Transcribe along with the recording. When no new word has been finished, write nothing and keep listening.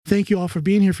Thank you all for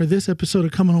being here for this episode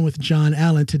of Coming Home with John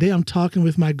Allen. Today I'm talking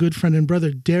with my good friend and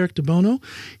brother, Derek DeBono.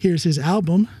 Here's his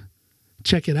album.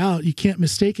 Check it out. You can't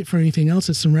mistake it for anything else.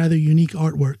 It's some rather unique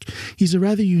artwork. He's a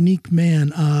rather unique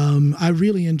man. I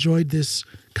really enjoyed this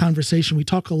conversation. We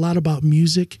talk a lot about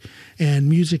music, and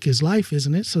music is life,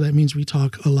 isn't it? So that means we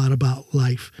talk a lot about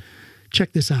life.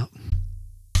 Check this out.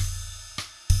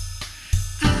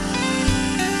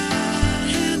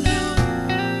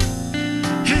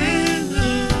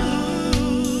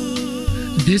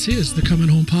 This is the Coming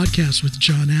Home Podcast with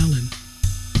John Allen.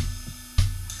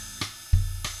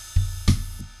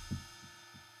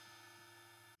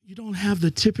 You don't have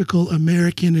the typical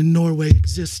American in Norway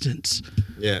existence.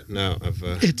 Yeah, no,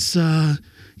 It's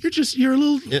you're a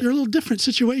little different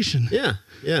situation.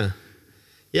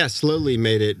 Yeah. Slowly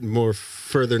made it more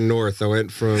further north. I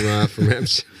went from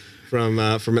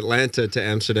Atlanta to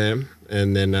Amsterdam,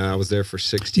 and then I was there for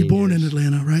 16 You're born years. in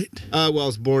Atlanta, right? I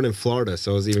was born in Florida,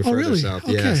 so I was even further really? south.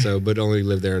 Okay. Yeah, but only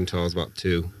lived there until I was about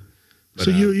 2. But,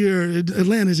 So you're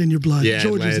Atlanta's in your blood. yeah,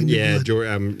 Georgia's in your blood.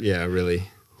 Really.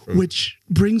 Which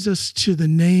brings us to the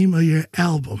name of your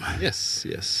album. Yes.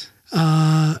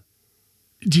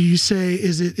 Do you say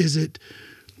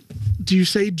do you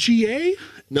say GA?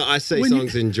 No, I say When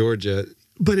songs in Georgia.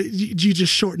 But you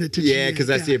just shorten it to GA. Yeah, because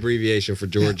that's the abbreviation for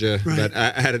Georgia. Yeah, right. But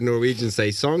I had a Norwegian say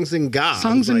songs in God.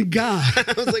 Songs in God.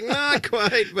 I was like, not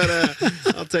quite, but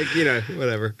I'll take,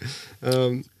 whatever.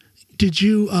 Did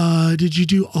you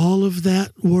do all of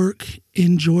that work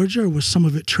in Georgia, or was some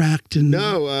of it tracked in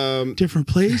different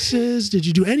places? Did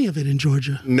you do any of it in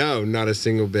Georgia? No, not a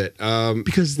single bit.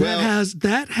 Because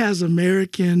that has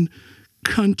American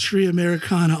country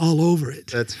Americana all over it.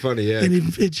 That's funny, yeah.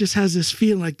 And it just has this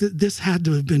feeling like this had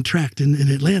to have been tracked in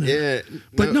Atlanta. Yeah.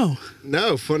 But no.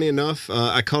 No, funny enough,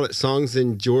 I call it Songs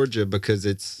in Georgia because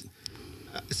it's...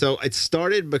 So it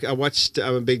started, but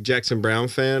I'm a big Jackson Brown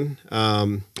fan.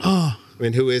 Who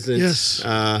isn't? Yes.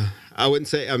 I wouldn't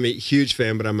say I'm a huge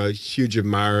fan, but I'm a huge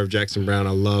admirer of Jackson Brown. I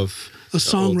love a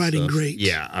songwriting great.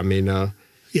 Yeah,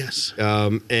 yes.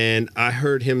 And I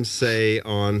heard him say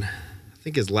on, I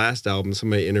think his last album,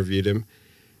 somebody interviewed him,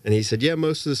 and he said, yeah,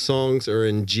 most of the songs are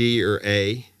in G or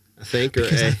A, I think, or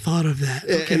because A. I thought of that.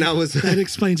 Okay. And I was... that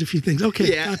explains a few things.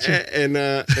 Okay, yeah, gotcha. And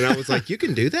I was like, you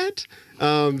can do that?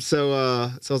 So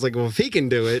I was like, well, if he can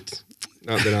do it,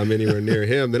 not that I'm anywhere near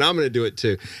him, then I'm going to do it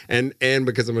too. And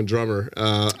because I'm a drummer,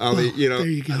 there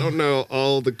you go. I don't know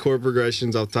all the chord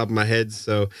progressions off the top of my head,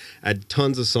 so I had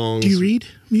tons of songs. Do you read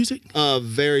music?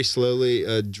 Very slowly.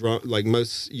 Like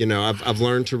most, I've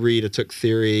learned to read. I took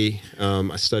theory.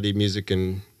 I studied music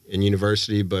in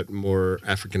university, but more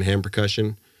African hand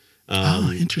percussion.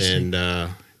 Interesting.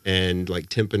 And like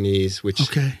timpanis, which...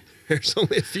 Okay. There's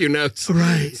only a few notes.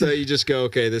 Right. So you just go,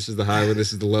 okay, this is the high one,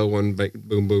 this is the low one,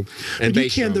 boom, boom. And but you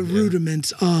can the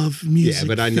rudiments of music. Yeah,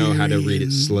 but I know how to read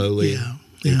it slowly.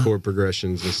 Yeah. Chord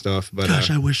progressions and stuff. But gosh,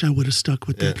 I wish I would have stuck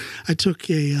with that. I took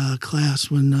a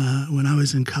class when I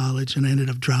was in college, and I ended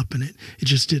up dropping it. It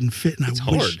just didn't fit, and it's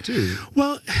hard too.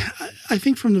 Well, I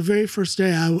think from the very first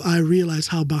day, I realized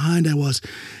how behind I was.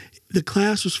 The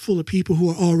class was full of people who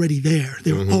were already there.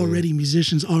 They were already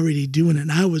musicians, already doing it.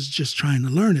 And I was just trying to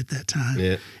learn at that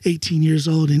time, 18 years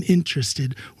old and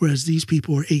interested, whereas these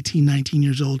people were 18, 19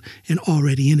 years old and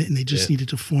already in it, and they just needed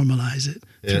to formalize it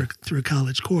through a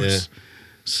college course. Yeah.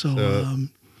 So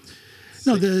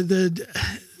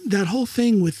that whole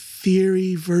thing with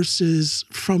theory versus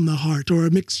from the heart, or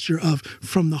a mixture of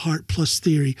from the heart plus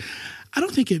theory, I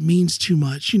don't think it means too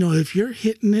much. If you're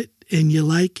hitting it, and you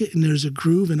like it, and there's a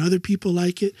groove, and other people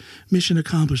like it, mission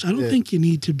accomplished. I don't think you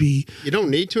need to be... You don't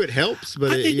need to. It helps,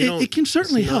 but it can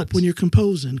certainly help when you're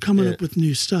composing, coming up with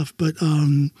new stuff. But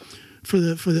for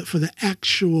the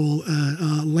actual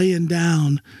laying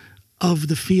down of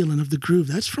the feeling of the groove,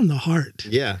 that's from the heart.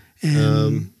 Yeah.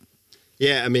 And,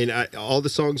 all the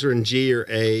songs are in G or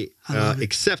A,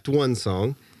 except one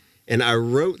song, and I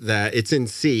wrote that. It's in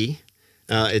C.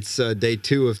 It's day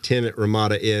 2 of 10 at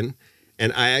Ramada Inn.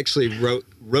 And I actually wrote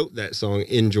that song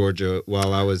in Georgia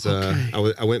while I was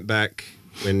I went back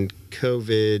when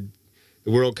COVID,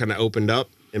 the world kind of opened up,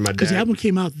 and my dad. Because the album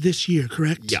came out this year,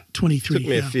 correct? Yeah, 23. Took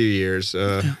me a few years.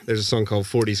 There's a song called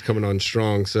 40's Coming On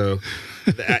Strong, so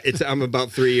I'm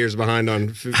about 3 years behind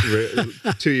on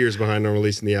 2 years behind on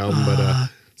releasing the album. But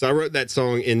so I wrote that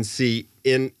song in C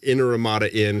in a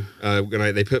Ramada Inn.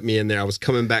 When they put me in there, I was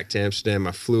coming back to Amsterdam.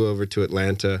 I flew over to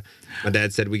Atlanta. My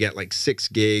dad said we got like 6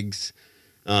 gigs.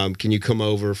 Can you come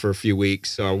over for a few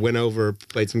weeks? So I went over,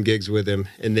 played some gigs with him.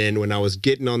 And then when I was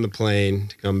getting on the plane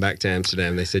to come back to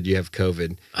Amsterdam, they said, you have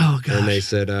COVID. Oh, gosh. And they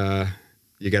said,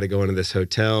 you got to go into this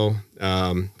hotel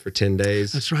for 10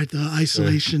 days. That's right, the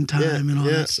isolation time and all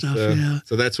that stuff.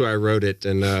 So that's why I wrote it,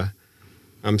 and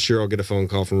I'm sure I'll get a phone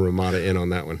call from Ramada Inn on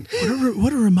that one.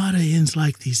 What are Ramada Inns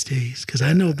like these days? Because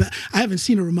I know I haven't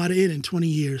seen a Ramada Inn in 20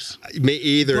 years. Me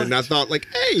either. And I thought, like,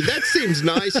 hey, that seems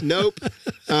nice. Nope.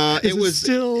 It was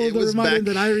still the Ramada Inn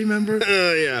that I remember.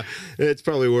 Yeah, it's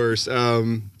probably worse.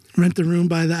 Rent the room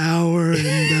by the hour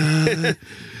and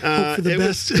hope for the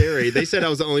best. Was scary. They said I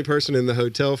was the only person in the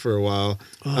hotel for a while.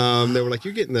 They were like,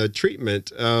 "You're getting the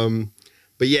treatment."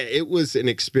 But yeah, it was an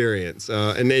experience.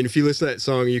 And then if you listen to that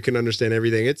song, you can understand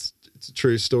everything. It's a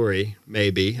true story,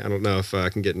 maybe. I don't know if I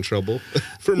can get in trouble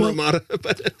from Ramada,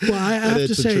 but I have to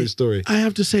say, it's a true story. I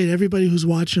have to say to everybody who's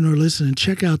watching or listening,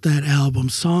 check out that album,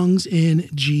 Songs in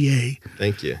GA.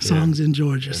 Thank you. Songs in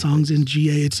Georgia, Songs in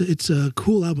GA. It's a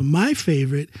cool album. My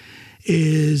favorite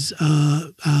is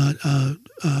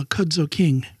Kudzo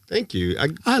King. Thank you.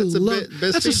 I love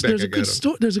best feedback there's a good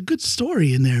story. There's a good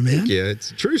story in there, man. Yeah,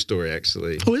 it's a true story,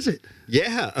 actually. Oh, is it?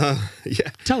 Yeah, yeah.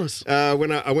 Tell us.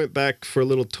 When I went back for a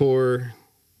little tour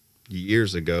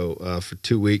years ago for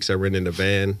 2 weeks, I rented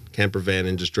a camper van,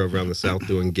 and just drove around the South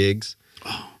doing gigs.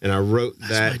 Oh, and I wrote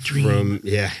that from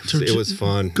it was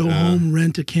fun. Go home,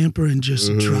 rent a camper, and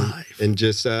just drive. And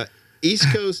just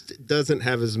East Coast doesn't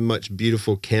have as much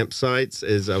beautiful campsites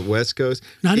as West Coast.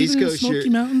 Not East even Coast, in the Smoky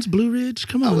Mountains, Blue Ridge.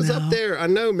 Come on, I was now. up there. I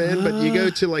know, man. But you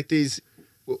go to like these.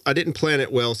 I didn't plan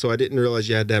it well, so I didn't realize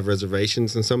you had to have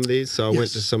reservations in some of these. So I went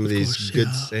to some of these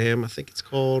Good Sam, I think it's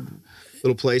called,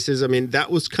 little places. I mean, that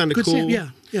was kind of cool. Sam, yeah.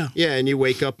 Yeah, and you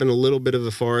wake up in a little bit of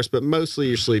the forest, but mostly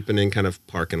you're sleeping in kind of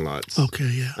parking lots. Okay,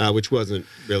 yeah. Which wasn't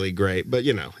really great, but,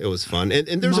 it was fun. And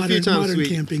there's a few times modern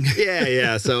camping.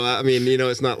 Yeah. So, I mean,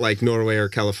 it's not like Norway or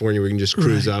California where you can just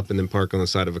cruise up and then park on the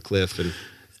side of a cliff. And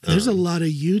there's a lot of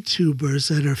YouTubers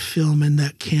that are filming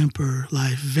that camper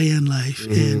life, van life,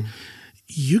 and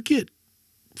you get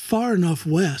far enough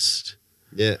west.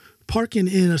 Yeah. Parking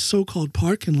in a so-called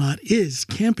parking lot is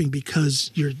camping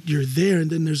because you're there and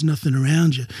then there's nothing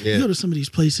around you. Yeah. You go to some of these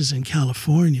places in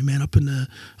California, man, up in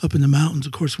the mountains.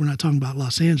 Of course, we're not talking about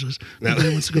Los Angeles.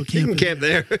 Nobody wants to go camping. You can camp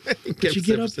there. But you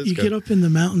get up in the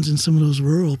mountains in some of those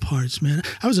rural parts, man.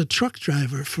 I was a truck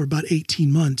driver for about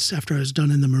 18 months after I was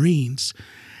done in the Marines,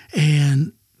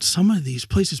 and some of these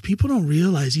places, people don't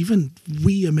realize, even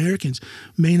we Americans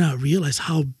may not realize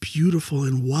how beautiful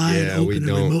and wide open and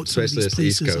remote some of these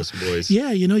places East Coast boys.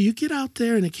 Yeah, you get out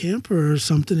there in a camper or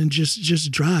something and just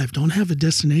drive. Don't have a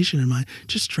destination in mind.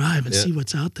 Just drive and see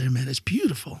what's out there, man. It's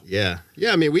beautiful. Yeah.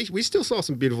 I mean, we still saw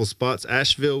some beautiful spots.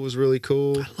 Asheville was really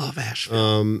cool. I love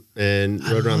Asheville. And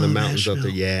rode around the mountains Asheville. up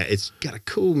there. Yeah, it's got a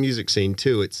cool music scene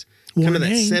too. It's kind of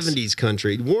that 70s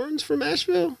country. Warren's from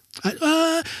Asheville?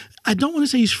 I don't want to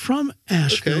say he's from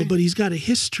Asheville, but he's got a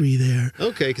history there.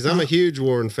 Okay, because I'm a huge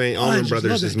Warren fan. Allman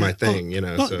Brothers is my thing,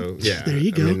 so yeah. There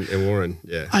you go. I mean, and Warren,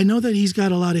 yeah. I know that he's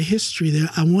got a lot of history there.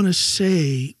 I want to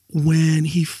say when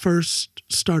he first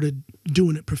started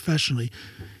doing it professionally,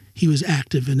 he was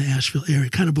active in the Asheville area,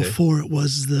 kind of before it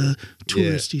was the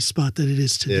touristy spot that it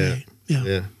is today.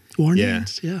 Yeah. Warren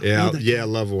Haynes? I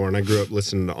love Warren. I grew up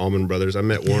listening to Allman Brothers. I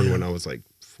met Warren when I was like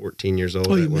 14 years old.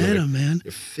 Oh, you met him, man.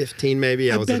 15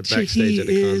 maybe. I was bet at the backstage at a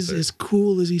concert. He is as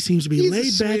cool as he seems to be. He's laid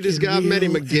the back. Sweetest guy. I met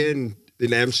him again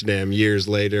in Amsterdam years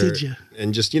later. Did you?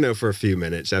 And just, for a few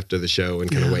minutes after the show and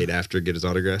kind of wait after, get his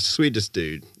autograph. Sweetest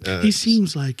dude. He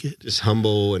seems like it. Just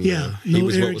humble. And he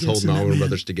was what was holding Allman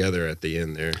Brothers together at the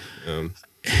end there.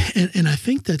 And I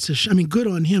think that's good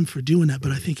on him for doing that,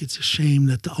 but I think it's a shame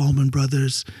that the Allman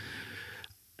Brothers...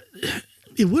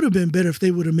 It would have been better if they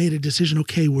would have made a decision,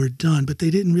 okay, we're done. But they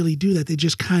didn't really do that. They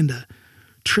just kind of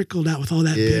trickled out with all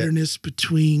that bitterness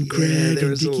between Greg and Dickie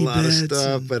Betts. There was a lot of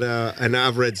stuff, but and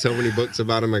I've read so many books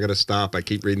about them, I got to stop. I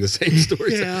keep reading the same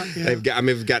stories. They've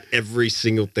got every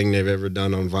single thing they've ever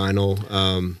done on vinyl.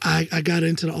 I got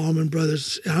into the Allman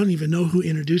Brothers. I don't even know who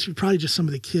introduced me. Probably just some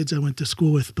of the kids I went to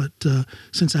school with. But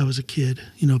since I was a kid,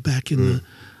 back in the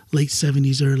late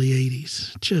 70s, early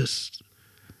 80s, just...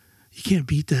 You can't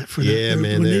beat that for that. Yeah,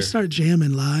 man. When they start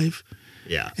jamming live,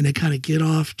 and they kind of get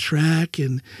off track,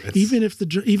 and even if the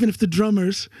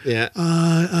drummers,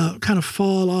 kind of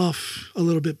fall off a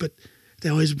little bit, but they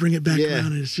always bring it back around,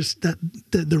 and it's just that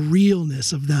the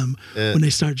realness of them when they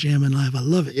start jamming live. I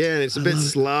love it. Yeah, and it's a bit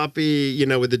sloppy,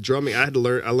 with the drumming. I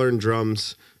learned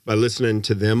drums by listening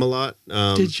to them a lot.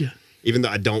 Did you? Even though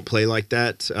I don't play like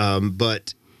that,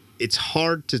 but it's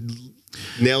hard to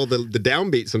nail the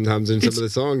downbeat sometimes in some of the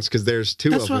songs because there's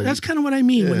two of them. That's kind of what I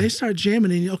mean. When they start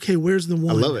jamming, and where's the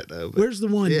one? I love it though. Where's the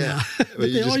one now? But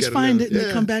they always find it and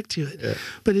they come back to it. Yeah.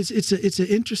 But it's an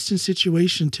interesting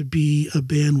situation to be a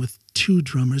band with two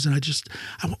drummers, and do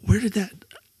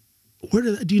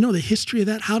you know the history of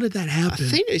that? How did that happen? I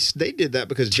think they did that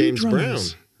because Two James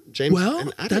drummers. Brown. James, Well,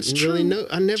 and I that's didn't really true. know.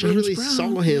 I never James really Brown,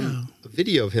 saw him, a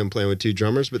video of him playing with two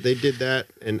drummers, but they did that.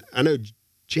 And I know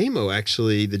J-Mo,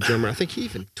 actually, the drummer, I think he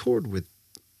even toured with,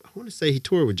 I want to say he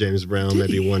toured with James Brown,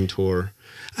 maybe one tour.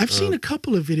 I've seen a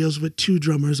couple of videos with two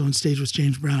drummers on stage with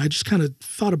James Brown. I just kind of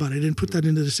thought about it. I didn't put that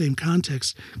into the same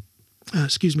context,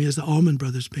 as the Allman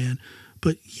Brothers Band.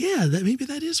 But yeah, maybe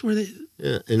that is where they.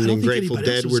 Yeah, and then Grateful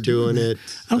Dead were doing it.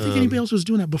 I don't think anybody else was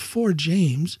doing that before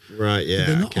James. Right, yeah. And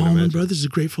then the Allman Brothers, the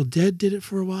Grateful Dead did it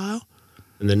for a while.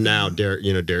 And then now Derek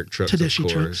Trucks, Tedeschi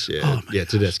of course. Trucks. Yeah, Oh my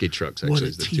Tedeschi Trucks actually What a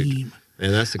is the team.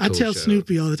 And that's the cool I tell show.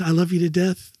 Snoopy all the time, I love you to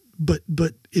death, but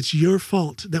it's your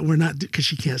fault that we're not, because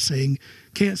she can't sing,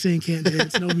 can't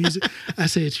dance, no music. I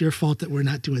say it's your fault that we're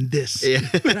not doing this. Yeah.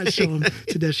 When I show them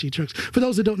Tedeschi Trucks. For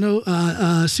those that don't know,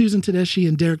 Susan Tedeschi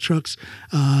and Derek Trucks,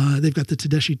 they've got the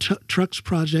Tedeschi Trucks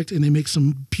project, and they make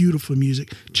some beautiful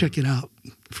music. Check it out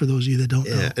for those of you that don't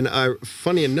know. Yeah, and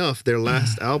funny enough, their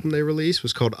last album they released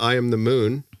was called I Am the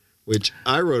Moon, which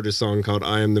I wrote a song called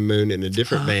I Am the Moon in a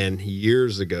different band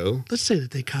years ago. Let's say that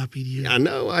they copied you. I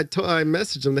know. I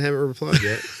messaged them. They haven't replied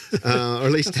yet. Or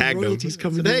at least tagged them.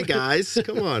 Coming Hey, guys,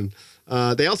 come on.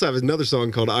 They also have another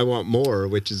song called I Want More,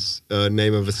 which is the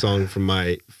name of a song from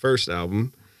my first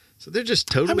album. So they're just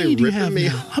totally How many do you ripping have me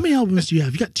now? How many albums do you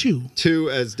have? You got two.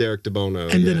 Two as Derek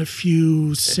DeBono. And then a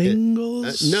few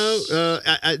singles?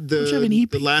 The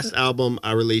last album,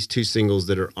 I released two singles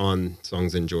that are on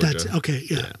Songs in Georgia. That's okay.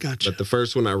 Yeah, gotcha. But the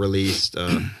first one I released,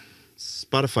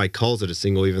 Spotify calls it a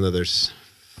single, even though there's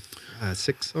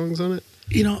 6 songs on it.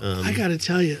 You know, I got to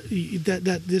tell you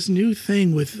that this new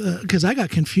thing with, because I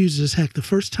got confused as heck. The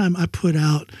first time I put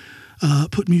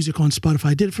music on Spotify,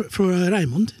 I did it for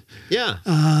Raymond. Yeah.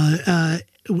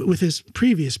 With his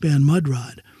previous band,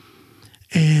 Mudrod.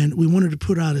 And we wanted to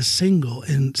put out a single,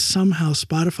 and somehow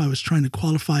Spotify was trying to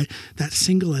qualify that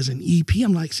single as an EP.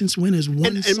 I'm like, since when is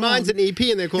one song? And mine's an EP,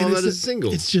 and they qualify it as a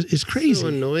single. It's crazy. So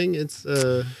annoying.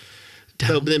 So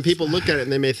then people look at it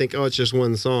and they may think, oh, it's just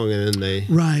one song, and then they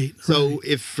right.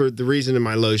 If for the reason in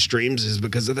my low streams is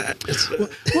because of that.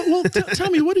 Tell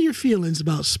me, what are your feelings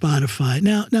about Spotify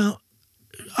now?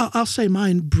 I'll say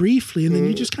mine briefly, and then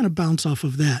you just kind of bounce off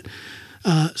of that.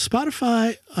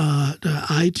 Spotify,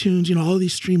 iTunes, all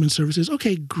these streaming services.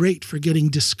 Okay, great for getting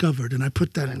discovered, and I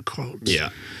put that in quotes. Yeah,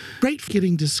 great for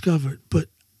getting discovered, but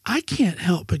I can't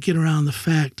help but get around the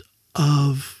fact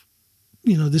of,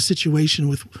 the situation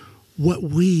with what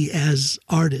we as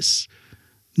artists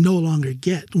no longer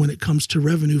get when it comes to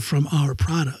revenue from our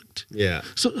product. Yeah.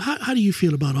 So how do you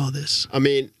feel about all this? I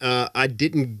mean, I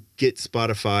didn't get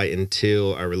Spotify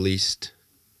until I released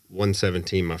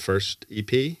 117, my first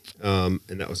EP, and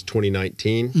that was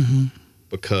 2019,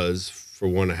 because for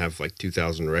one, I have like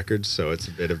 2,000 records, so it's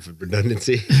a bit of a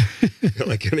redundancy. I feel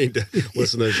like I need to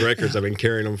listen to those records. I've been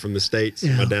carrying them from the States,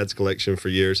 my dad's collection for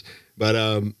years.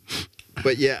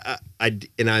 But yeah, I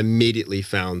immediately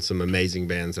found some amazing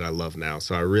bands that I love now.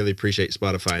 So I really appreciate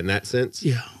Spotify in that sense.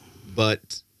 Yeah.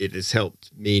 But it has helped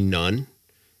me none.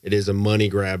 It is a money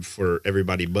grab for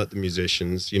everybody but the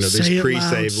musicians. Say it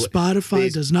loud.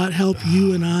 Spotify does not help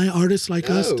you and I, artists like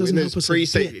us. Doesn't help us a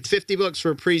bit. $50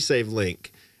 for a pre-save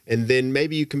link, and then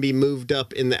maybe you can be moved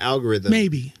up in the algorithm.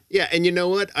 Maybe. Yeah, and you know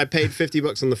what? I paid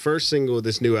 $50 on the first single of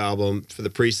this new album for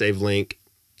the pre-save link,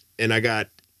 and I got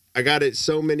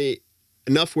it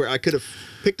enough where I could have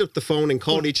picked up the phone and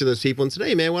called each of those people and said,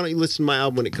 hey, man, why don't you listen to my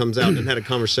album when it comes out, and had a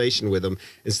conversation with them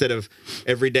instead of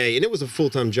every day. And it was a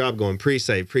full-time job going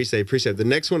pre-save. The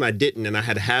next one I didn't, and I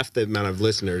had half the amount of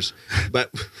listeners.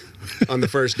 But on the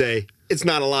first day, it's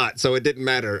not a lot, so it didn't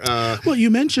matter. Well, you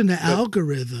mentioned the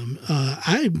algorithm.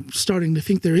 I'm starting to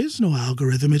think there is no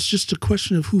algorithm. It's just a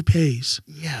question of who pays.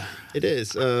 Yeah, it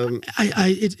is.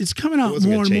 It's coming out more and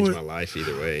more. It wasn't going to change my life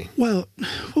either way. Well,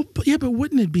 but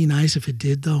wouldn't it be nice if it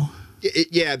did, though?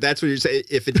 Yeah, that's what you're saying.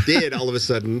 If it did, all of a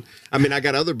sudden, I mean, I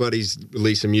got other buddies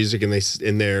releasing music, and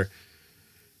they're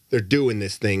doing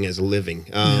this thing as a living,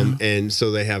 and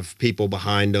so they have people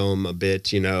behind them a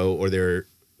bit, or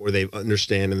they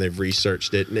understand and they've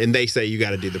researched it, and they say you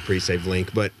got to do the pre-save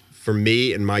link. But for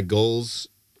me and my goals,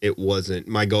 it wasn't.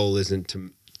 My goal isn't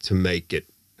to make it.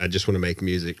 I just want to make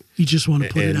music. You just want to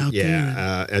put it out there.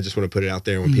 Yeah, I just want to put it out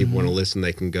there. And when people want to listen,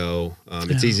 they can go.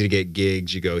 It's easy to get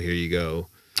gigs. You go, here you go.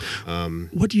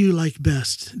 What do you like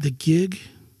best, the gig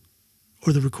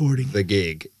or the recording? The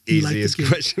gig. Easiest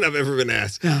question I've ever been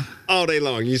asked. Yeah. All day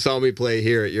long. You saw me play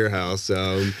here at your house.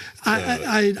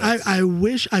 I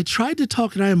wish I tried to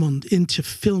talk Raymond into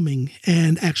filming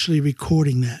and actually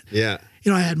recording that. Yeah.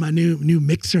 I had my new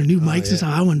mixer, new mics, and so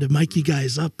I wanted to mic you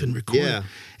guys up and record. Yeah.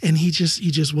 And he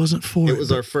just wasn't for it. It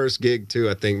was our first gig too.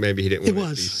 I think maybe he didn't want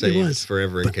to be saved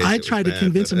forever in case. I tried to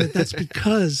convince him that that's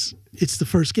because it's the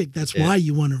first gig. That's why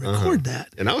you want to record that.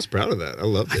 And I was proud of that. I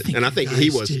loved it. And I think he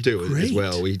was tut as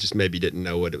well. We just maybe didn't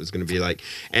know what it was going to be like.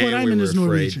 And I'm in his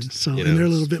Norwegian, so and they're a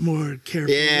little bit more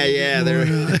careful. Yeah.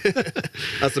 They're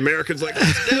us Americans like,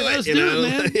 let's do it. Let's do it,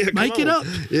 man. Yeah, mic it up.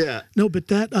 Yeah. No, but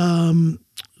that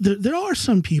there are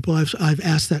some people I've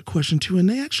asked that question to, and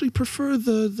they actually prefer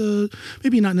the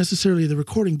maybe not necessarily the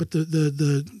recording, but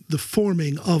the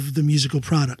forming of the musical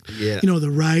product. Yeah. The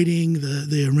writing,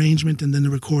 the arrangement, and then the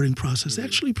recording process. They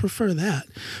actually prefer that.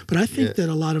 But I think that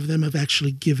a lot of them have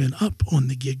actually given up on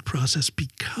the gig process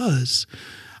because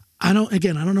I don't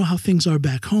know how things are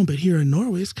back home, but here in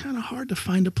Norway, it's kind of hard to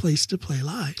find a place to play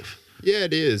live. Yeah,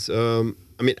 it is.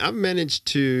 I've managed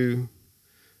to.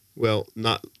 Well,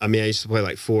 I used to play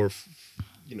like 3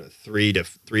 to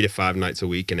 5 nights a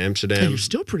week in Amsterdam. And you're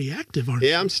still pretty active, aren't you?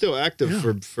 Yeah, I'm still active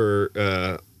for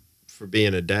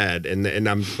being a dad, and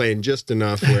I'm playing just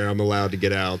enough where I'm allowed to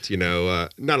get out.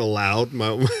 Not allowed.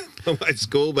 My wife's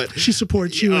cool, but she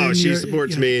supports you. She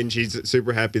supports me, and she's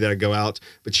super happy that I go out.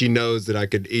 But she knows that I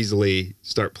could easily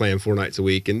start playing 4 nights a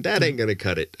week, and that ain't gonna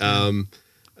cut it.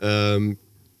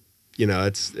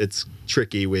 It's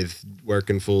tricky with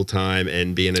working full time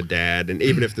and being a dad, and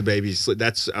even if the baby's,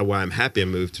 that's why I'm happy I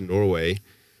moved to Norway,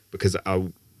 because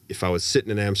if I was sitting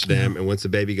in Amsterdam and once the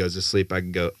baby goes to sleep, I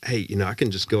can go, hey, I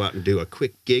can just go out and do a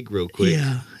quick gig real quick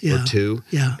or 2,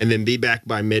 and then be back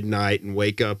by midnight and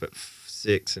wake up at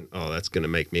 6, and that's going to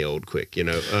make me old quick,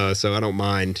 so I don't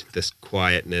mind this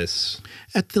quietness.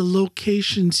 At the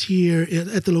locations here,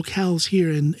 at the locales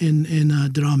here in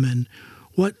Drammen,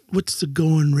 what's the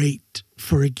going rate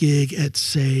for a gig at,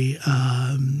 say,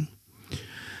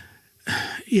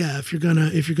 if you're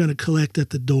gonna collect at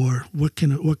the door, what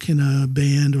can a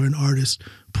band or an artist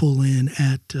pull in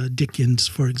at Dickens,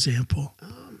 for example?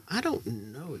 I don't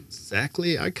know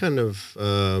exactly. I kind of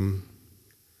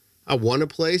I want to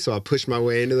play, so I push my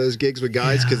way into those gigs with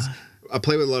guys because I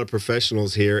play with a lot of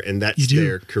professionals here, and that's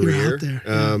their career. You're out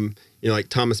there. Like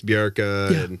Thomas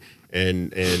Bjerke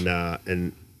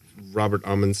and Robert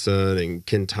Amundsen and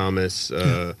Ken Thomas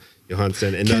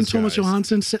Johansson. And Ken Thomas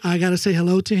Johansson, I got to say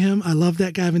hello to him. I love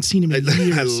that guy. I haven't seen him in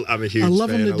years. I'm a huge fan. I love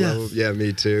him to death. Yeah,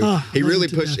 me too. He really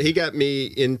pushed. He got me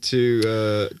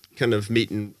into kind of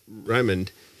meeting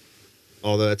Raymond.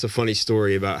 Although that's a funny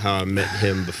story about how I met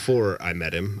him before I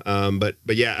met him. But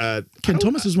Ken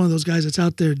Thomas is one of those guys that's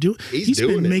out there he's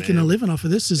been making a living off of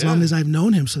this as long as I've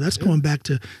known him. So that's going back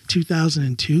to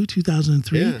 2002,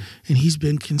 2003, and he's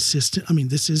been consistent. I mean,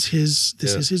 this is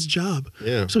his job.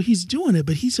 Yeah. So he's doing it,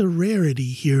 but he's a rarity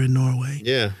here in Norway.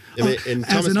 Yeah. And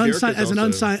as an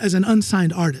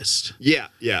unsigned artist. Yeah.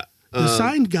 The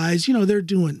signed guys,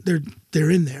 they're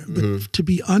in there, but to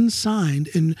be unsigned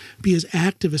and be as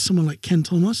active as someone like Ken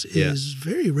Thomas is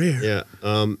very rare. Yeah,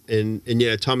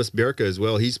 and Thomas Bjerke as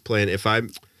well. He's playing. If I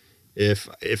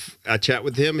chat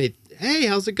with him, hey,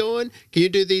 how's it going? Can you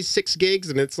do these 6 gigs?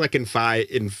 And it's like in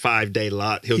 5-day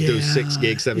lot. He'll do 6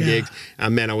 gigs, 7 gigs.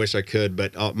 Man, I wish I could,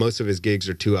 but most of his gigs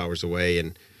are 2 hours away,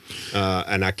 and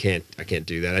I can't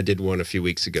do that. I did one a few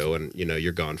weeks ago, and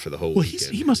you're gone for the whole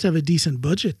weekend. He must have a decent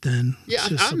budget then. Yeah,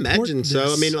 I imagine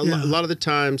so. I mean, a lot of the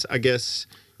times, I guess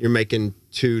you're making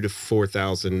 2,000 to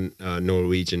 4,000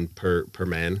 Norwegian per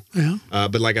man. Yeah.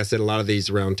 But like I said, a lot of these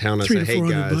around town, I say, hey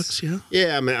guys, $300 $400.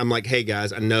 Yeah. I'm like, hey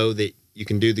guys, I know that you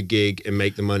can do the gig and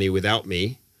make the money without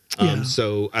me.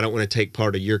 So I don't want to take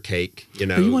part of your cake,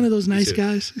 Are you one of those nice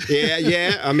guys?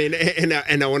 Yeah. I mean,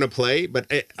 and I want to play,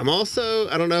 but I'm also,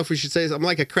 I don't know if we should say this, I'm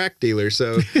like a crack dealer.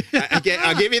 So I'll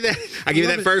give you that. I'll give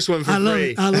you that first one for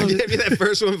free. I'll give you that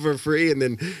first one for free, and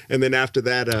then after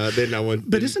that, then I want.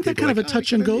 But isn't that kind of a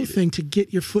touch and go thing to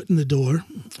get your foot in the door?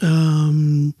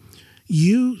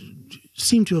 You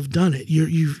seem to have done it.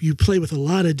 You play with a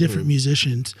lot of different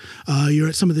musicians. You're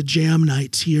at some of the jam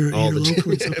nights here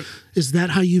locally. So is that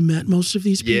how you met most of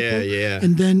these people? Yeah.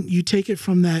 And then you take it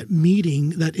from that meeting,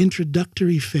 that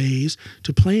introductory phase,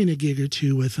 to playing a gig or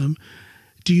 2 with them.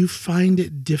 Do you find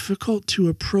it difficult to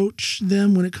approach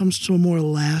them when it comes to a more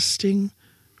lasting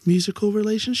musical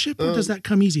relationship, or does that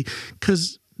come easy?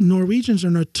 Because Norwegians are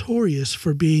notorious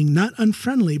for being not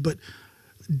unfriendly, but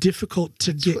difficult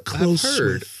to get close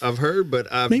with. I've heard,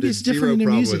 but I've maybe it's different in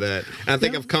the music. With that. And I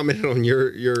think I've commented on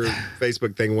your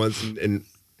Facebook thing once,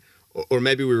 or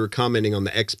maybe we were commenting on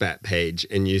the expat page,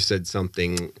 and you said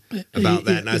something about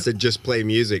that, and I said just play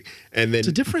music, and then it's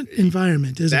a different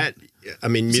environment, isn't it? I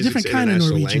mean, it's music's a different kind of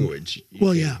Norwegian language.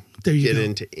 There you get go.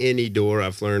 into any door.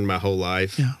 I've learned my whole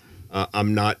life. Yeah.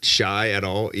 I'm not shy at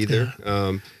all either.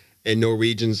 Yeah. And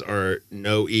Norwegians are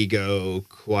no ego,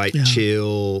 quite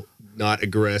chill, not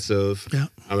aggressive. Yeah.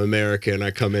 I'm American. I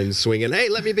come in swinging. Hey,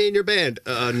 let me be in your band.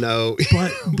 No.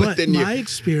 But then my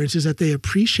experience is that they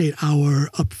appreciate our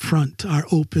upfront, our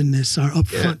openness, our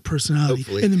upfront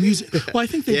personality in the music. Well, I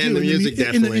think they do in the music,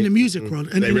 definitely. In the music world.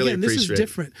 And, really again, this is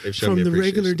different from the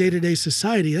regular day-to-day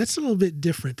society. That's a little bit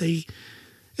different. They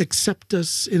accept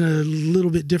us in a little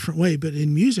bit different way. But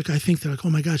in music, I think they're like, oh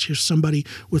my gosh, here's somebody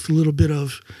with a little bit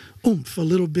of oomph, a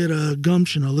little bit of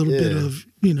gumption, a little bit of,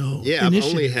 Yeah, initiative. I've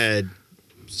only had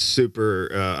super,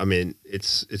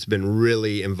 it's been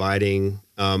really inviting.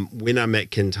 When I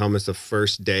met Ken Thomas the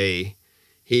first day,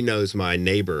 he knows my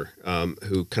neighbor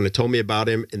who kind of told me about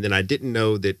him. And then I didn't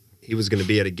know that he was going to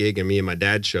be at a gig, and me and my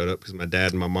dad showed up because my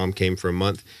dad and my mom came for a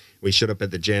month. We showed up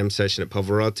at the jam session at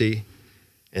Pavarotti.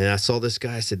 And I saw this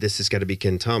guy. I said, "This has got to be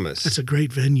Ken Thomas." That's a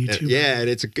great venue too. And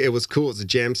it was cool. It's a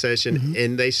jam session,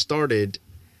 and they started.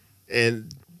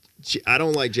 And I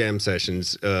don't like jam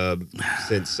sessions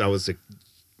since I was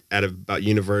out of about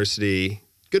university.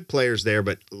 Good players there,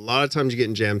 but a lot of times you get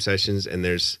in jam sessions, and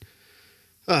there's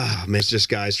it's just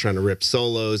guys trying to rip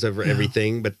solos over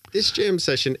everything. But this jam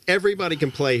session, everybody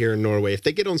can play here in Norway. If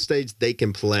they get on stage, they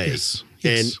can play.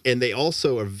 Yes. And they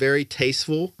also are very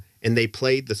tasteful. And they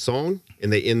played the song,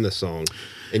 and they end the song.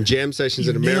 In jam sessions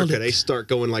in America, they start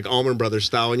going like Allman Brothers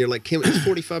style, and you're like, it's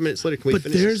 45 minutes later. Can we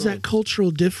finish there's the song? that cultural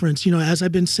difference. As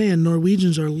I've been saying,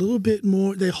 Norwegians are a little bit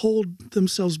more, they hold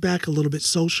themselves back a little bit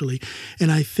socially.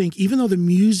 And I think even though the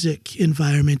music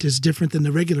environment is different than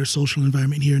the regular social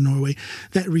environment here in Norway,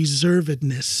 that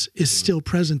reservedness is still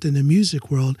present in the music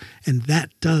world, and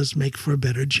that does make for a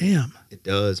better jam. It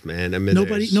does, man. I mean,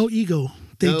 no ego.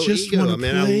 They just want to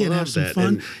play and have some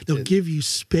fun. They'll give you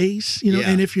space,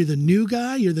 and if you're the new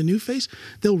guy, you're the new face,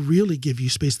 they'll really give you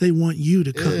space. They want you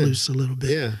to cut loose a little bit.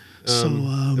 Yeah.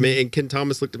 And Ken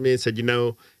Thomas looked at me and said,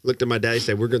 looked at my dad and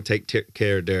said, we're going to take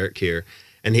care of Derek here.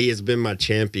 And he has been my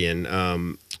champion.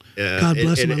 God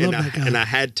bless him. I love that guy. And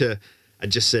I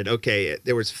just said, okay,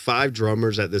 there was 5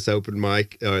 drummers at this open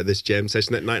mic, this jam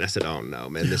session that night. And I said, oh no,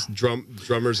 man, this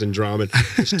drummers and drum, and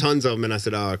there's tons of them. And I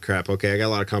said, oh crap, okay, I got a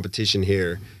lot of competition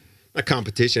here. Not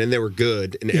competition, and they were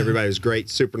good, and everybody was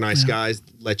great, super nice guys,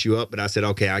 let you up. But I said,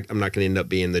 okay, I'm not going to end up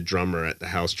being the drummer at the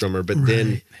house drummer. But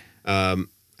then I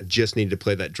just needed to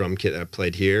play that drum kit that I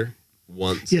played here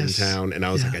once in town, and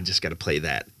I was like, I just got to play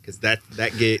that because that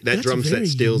drum set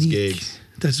steals gigs.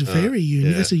 That's very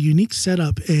unique. That's a unique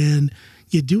setup, and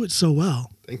you do it so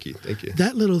well. Thank you.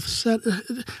 That little set.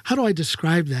 How do I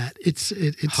describe that? It's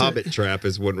Hobbit trap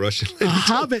is one Russian. A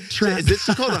Hobbit trap. Is this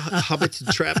called a Hobbit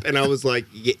trap? And I was like,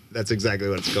 yeah, that's exactly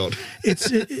what it's called.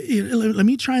 Let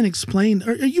me try and explain,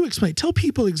 or you explain. Tell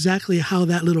people exactly how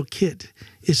that little kit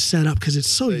is set up because it's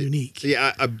so unique.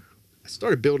 Yeah, I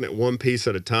started building it one piece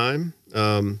at a time.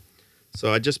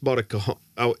 So I just bought a cajon.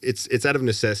 It's out of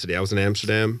necessity. I was in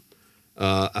Amsterdam.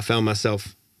 I found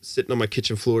myself sitting on my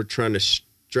kitchen floor trying to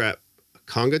strap a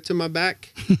conga to my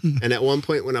back. And at one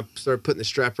point when I started putting the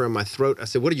strap around my throat, I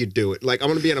said, what are you doing? Like, I'm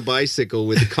going to be on a bicycle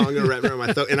with the conga wrapped around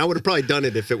my throat. And I would have probably done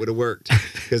it if it would have worked.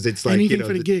 Because it's like, anything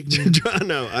for the gig, man.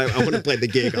 No, I want to play the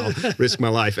gig. I'll risk my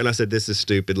life. And I said, this is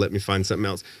stupid. Let me find something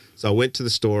else. So I went to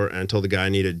the store and I told the guy I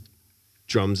needed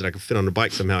drums that I could fit on the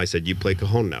bike somehow. I said, you play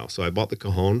cajon now. So I bought the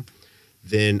cajon.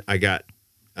 Then I got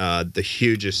the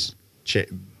hugest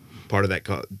part of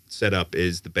that setup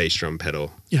is the bass drum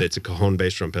pedal. Yeah. It's a cajon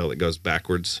bass drum pedal that goes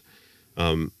backwards,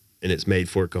 and it's made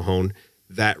for cajon.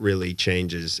 That really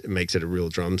changes. It makes it a real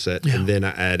drum set. Yeah. And then I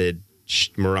added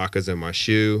maracas in my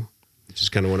shoe, which is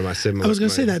kind of one of my similar. I was going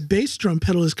to say that bass drum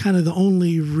pedal is kind of the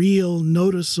only real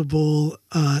noticeable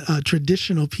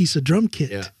traditional piece of drum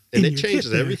kit. Yeah, and it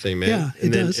changes everything, man. Yeah, it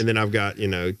does. And then I've got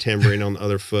tambourine on the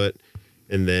other foot,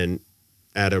 and then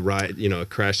add a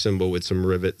crash cymbal with some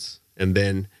rivets, and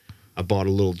then I bought a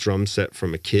little drum set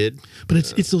from a kid. But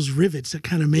it's those rivets that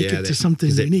kind of make it to something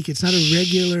unique. It's not a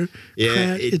regular.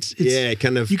 Yeah, it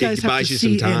kind of. You guys have to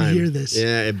see and hear this.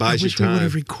 Yeah, it buys you time. I wish we would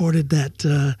have recorded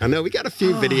that. I know we got a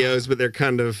few videos, but they're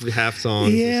kind of half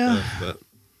songs. Yeah. And stuff, but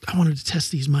I wanted to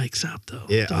test these mics out though.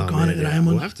 Yeah, doggone it.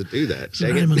 We'll have to do that. It's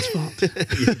Raymond's fault.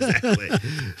 Exactly.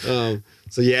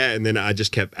 So and then I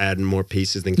just kept adding more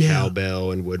pieces, then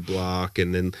cowbell and woodblock,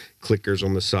 and then clickers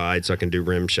on the side so I can do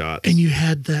rim shots. And you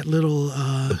had that little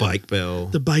the bike bell.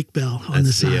 The bike bell on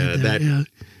the side.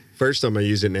 First time I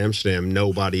used it in Amsterdam,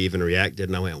 nobody even reacted,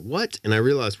 and I went, "What?" And I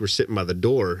realized we're sitting by the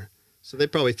door. So they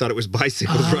probably thought it was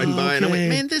bicycles riding by. And I went,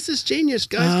 man, this is genius,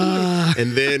 guys. Come on.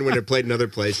 And then when they're played in other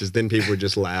places, then people would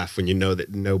just laugh when you know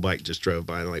that no bike just drove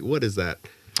by. And I'm like, what is that?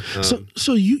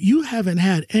 So you haven't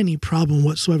had any problem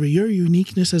whatsoever. Your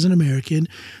uniqueness as an American,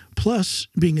 plus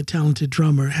being a talented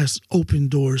drummer, has opened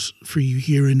doors for you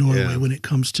here in Norway when it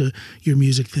comes to your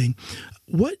music thing.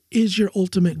 What is your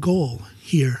ultimate goal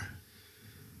here?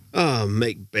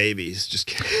 Make babies. Just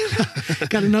kidding.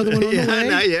 Got another one on the way?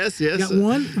 No, yes. Got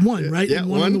one, right? Yeah, and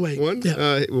one on the way.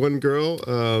 One girl,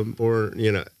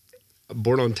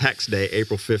 born on tax day,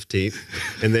 April 15th.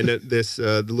 And then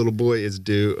the little boy is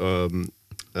due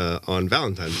on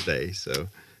Valentine's Day. So,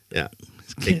 yeah.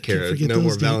 Take care of no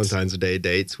more dates. Valentine's Day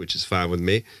dates, which is fine with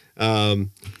me. And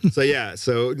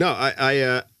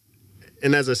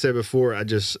as I said before, I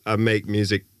make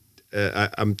music.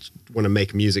 I want to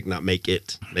make music, not make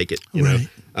it. You know.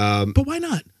 But why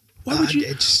not? Why would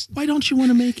you? Why don't you want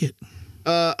to make it?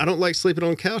 I don't like sleeping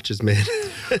on couches, man.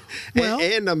 Well,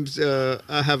 and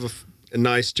I have a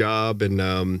nice job, and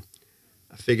I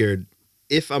figured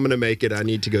if I'm going to make it, I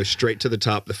need to go straight to the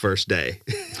top the first day.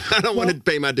 I don't want to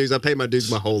pay my dues. I pay my dues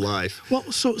my whole life. Well,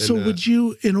 so would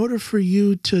you, in order for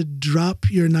you to drop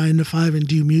your 9 to 5 and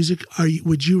do music,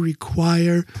 would you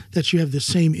require that you have the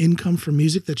same income for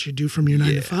music that you do from your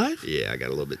 9 to 5? Yeah, I got a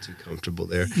little bit too comfortable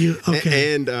there.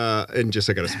 Okay. And just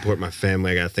I got to support my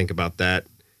family. I got to think about that.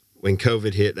 When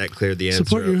COVID hit, that cleared the answer.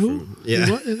 Support your who?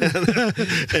 And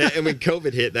when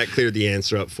COVID hit, that cleared the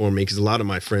answer up for me because a lot of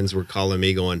my friends were calling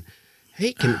me going,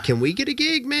 hey, can we get a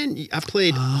gig, man? I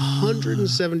played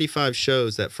 175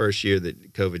 shows that first year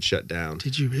that COVID shut down.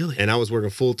 Did you really? And I was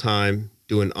working full time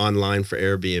doing online for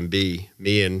Airbnb.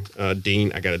 Me and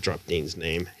Dean, I got to drop Dean's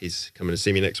name. He's coming to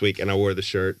see me next week, and I wore the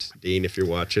shirt. Dean, if you're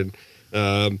watching.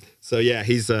 He's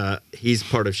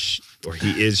part of,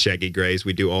 he is Shaggy Gray's.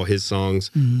 We do all his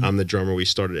songs. Mm-hmm. I'm the drummer. We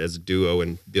started as a duo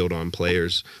and build on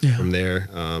players from there.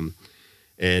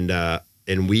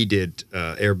 And we did,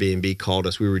 Airbnb called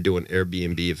us. We were doing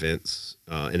Airbnb events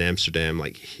in Amsterdam,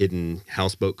 like hidden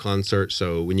houseboat concerts.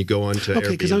 So when you go onto Airbnb's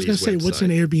because I was going to say, what's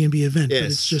an Airbnb event? Yeah, but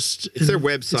it's their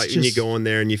website, and you go on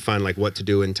there and you find like what to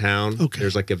do in town. Okay.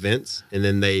 There's like events, and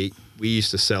then we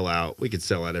used to sell out. We could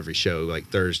sell out every show, like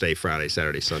Thursday, Friday,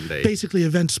 Saturday, Sunday. Basically,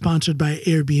 events sponsored by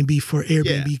Airbnb for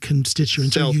Airbnb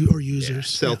constituents or users.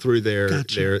 Sell through their,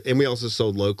 and we also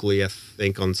sold locally, I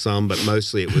think, on some, but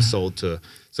mostly it was sold to.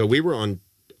 So we were on.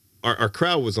 Our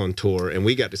crowd was on tour, and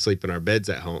we got to sleep in our beds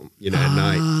at home, at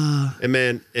night. And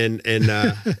man, and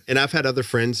I've had other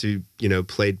friends who,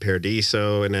 played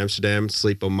Paradiso in Amsterdam,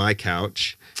 sleep on my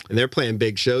couch, and they're playing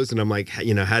big shows. And I'm like,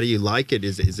 how do you like it?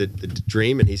 Is it the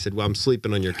dream? And he said, well, I'm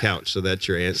sleeping on your couch, so that's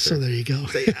your answer. So there you go.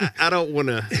 I don't want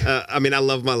to. I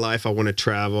love my life. I want to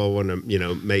travel. I want to,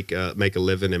 make a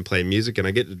living and play music, and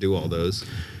I get to do all those.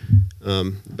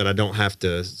 But I don't have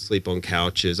to sleep on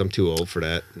couches. I'm too old for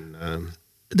that. And,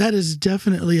 that is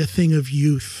definitely a thing of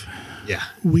youth. Yeah.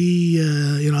 We,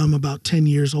 I'm about 10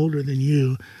 years older than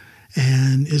you.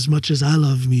 And as much as I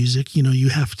love music, you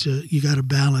got to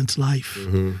balance life.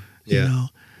 Mm-hmm. Yeah.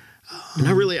 And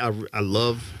I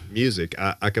love music.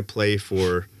 I could play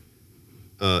for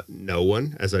no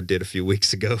one, as I did a few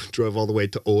weeks ago. Drove all the way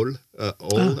to Ål,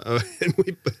 and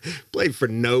we played for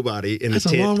nobody in That's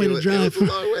the tent. That's a long way to drive. It was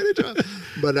a long way to drive.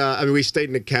 But, we stayed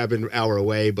in a cabin an hour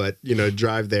away, but,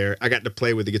 drive there. I got to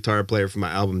play with the guitar player for my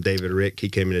album, David Rick. He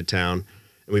came into town,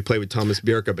 and we played with Thomas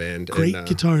Björka Band. Great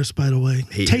guitarist, by the way.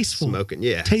 Tasteful. Smoking,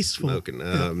 yeah. Tasteful. Smoking.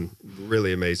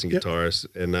 Really amazing guitarist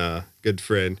and good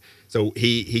friend. So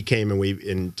he came,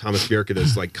 and Thomas Björka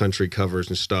does, like, country covers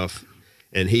and stuff.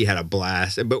 And he had a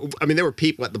blast. But, there were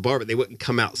people at the bar, but they wouldn't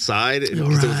come outside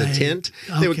because it was a tent.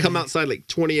 They would come outside, like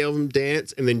 20 of them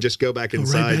dance, and then just go back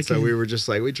inside. We were just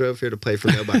like, we drove here to play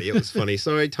for nobody. It was funny.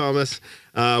 Sorry, Thomas.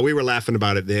 We were laughing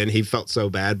about it then. He felt so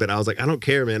bad, but I was like, I don't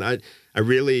care, man. I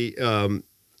really, I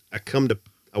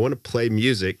want to play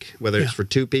music, whether it's for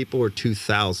 2 people or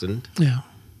 2,000. Yeah.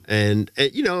 And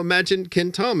imagine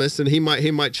Ken Thomas, and he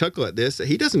might chuckle at this.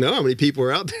 He doesn't know how many people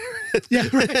are out there. Yeah,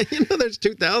 right. There's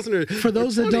 2,000 or for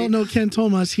those 20. that don't know Ken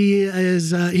Thomas, he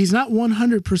is he's not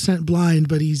 100% blind,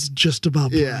 but he's just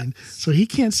about blind, so he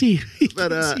can't see.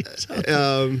 But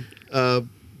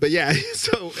yeah,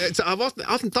 so I've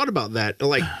often thought about that.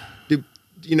 Like,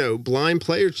 blind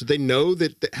players, do they know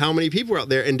that how many people are out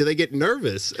there, and do they get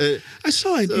nervous? I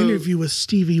saw an interview with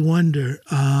Stevie Wonder.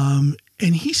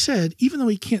 And he said, even though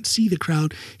he can't see the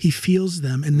crowd, he feels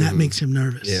them, and that makes him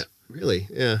nervous. Yeah, really,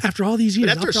 yeah. After all these years,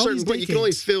 but after a certain point, you can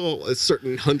only feel a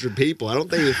certain 100 people. I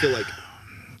don't think you feel like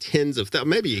tens of thousands.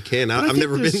 Maybe you can. I've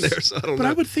never been there, so I don't know. But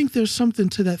I would think there's something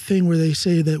to that thing where they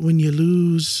say that when you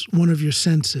lose one of your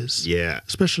senses,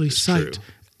 especially sight,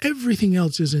 everything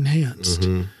else is enhanced.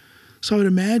 Mm-hmm. So I would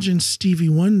imagine Stevie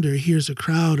Wonder hears a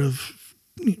crowd of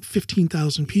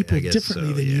 15,000 people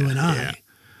differently than you and I. Yeah.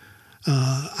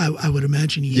 I would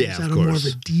imagine he is at a more of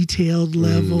a detailed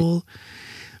level.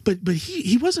 But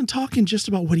he wasn't talking just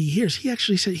about what he hears. He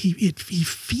actually said he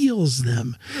feels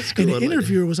them. And the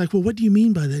interviewer was like, well, what do you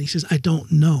mean by that? He says, I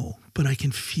don't know, but I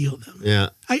can feel them. Yeah.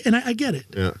 I get it.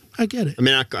 Yeah. I get it. I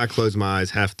mean, I closed my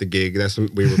eyes half the gig. That's when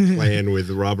we were playing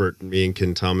with Robert, me and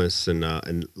Ken Thomas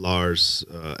and Lars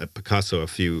at Picasso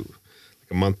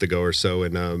a month ago or so.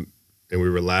 And we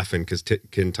were laughing because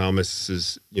Ken Thomas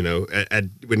is,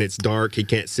 when it's dark, he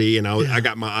can't see. And I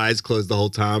got my eyes closed the whole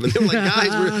time. And they were like, guys,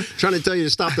 we're trying to tell you to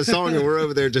stop the song. And we're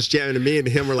over there just jamming. And me and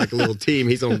him are like a little team.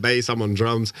 He's on bass, I'm on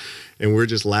drums. And we're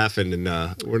just laughing. And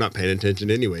we're not paying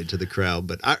attention anyway to the crowd.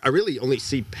 But I really only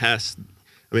see past,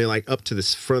 like up to the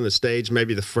front of the stage,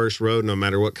 maybe the first row, no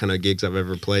matter what kind of gigs I've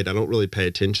ever played. I don't really pay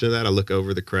attention to that. I look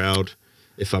over the crowd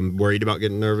if I'm worried about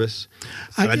getting nervous.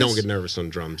 But I don't get nervous on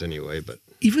drums anyway, but...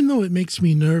 Even though it makes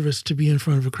me nervous to be in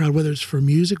front of a crowd, whether it's for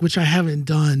music, which I haven't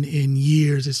done in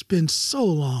years, it's been so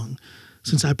long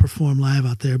since I performed live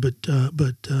out there, but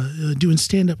doing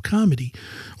stand-up comedy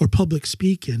or public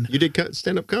speaking. You did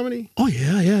stand-up comedy? Oh,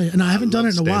 yeah. And I haven't done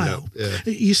it in a while. Yeah.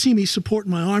 You see me supporting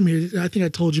my arm here. I think I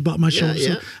told you about my shoulder.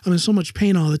 Yeah. So I'm in so much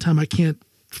pain all the time, I can't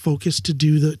focus to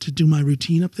do my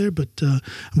routine up there, but I'm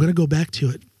going to go back to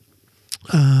it.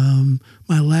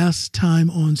 My last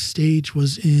time on stage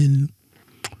was in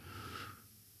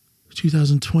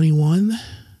 2021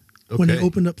 when I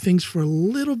opened up things for a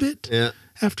little bit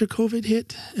after COVID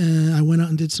hit. I went out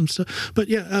and did some stuff. But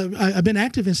I've been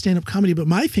active in stand-up comedy, but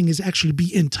my thing is actually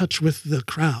be in touch with the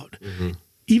crowd,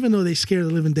 even though they scare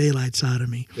the living daylights out of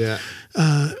me. Yeah.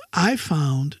 I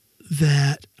found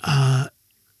that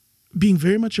being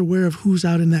very much aware of who's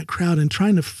out in that crowd and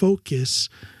trying to focus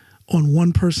on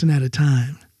one person at a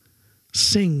time,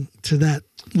 sing to that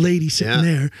lady sitting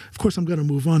there. Of course, I'm going to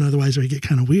move on, otherwise I get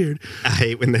kind of weird. I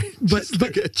hate when they but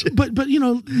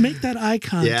make that eye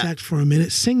contact for a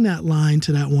minute, sing that line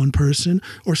to that one person,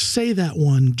 or say that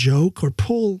one joke, or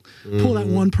pull that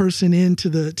one person into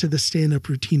the stand-up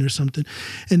routine or something,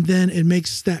 and then it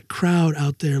makes that crowd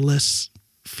out there less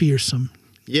fearsome.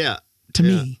 Yeah. To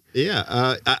me. Yeah,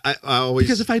 I always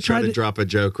because if I try to drop a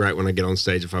joke right when I get on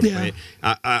stage. If I'm playing,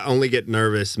 I only get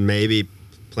nervous maybe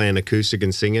playing acoustic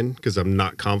and singing because I'm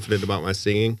not confident about my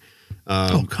singing.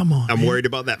 Come on! I'm worried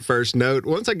about that first note.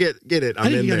 Once I get it,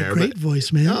 I'm in there. You got a great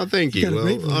voice, man. Oh, thank you.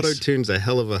 Well, auto-tune's a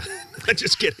hell of a...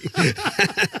 Just kidding.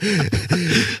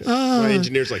 My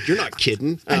engineer's like, you're not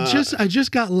kidding. I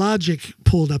just got Logic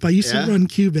pulled up. I used to run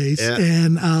Cubase,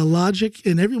 and Logic,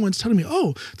 and everyone's telling me,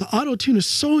 oh, the auto-tune is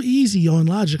so easy on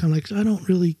Logic. I'm like, I don't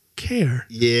really care.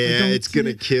 Yeah, it's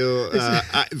gonna kill.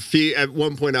 At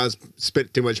one point, I was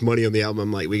spent too much money on the album.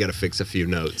 I'm like, we got to fix a few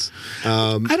notes.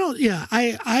 I don't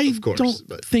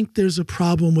think there's a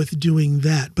problem with doing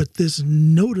that, but this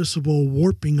noticeable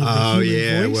warping of the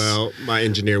human voice. Well, my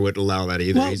engineer wouldn't allow that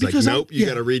either. He's like, nope, you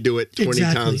got to redo it 20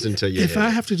 times until you. If I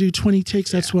have to do 20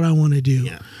 takes, that's what I want to do.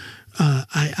 Yeah.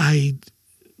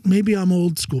 Maybe I'm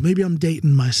old school. Maybe I'm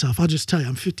dating myself. I'll just tell you,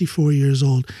 I'm 54 years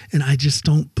old, and I just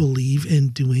don't believe in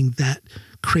doing that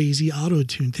crazy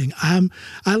auto-tune thing.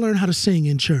 I learned how to sing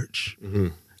in church. Mm-hmm.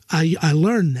 I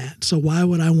learned that. So why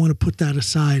would I want to put that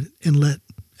aside and let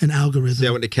an algorithm? See,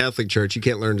 I went to Catholic church. You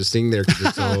can't learn to sing there because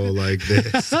it's all like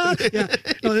this.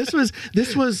 No,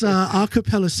 this was a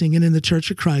cappella singing in the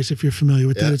Church of Christ. If you're familiar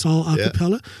with that, it's all a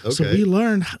cappella. Okay. So we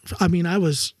learned. I mean, I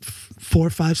was 4,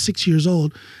 5, 6 years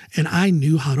old, and I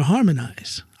knew how to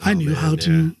harmonize. I knew how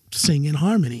to sing in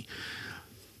harmony.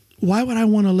 Why would I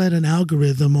want to let an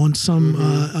algorithm on some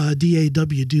DAW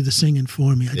do the singing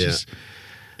for me?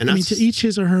 I mean, to each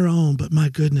his or her own, but my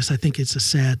goodness, I think it's a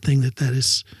sad thing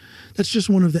that's just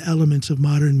one of the elements of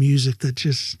modern music that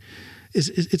just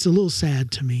it's a little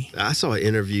sad to me. I saw an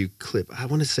interview clip. I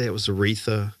want to say it was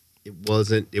Aretha. It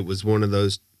wasn't. It was one of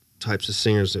those types of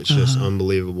singers that's just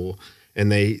unbelievable.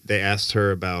 And they asked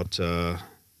her about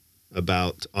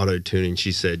auto-tuning.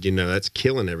 She said, that's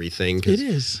killing everything. It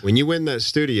is. When you win that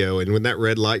studio and when that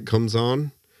red light comes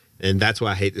on, and that's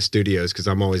why I hate the studios, because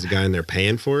I'm always the guy in there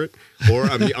paying for it. Or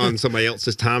I'm on somebody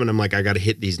else's time, and I'm like, I got to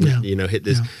hit these, hit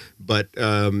this. Yeah. But,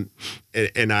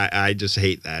 and I just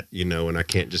hate that, and I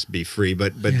can't just be free.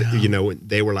 But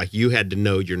they were like, you had to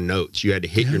know your notes. You had to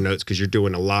hit your notes because you're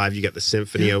doing a live. You got the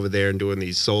symphony over there and doing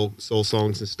these soul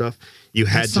songs and stuff. You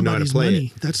had to know how to play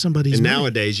it. That's somebody's And money.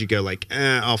 Nowadays, you go like,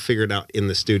 I'll figure it out in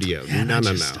the studio. Yeah, no.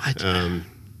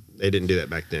 They didn't do that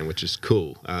back then, which is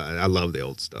cool. I love the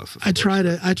old stuff. I try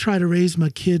to raise my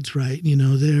kids right.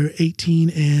 They're 18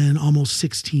 and almost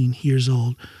 16 years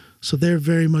old, so they're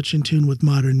very much in tune with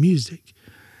modern music.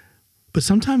 But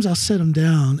sometimes I'll set them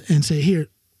down and say, "Here,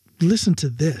 listen to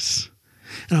this,"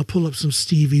 and I'll pull up some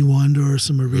Stevie Wonder or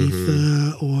some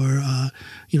Aretha or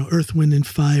Earth, Wind and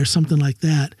Fire, something like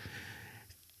that,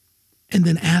 and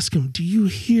then ask them, do you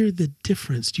hear the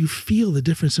difference? Do you feel the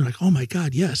difference? And like, oh my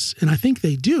God, yes. And I think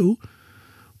they do,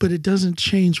 but it doesn't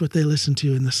change what they listen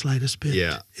to in the slightest bit.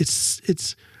 Yeah.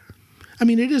 I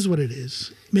mean, it is what it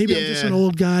is. Maybe I'm just an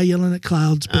old guy yelling at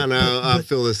clouds. But, I know. I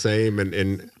feel the same.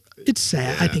 And it's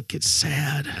sad. Yeah. I think it's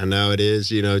sad. I know it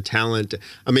is. Talent.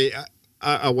 I mean,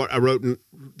 I wrote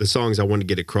the songs I wanted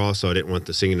to get across, so I didn't want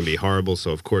the singing to be horrible. So,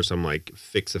 of course, I'm like,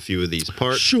 fix a few of these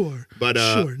parts. Sure.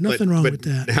 Nothing wrong with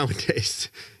that. Nowadays,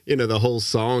 the whole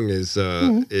song is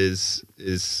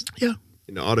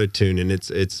auto-tune, and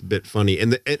it's a bit funny.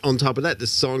 And on top of that, the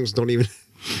songs don't even...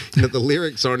 the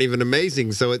lyrics aren't even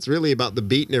amazing, so it's really about the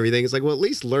beat and everything. It's like, well, at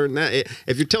least learn that.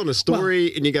 If you're telling a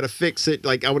story and you got to fix it,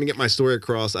 like, I want to get my story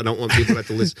across. I don't want people to have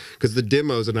to listen, because the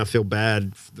demos, and I feel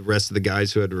bad for the rest of the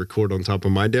guys who had to record on top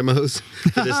of my demos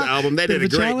for this album. They did a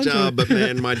great job, but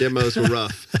man, my demos were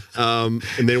rough. And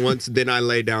then I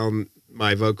lay down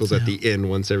my vocals at the end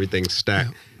once everything's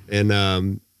stacked, and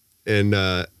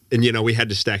we had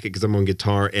to stack it because I'm on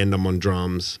guitar and I'm on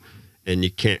drums. And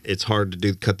you can't. It's hard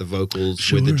to cut the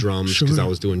vocals with the drums because I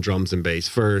was doing drums and bass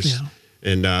first,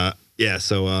 and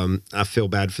so I feel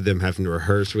bad for them having to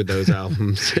rehearse with those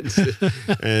albums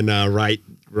and write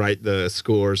the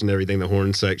scores and everything, the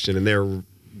horn section, and they're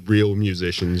real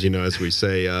musicians, as we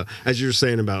say. As you were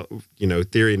saying about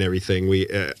theory and everything, we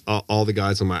all the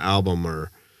guys on my album are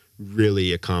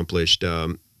really accomplished.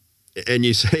 And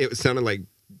you say it sounded like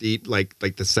deep, like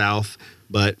the South,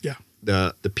 but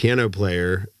the piano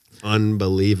player.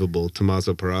 Unbelievable,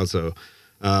 Tommaso Perazzo.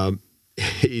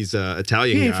 He's an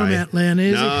Italian guy. He ain't from Atlanta,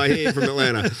 is he? No, he ain't from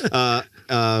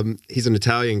Atlanta. He's an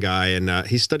Italian guy, and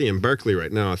he's studying Berkeley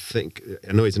right now, I think.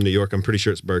 I know he's in New York. I'm pretty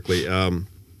sure it's Berkeley.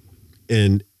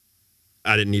 And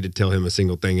I didn't need to tell him a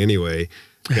single thing anyway.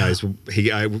 Guys,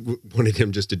 I wanted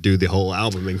him just to do the whole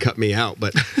album and cut me out.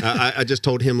 But I just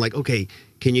told him, like, okay,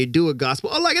 can you do a gospel?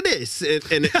 Oh, like this.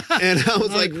 And I was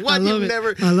like, what? You've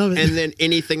never. I love it. And then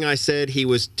anything I said, he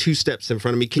was 2 steps in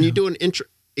front of me. Can you do an intro?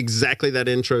 Exactly that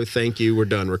intro. Thank you. We're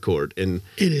done. Record. And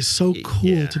it is so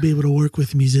cool to be able to work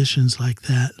with musicians like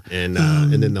that. And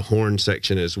then the horn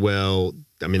section as well.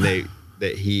 I mean,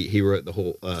 he wrote the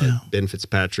whole. Ben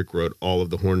Fitzpatrick wrote all of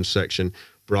the horn section.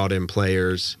 Brought in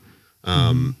players.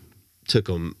 Took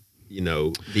them,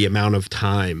 the amount of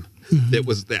time that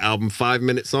was the album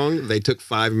 5-minute song. They took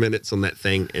 5 minutes on that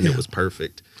thing, and it was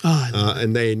perfect.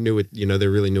 And they knew it. They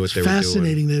really knew what they were doing.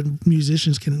 Fascinating that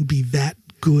musicians can be that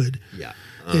good. Yeah,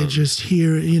 they just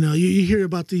hear. You hear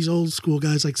about these old school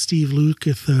guys like Steve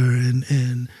Lukather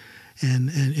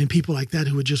and people like that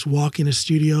who would just walk in a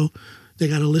studio. They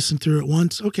got to listen through it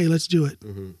once. Okay, let's do it.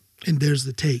 And there's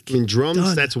the take. I mean,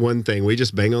 drums, that's one thing. We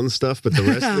just bang on stuff, but the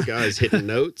rest of the guys hitting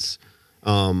notes.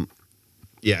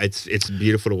 It's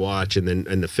beautiful to watch. And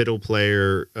the fiddle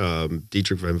player,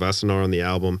 Dietrich Van Wassenaar on the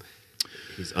album,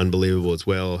 he's unbelievable as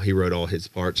well. He wrote all his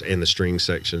parts and the string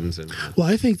sections. Well,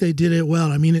 I think they did it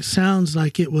well. I mean, it sounds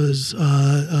like it was,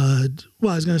 I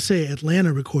was going to say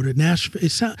Atlanta recorded.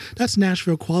 Nashville. That's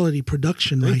Nashville quality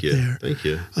production there. Thank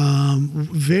you.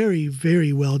 Very,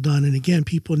 very well done. And again,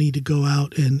 people need to go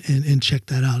out and check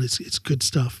that out. It's good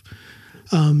stuff.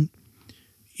 Lasse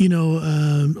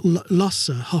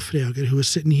Hofreger, who was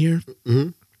sitting here,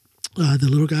 the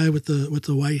little guy with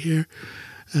the white hair,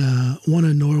 one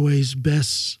of Norway's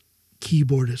best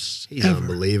keyboardists. He's ever.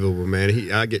 Unbelievable,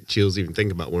 man. I get chills even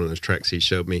thinking about one of those tracks he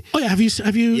showed me. Oh yeah, have you?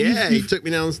 Yeah, he took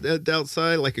me down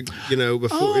outside, like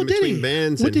before in between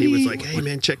bands, and he was like, "Hey,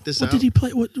 man, check this out." What did he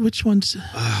play? Which ones?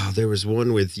 There was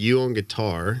one with you on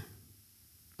guitar,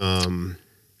 and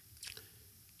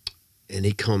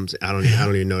he comes. I don't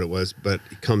even know what it was, but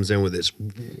he comes in with this,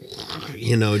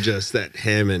 just that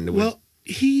Hammond. Well,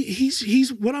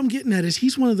 he's what I'm getting at is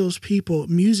he's one of those people.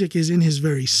 Music is in his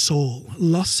very soul.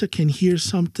 Lasse can hear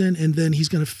something, and then he's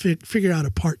going to figure out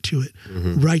a part to it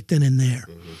right then and there.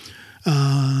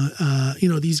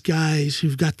 These guys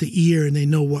who've got the ear and they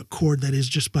know what chord that is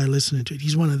just by listening to it.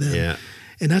 He's one of them. Yeah.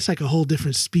 And that's like a whole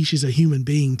different species of human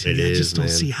being to me. I just don't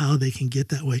see how they can get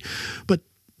that way. But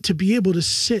to be able to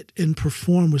sit and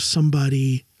perform with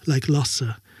somebody like Lasse,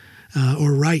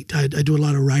 or write, I do a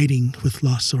lot of writing with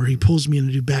Lasse, or he pulls me in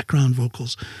to do background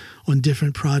vocals on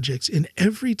different projects. And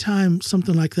every time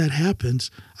something like that happens,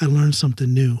 I learn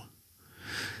something new.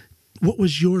 What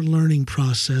was your learning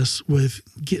process with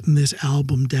getting this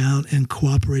album down and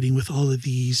cooperating with all of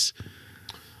these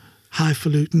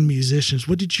highfalutin musicians?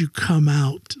 What did you come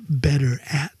out better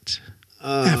at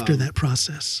after that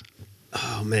process?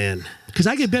 Oh man, because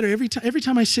I get better every time. Every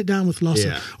time I sit down with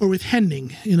Lawson or with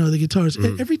Henning, the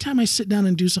guitarist. Every time I sit down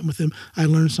and do something with them, I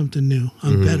learn something new.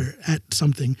 I'm better at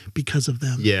something because of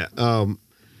them. Yeah.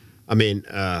 I mean,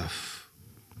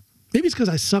 maybe it's because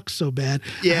I suck so bad.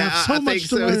 Yeah, I have so much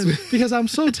to learn because I'm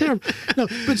so terrible. No,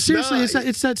 but seriously,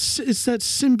 it's that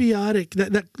symbiotic,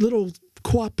 that little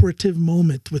cooperative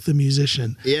moment with the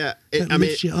musician. Yeah, that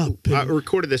lifts you up. I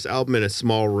recorded this album in a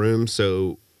small room,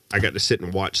 so I got to sit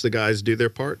and watch the guys do their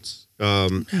parts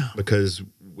because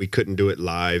we couldn't do it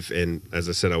live. And as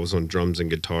I said, I was on drums and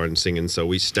guitar and singing, so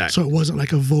we stacked. So it wasn't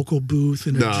like a vocal booth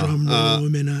and a drum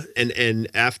room and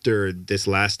after this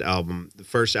last album, the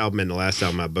first album and the last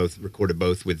album, I recorded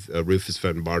both with Rufus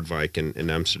van Bardwijk in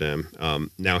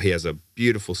Amsterdam. Now he has a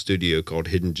beautiful studio called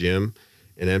Hidden Gem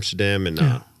in Amsterdam,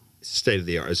 and state of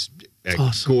the art. It's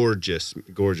a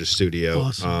gorgeous studio.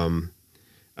 Awesome.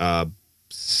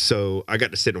 So I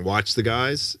got to sit and watch the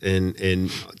guys and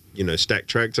stack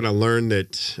tracks, and I learned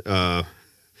that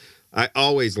I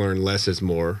always learn less is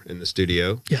more in the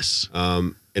studio. Yes.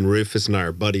 And Rufus and I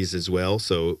are buddies as well.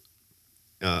 So,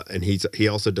 and he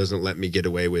also doesn't let me get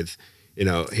away with,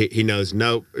 he knows,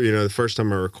 nope. The first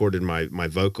time I recorded my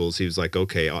vocals, he was like,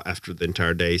 okay, after the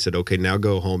entire day, he said, okay, now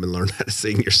go home and learn how to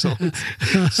sing your songs.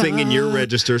 Sing in your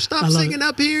register. Stop singing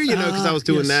up here, because I was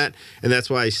doing that. And that's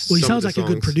why he sounds like a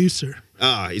good producer.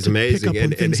 He's amazing.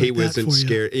 And he wasn't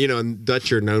scared. And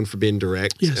Dutch are known for being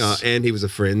direct. Yes. And he was a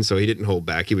friend, so he didn't hold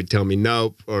back. He would tell me,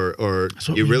 nope, or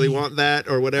you really want that,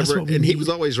 or whatever. And he was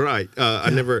always right.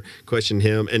 I never questioned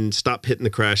him. And stop hitting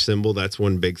the crash cymbal. That's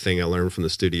one big thing I learned from the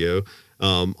studio.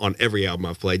 On every album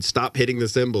I've played, stop hitting the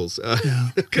cymbals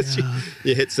because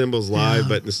you hit cymbals live,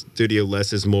 but in the studio,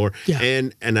 less is more. Yeah.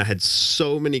 And I had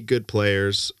so many good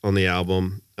players on the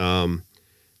album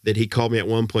that he called me at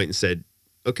one point and said,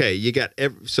 okay, you got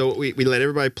so we let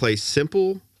everybody play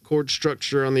simple chord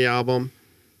structure on the album,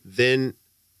 then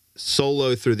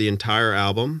solo through the entire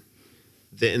album.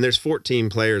 And there's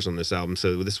 14 players on this album,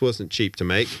 so this wasn't cheap to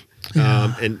make.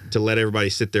 And to let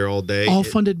everybody sit there all day. All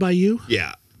funded by you?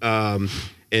 Yeah. And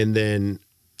then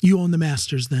you own the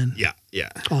masters then. Yeah.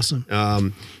 Awesome.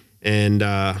 And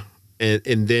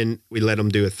then we let them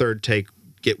do a third take,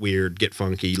 get weird, get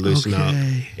funky, loosen up.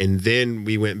 And then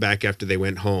we went back after they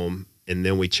went home, and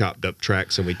then we chopped up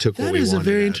tracks and we took what we wanted. That is a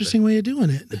very interesting way of doing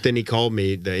it. But then he called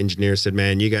me, the engineer said,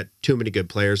 man, you got too many good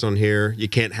players on here. You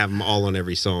can't have them all on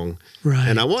every song. Right.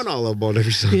 And I want all of them on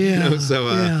every song. Yeah.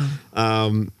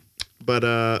 But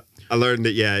I learned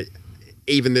that,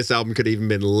 even this album could even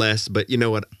been less, but you know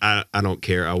what? I don't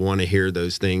care. I want to hear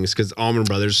those things because Allman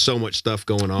Brothers, so much stuff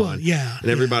going on. Well, yeah. And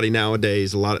everybody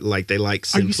nowadays, a lot they like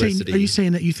simplicity. Are you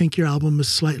saying that you think your album is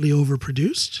slightly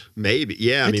overproduced? Maybe.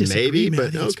 Yeah, I mean, maybe,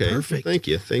 but okay. Perfect. Thank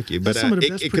you. But some of the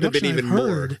best it could have been even more.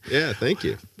 Heard. Yeah, thank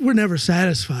you. We're never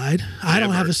satisfied. I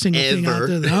don't have a single thing out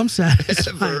there that I'm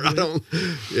satisfied with. I don't.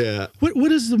 Yeah.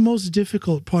 What is the most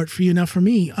difficult part for you? Now, for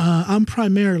me, I'm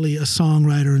primarily a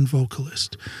songwriter and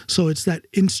vocalist, so it's that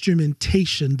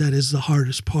instrumentation that is the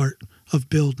hardest part of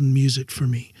building music for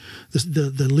me.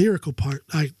 The lyrical part,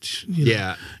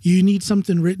 you need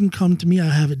something written, come to me, I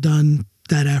have it done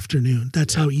that afternoon.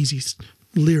 That's how easy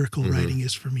lyrical writing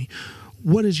is for me.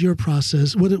 What is your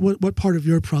process? What part of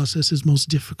your process is most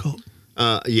difficult?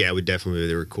 It would definitely be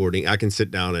the recording. I can sit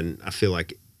down and I feel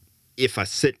like if I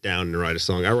sit down and write a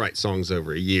song, I write songs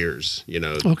over years,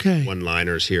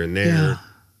 one-liners here and there,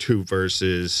 2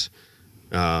 verses,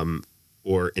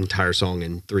 or entire song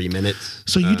in 3 minutes.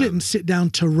 So you didn't sit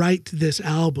down to write this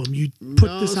album. You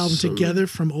put this album together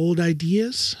from old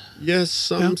ideas? Yes,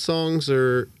 some songs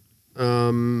are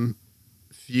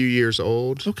few years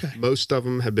old. Okay. Most of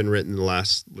them have been written in the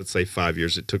last, let's say, 5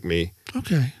 years it took me.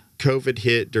 Okay. COVID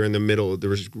hit during the middle. There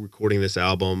was recording this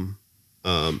album.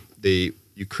 The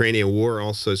Ukrainian war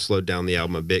also slowed down the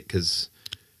album a bit because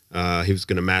he was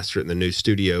going to master it in the new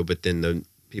studio, but then the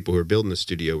people who were building the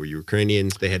studio were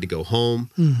Ukrainians. They had to go home.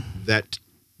 That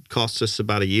cost us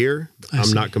about a year.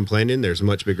 I'm not complaining. There's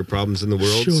much bigger problems in the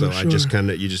world. I just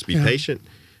you just be patient.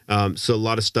 So a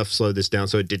lot of stuff slowed this down.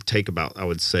 So it did take about, I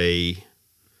would say,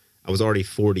 I was already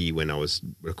 40 when I was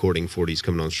recording 40s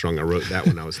Coming On Strong. I wrote that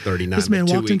when I was 39. This man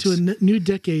walked into a new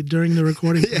decade during the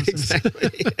recording process.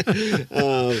 Exactly.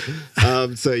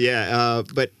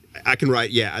 But I can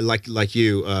write, like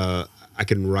you, I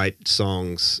can write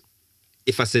songs.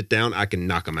 If I sit down, I can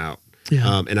knock them out.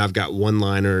 Yeah. And I've got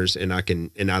one-liners, and I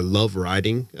love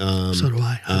writing. So do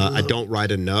I. I don't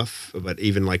write enough, but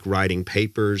even like writing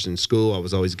papers in school, I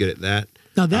was always good at that.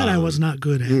 Now that I was not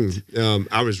good at. I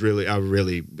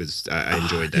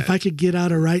enjoyed that. If I could get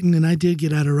out of writing, and I did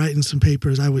get out of writing some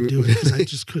papers, I would do it because I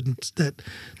just couldn't.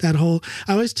 That whole.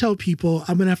 I always tell people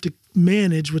I'm gonna have to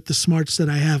manage with the smarts that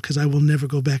I have because I will never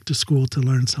go back to school to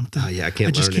learn something. I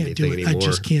can't learn anything anymore. I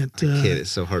just can't.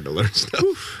 It's so hard to learn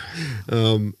stuff.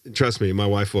 Trust me, my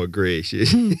wife will agree. She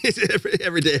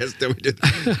every day has to tell me to.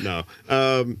 No,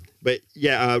 but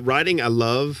yeah, writing I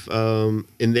love, and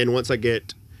then once I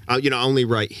get. I only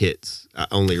write hits. I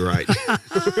only write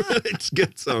it's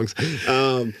good songs.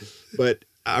 But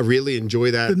I really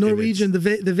enjoy that. The Norwegian, the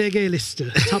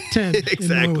VG-liste, top 10.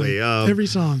 Exactly. Every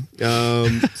song.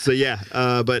 So yeah,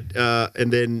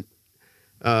 and then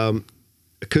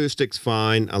acoustics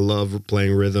fine. I love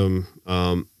playing rhythm.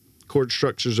 Chord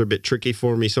structures are a bit tricky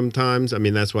for me sometimes. I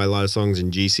mean, that's why a lot of songs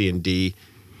in G, C, and D.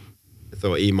 I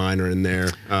throw E minor in there.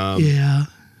 Yeah.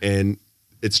 And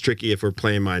it's tricky if we're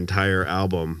playing my entire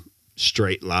album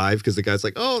straight live because the guy's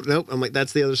like, "Oh nope," I'm like,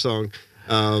 "That's the other song,"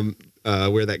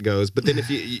 where that goes. But then if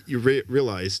you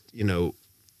realize,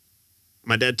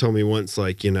 my dad told me once,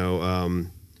 like, you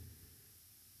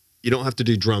don't have to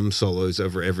do drum solos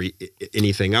over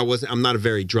anything. I'm not a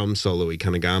very drum solo-y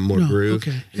kind of guy. I'm more groove.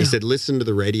 Okay, He said, listen to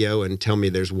the radio and tell me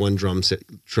there's one drum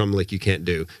lick you can't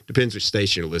do. Depends which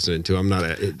station you're listening to. I'm not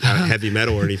a heavy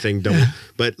metal or anything.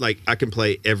 But like I can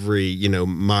play every,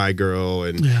 My Girl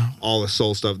and all the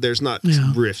soul stuff. There's not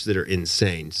riffs that are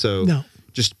insane. So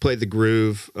just play the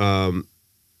groove.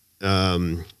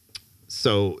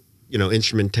 So,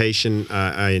 instrumentation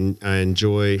I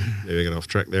enjoy. Maybe I got off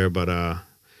track there, but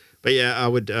yeah, I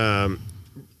would.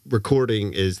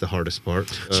 Recording is the hardest part.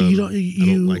 So I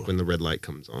don't like when the red light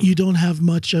comes on. You don't have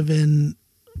much of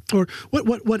or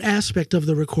what aspect of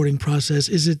the recording process?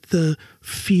 Is it the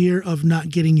fear of not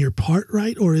getting your part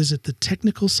right, or is it the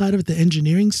technical side of it, the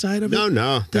engineering side of it?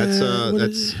 No.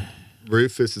 That's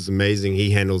Rufus is amazing. He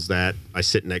handles that. I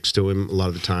sit next to him a lot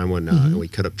of the time when we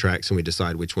cut up tracks and we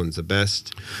decide which one's the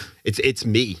best. It's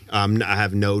me. I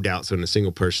have no doubts on a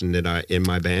single person that in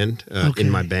my band,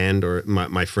 or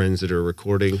my friends that are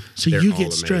recording. So you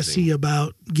get stressy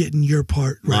about getting your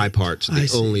part right. My part's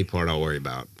the only part I'll worry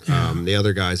about. Yeah. The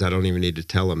other guys, I don't even need to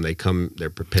tell them. They come, they're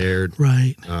prepared.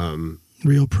 Right.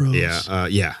 Real pros.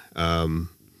 Yeah.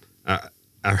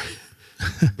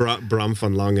 Bram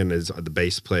van Langen is the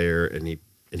bass player, and he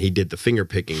did the finger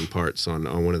picking parts on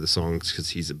one of the songs because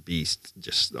he's a beast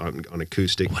just on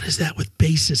acoustic. What is that with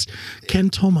bassist? Ken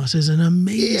Thomas is an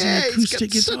amazing acoustic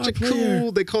guitar player.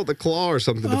 Cool, they call it the claw or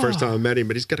something the first time I met him,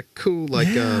 but he's got a cool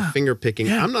finger picking.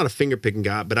 Yeah. I'm not a finger picking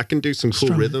guy, but I can do some cool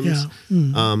rhythms,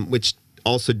 which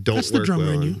also don't That's work the drummer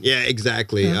well. in you. Yeah,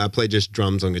 exactly. I play just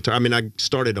drums on guitar. I mean, I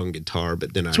started on guitar,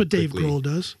 but then That's what Dave Grohl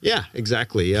does. Yeah,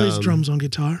 exactly. Plays drums on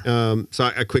guitar.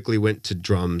 So I quickly went to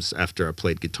drums after I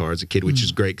played guitar as a kid, which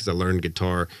is great because I learned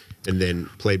guitar and then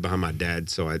played behind my dad,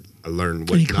 so I learned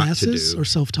what Any not classes to do. Or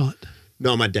self-taught?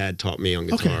 No, my dad taught me on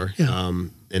guitar. Okay, yeah.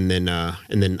 And then I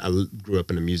grew up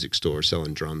in a music store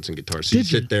selling drums and guitars. So you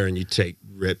sit there and you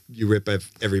rip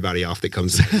everybody off that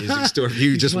comes to the music store.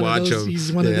 You just watch them.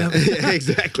 He's one of them. Yeah,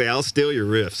 exactly. I'll steal your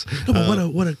riffs. No,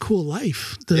 but what a cool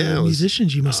life. The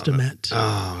musicians you must have met.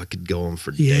 Oh, I could go on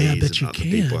for I days bet about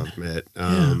you the people I've met.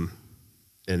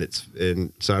 And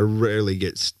so I rarely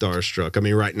get starstruck. I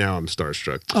mean, right now I'm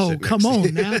starstruck. Oh, come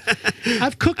on now.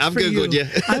 I've cooked for you. Googled you.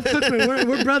 I've cooked for you.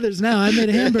 We're brothers now. I made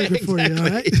a hamburger for you, all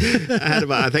right?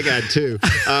 I think I had two.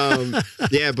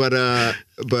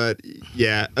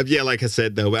 Like I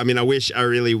said, though, I mean, I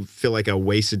really feel like I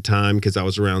wasted time because I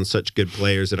was around such good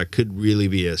players that I could really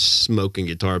be a smoking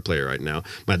guitar player right now.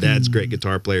 My dad's a great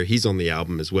guitar player. He's on the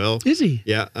album as well. Is he?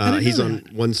 Yeah. He's on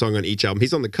one song on each album.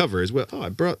 He's on the cover as well. Oh, I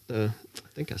brought I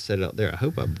think I set it out there. I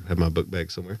hope I have my book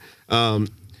bag somewhere. I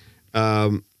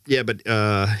could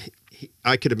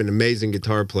have been an amazing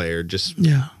guitar player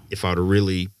if I would have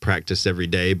really practiced every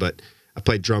day. But I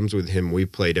played drums with him. We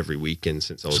played every weekend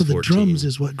since I was 14. So the drums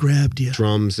is what grabbed you.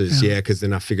 Drums is, because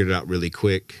then I figured it out really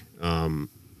quick and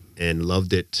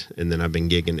loved it. And then I've been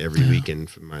gigging every weekend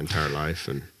for my entire life.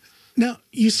 And now,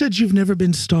 you said you've never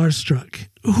been starstruck.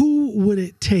 Who would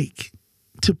it take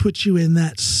to put you in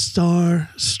that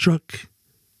starstruck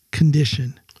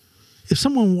condition? If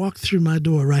someone walked through my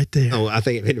door right there. Oh, I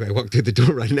think if anybody walked through the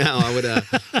door right now, I would.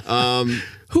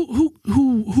 Who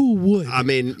would? I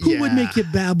mean, who would make you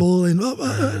babble and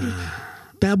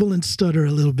stutter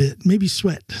a little bit? Maybe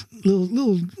sweat,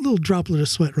 little droplet of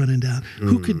sweat running down.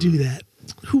 Who could do that?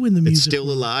 Who in the music? It's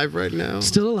still alive right now.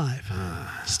 Still alive.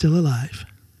 Still alive.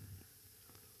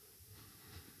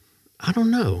 I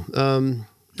don't know.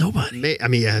 Nobody.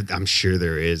 I'm sure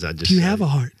there is. Do you have a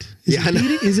heart? Is it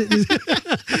beating? Is it?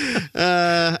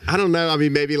 I don't know. I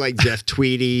mean, maybe like Jeff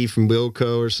Tweedy from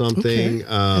Wilco or something. Okay.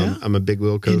 Yeah. I'm a big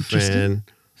Wilco fan.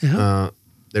 Yeah.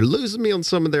 They're losing me on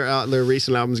some of their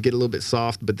recent albums. Get a little bit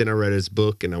soft, but then I read his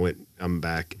book and I'm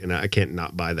back, and I can't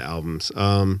not buy the albums.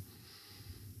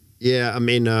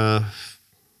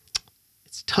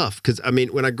 It's tough because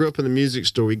when I grew up in the music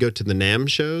store, we go to the NAMM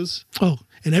shows. Oh,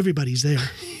 and everybody's there.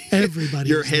 Everybody.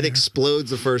 Your head explodes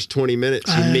the first 20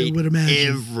 minutes. You meet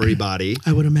everybody.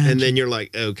 I would imagine. And then you're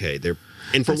like, okay, they're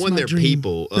dream.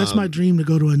 People. That's my dream, to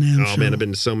go to a NAMM show. Oh man, I've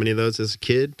been to so many of those as a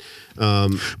kid.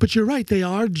 But you're right; they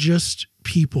are just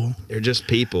people. They're just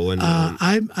people. And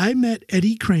I met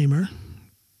Eddie Kramer.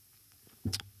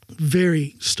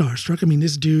 Very starstruck. I mean,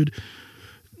 this dude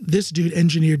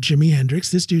engineered Jimi Hendrix.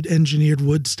 This dude engineered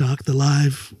Woodstock, the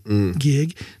live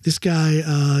gig. This guy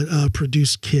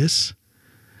produced Kiss.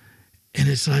 And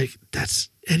it's like, that's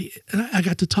Eddie. And I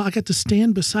got to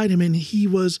stand beside him, and he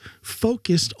was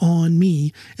focused on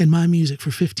me and my music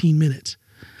for 15 minutes.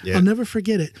 Yeah. I'll never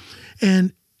forget it.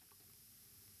 And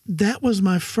that was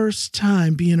my first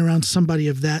time being around somebody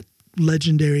of that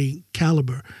legendary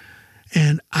caliber.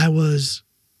 And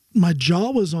my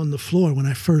jaw was on the floor when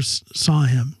I first saw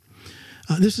him.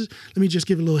 Let me just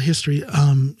give a little history,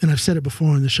 and I've said it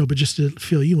before on the show, but just to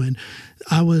fill you in.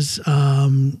 I was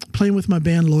playing with my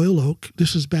band Loyal Oak.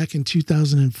 This was back in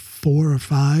 2004 or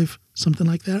 5, something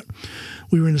like that.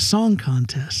 We were in a song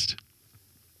contest,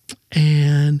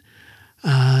 and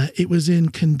it was in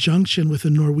conjunction with a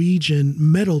Norwegian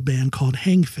metal band called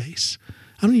Hangface.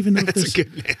 I don't even know if that's a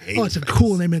good name. Oh, it's a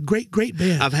cool name. A great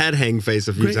band. I've had Hangface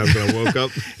a few times when I woke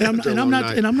up. and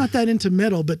I'm not that into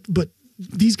metal, but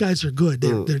these guys are good.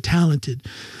 They're talented.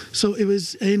 So it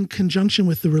was in conjunction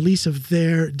with the release of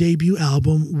their debut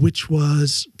album, which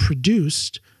was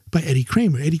produced by Eddie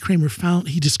Kramer. Eddie Kramer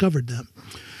he discovered them.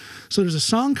 So there's a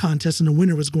song contest, and the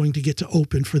winner was going to get to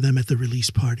open for them at the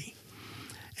release party.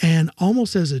 And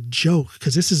almost as a joke,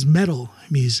 because this is metal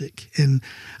music, and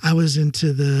I was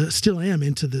still am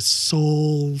into the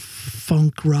soul,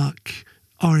 funk, rock,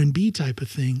 R&B type of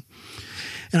thing.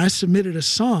 And I submitted a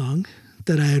song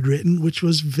that I had written, which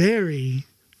was very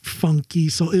funky.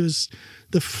 So it was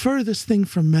the furthest thing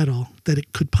from metal that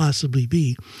it could possibly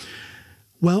be.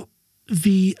 Well,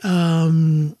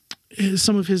 some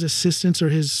of his assistants or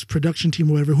his production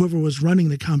team or whoever was running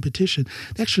the competition,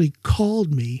 they actually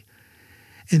called me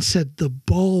and said, the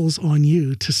ball's on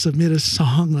you to submit a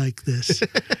song like this.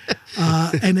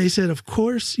 And they said, of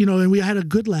course, and we had a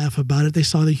good laugh about it. They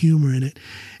saw the humor in it.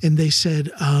 And they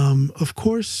said, of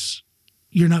course,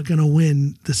 you're not going to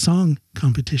win the song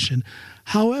competition.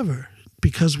 However,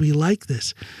 because we like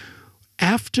this,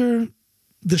 after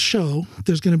the show,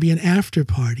 there's going to be an after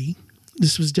party.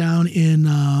 This was down in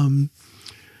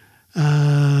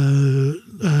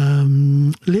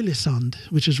Lillesand,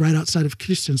 which is right outside of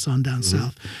Kristiansand down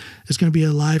south. There's going to be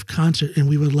a live concert, and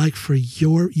we would like for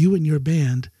you and your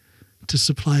band to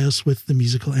supply us with the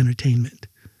musical entertainment.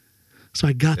 So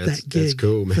I got that gig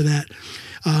for that.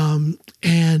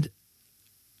 And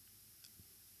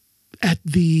at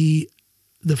the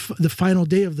final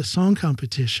day of the song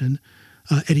competition,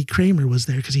 Eddie Kramer was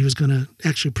there because he was going to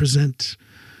actually present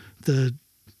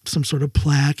some sort of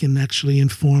plaque and actually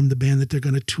inform the band that they're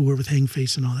going to tour with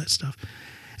Hangface and all that stuff.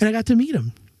 And I got to meet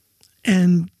him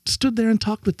and stood there and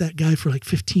talked with that guy for like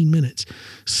 15 minutes.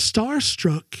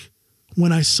 Starstruck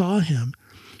when I saw him,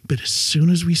 but as soon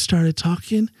as we started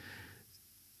talking,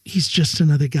 he's just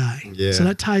another guy. Yeah. So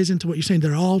that ties into what you're saying.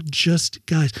 They're all just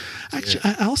guys. Actually,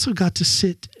 I also got to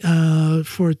sit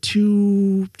for a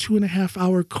 2.5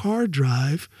 hour car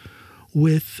drive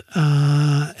with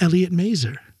Elliot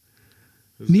Mazer.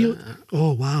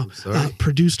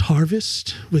 Produced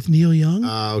Harvest with Neil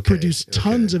Young. Produced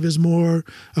tons of his more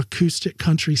acoustic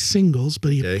country singles,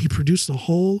 but he produced the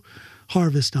whole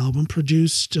Harvest album.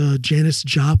 Produced Janis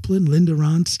Joplin, Linda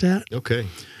Ronstadt. Okay.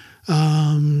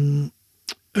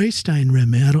 Øystein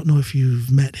Remme, I don't know if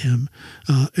you've met him.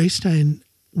 Øystein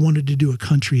wanted to do a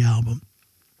country album,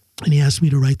 and he asked me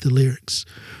to write the lyrics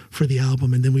for the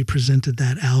album, and then we presented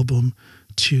that album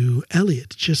to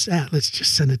Elliot. Let's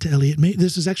just send it to Elliot Mazer.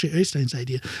 This is actually Øystein's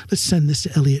idea. Let's send this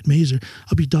to Elliot Mazer.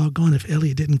 I'll be doggone if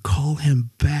Elliot didn't call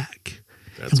him back.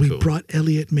 That's and we cool. brought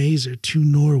Elliot Mazer to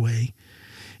Norway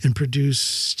and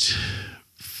produced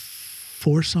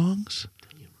 4 songs.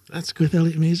 That's cool. With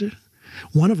Elliot Mazer.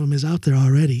 One of them is out there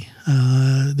already.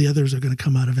 The others are going to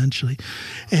come out eventually.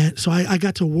 And so I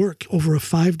got to work over a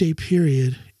 5-day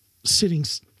period sitting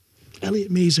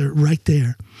Elliot Mazer right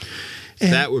there.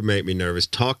 And that would make me nervous.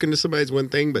 Talking to somebody is one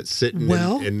thing, but sitting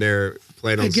in there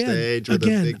playing on stage with a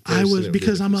big person,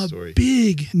 because I'm a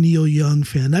big Neil Young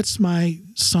fan. That's my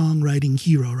songwriting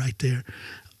hero right there.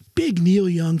 Big Neil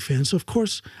Young fan. So, of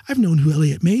course, I've known who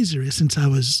Elliot Mazer is since I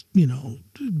was,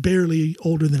 barely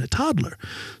older than a toddler.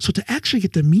 So to actually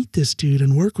get to meet this dude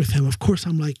and work with him, of course,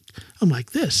 I'm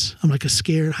like this. I'm like a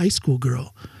scared high school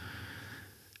girl.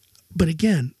 But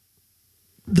again,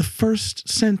 the first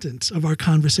sentence of our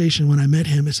conversation when I met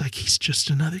him is like, he's just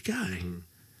another guy. Mm-hmm.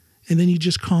 And then you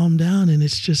just calm down and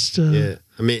it's just... yeah,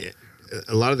 I mean,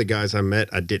 a lot of the guys I met,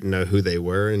 I didn't know who they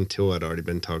were until I'd already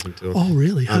been talking to them. Oh,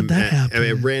 really? How'd that happen?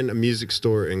 I ran a music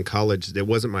store in college. It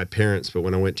wasn't my parents, but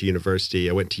when I went to university,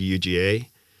 I went to UGA,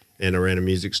 and I ran a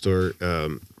music store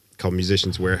called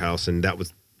Musician's Warehouse, and that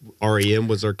was... REM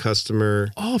was our customer.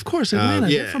 Oh, of course, Atlanta.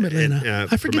 They're from Atlanta.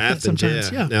 I forget that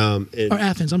sometimes. Yeah. Or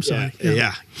Athens. I'm sorry.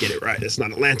 Yeah, get it right. It's not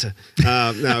Atlanta.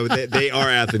 No, they are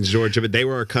Athens, Georgia, but they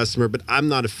were our customer. But I'm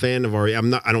not a fan of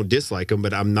REM. I don't dislike them,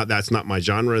 but I'm not. That's not my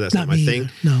genre. That's not my thing.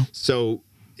 Either. No. So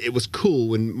it was cool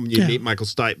when you meet Michael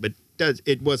Stipe, but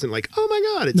it wasn't like, oh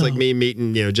my God, it's like me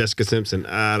meeting Jessica Simpson.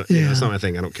 It's not my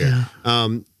thing. I don't care.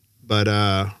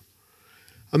 Yeah.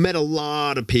 I met a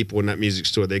lot of people in that music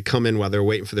store. They'd come in while they were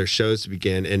waiting for their shows to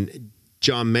begin. And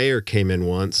John Mayer came in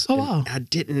once. Oh, wow. I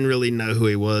didn't really know who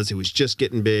he was. He was just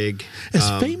getting big. As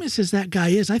famous as that guy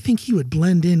is, I think he would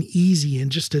blend in easy in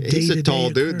just a day-to-day. He's a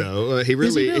tall dude, though.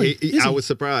 I was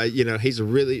surprised. He's a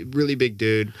really, really big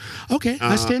dude. Okay,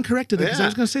 I stand corrected because I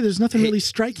was going to say there's nothing really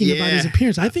striking about his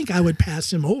appearance. I think I would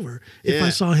pass him over if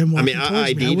I saw him walking towards me. I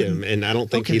ID'd him, and I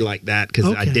don't think he liked that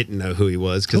because I didn't know who he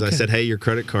was. Because I said, hey, your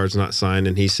credit card's not signed.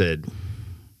 And he said...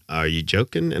 Are you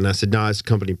joking? And I said, no, it's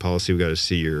company policy. We got to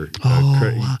see your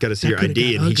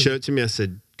ID. And he showed it to me. I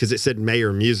said, because it said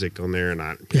Mayer Music on there, and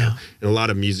and a lot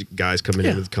of music guys coming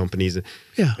in with companies. And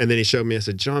then he showed me. I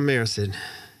said, John Mayer. I said,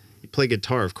 you play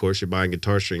guitar, of course. You're buying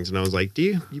guitar strings. And I was like, do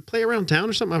you play around town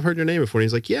or something? I've heard your name before. And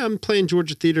he's like, yeah, I'm playing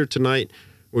Georgia Theater tonight.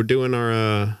 We're doing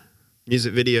our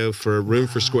music video for Room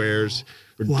for Squares.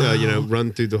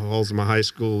 Run through the halls of my high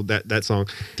school, that song.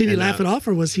 Did he laugh it off,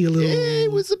 or was he a little...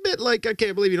 It was a bit like, I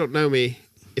can't believe you don't know me,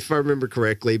 if I remember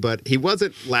correctly, but he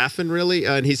wasn't laughing really.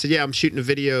 And he said, yeah, I'm shooting a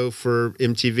video for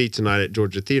MTV tonight at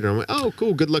Georgia Theater. I'm like, oh,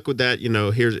 cool, good luck with that.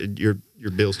 Here's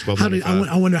your bill's $12.95.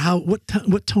 I wonder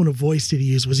what tone of voice did he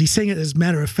use? Was he saying it as a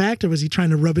matter of fact, or was he trying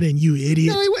to rub it in, you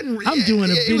idiot? No, he wasn't. I'm doing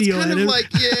a video.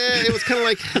 It was kind of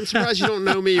like, I'm surprised you don't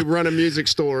know me. You run a music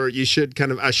store.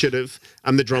 I should have.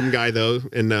 I'm the drum guy, though,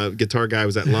 and the guitar guy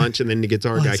was at lunch, and then the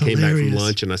guitar guy came back from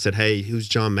lunch, and I said, hey, who's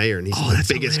John Mayer? And he's the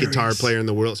biggest guitar player in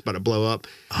the world. It's about to blow up.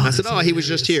 And I said, he was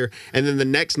just here. And then the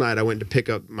next night, I went to pick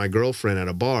up my girlfriend at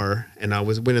a bar, and I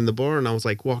went in the bar, and I was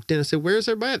like, walked in. I said, where's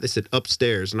everybody at? They said,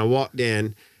 upstairs. And I walked in,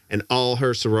 and all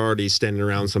her sororities standing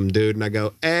around some dude, and I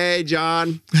go, hey,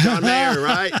 John Mayer,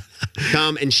 right?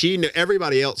 Come. And she knew,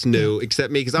 everybody else knew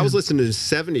except me, because I was listening to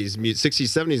 70s,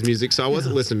 60s, 70s music, so I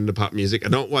wasn't listening to pop music. I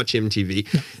don't watch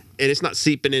MTV. And it's not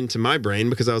seeping into my brain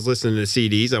because I was listening to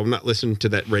CDs. I'm not listening to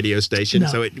that radio station,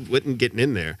 so it wasn't getting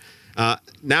in there.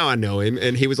 Now I know him,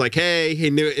 and he was like, hey, he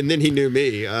knew, and then he knew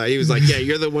me. He was like, yeah,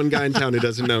 you're the one guy in town who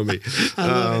doesn't know me.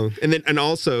 And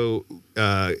also,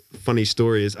 funny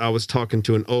story is I was talking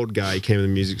to an old guy. He came in the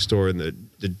music store and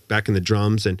the back in the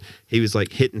drums, and he was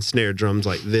like hitting snare drums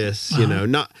like this,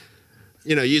 not,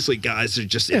 usually guys are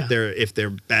just, if they're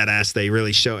badass, they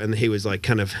really show. And he was like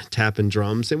kind of tapping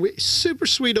drums, and super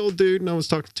sweet old dude. And I was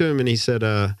talking to him, and he said,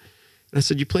 I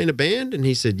said, you play in a band? And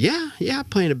he said, yeah, I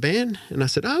play in a band. And I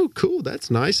said, oh, cool, that's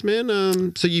nice, man.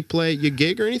 So you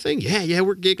gig or anything? Yeah,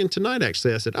 we're gigging tonight,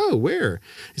 actually. I said, oh, where?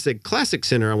 He said, Classic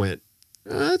Center. I went,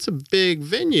 that's a big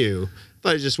venue. I thought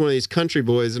he was just one of these country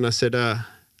boys. And I said,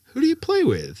 who do you play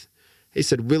with? He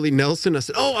said, Willie Nelson. I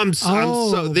said, I'm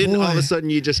so. Then all of a sudden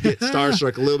you just get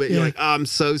starstruck a little bit. You're like, I'm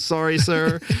so sorry,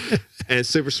 sir. And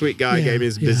super sweet guy gave me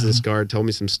his business card, told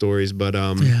me some stories, but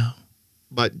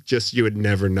But just you had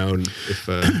never known if...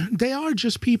 They are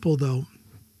just people, though.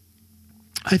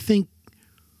 I think,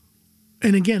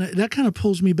 and again, that kind of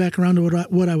pulls me back around to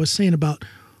what I was saying about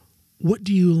what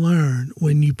do you learn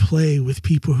when you play with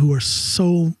people who are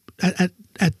so at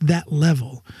that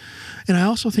level. And I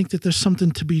also think that there's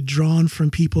something to be drawn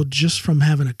from people just from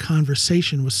having a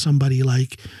conversation with somebody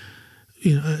like...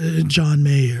 John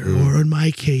Mayer, or in my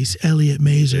case, Elliot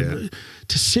Mazer.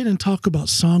 To sit and talk about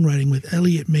songwriting with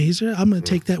Elliot Mazer, I'm going to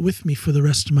take that with me for the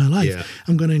rest of my life. Yeah.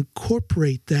 I'm going to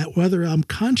incorporate that, whether I'm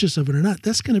conscious of it or not.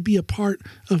 That's going to be a part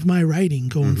of my writing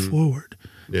going forward.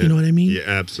 Yeah. You know what I mean? Yeah,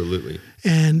 absolutely.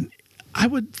 And I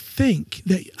do think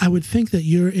that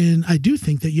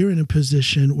you're in a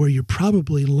position where you're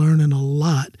probably learning a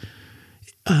lot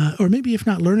or maybe if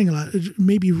not learning a lot,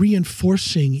 maybe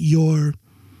reinforcing your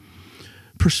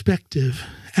perspective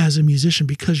as a musician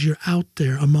because you're out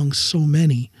there among so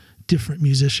many different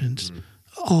musicians,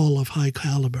 all of high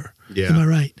caliber. Yeah. Am I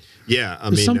right? Yeah.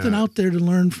 There's something out there to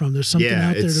learn from. There's something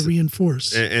out there to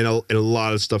reinforce. And a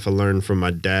lot of stuff I learned from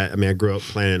my dad. I mean, I grew up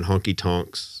playing honky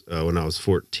tonks when I was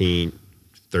 13,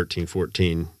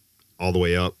 14, all the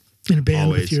way up. In a band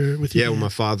always. with your with my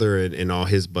father and all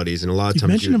his buddies, and a lot of You've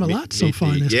times mentioned him a lot so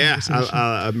far in this conversation.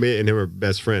 I me and him are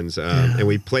best friends, and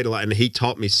we played a lot, and he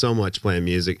taught me so much playing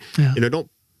music. Yeah.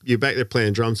 You're back there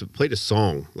playing drums, but play the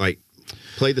song. Like,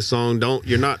 play the song.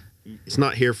 It's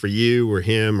not here for you or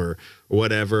him or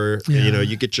whatever. Yeah.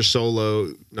 You get your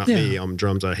solo. Not me. I'm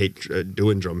drums. I hate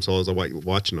doing drum solos. I like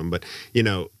watching them, but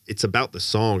it's about the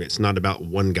song. It's not about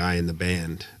one guy in the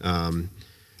band.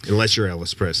 Unless you're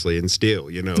Elvis Presley, and still,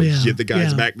 the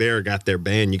guys back there got their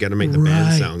band. You got to make the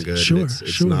band sound good. Sure,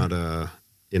 it's not,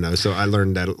 So I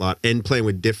learned that a lot, and playing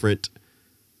with different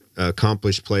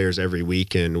accomplished players every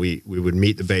weekend. We would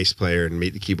meet the bass player and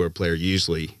meet the keyboard player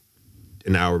usually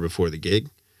an hour before the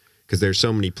gig, because there's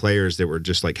so many players that were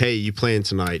just like, "Hey, you playing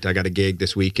tonight? I got a gig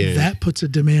this weekend." That puts a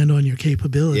demand on your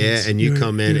capabilities. Yeah, and you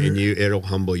come in and it'll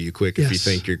humble you quick if you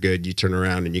think you're good. You turn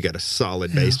around and you got a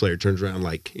solid bass player turns around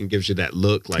and gives you that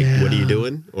look like, "What are you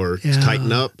doing?" Or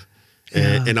tighten up.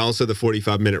 And also the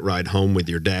 45-minute ride home with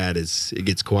your dad it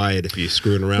gets quiet if you're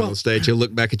screwing around on stage. He'll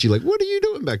look back at you like, "What are you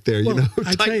doing back there?"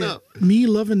 Tighten up. Me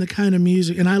loving the kind of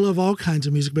music, and I love all kinds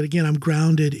of music, but again, I'm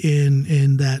grounded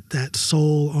in that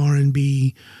soul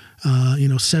R&B.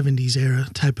 70s era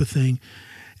type of thing.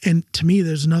 And to me,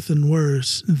 there's nothing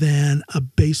worse than a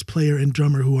bass player and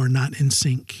drummer who are not in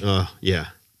sync. Yeah.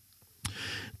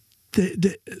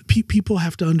 People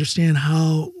have to understand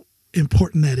how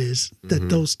important that is, that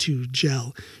those two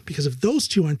gel. Because if those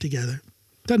two aren't together,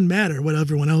 it doesn't matter what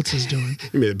everyone else is doing.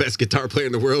 You mean the best guitar player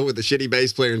in the world with a shitty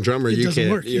bass player and drummer? It doesn't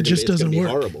work. It just doesn't work.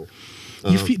 Horrible.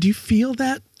 Do you feel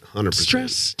that 100%.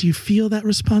 stress? Do you feel that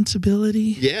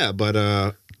responsibility? Yeah,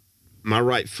 but my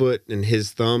right foot and his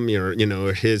thumb, we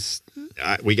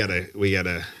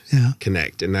gotta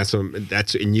connect, and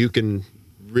and you can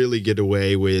really get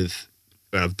away with.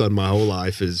 I've done my whole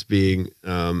life as being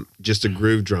just a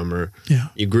groove drummer. Yeah,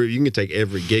 you can take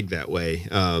every gig that way.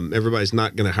 Everybody's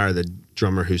not going to hire the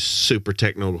drummer who's super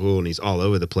technical and he's all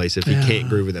over the place if he can't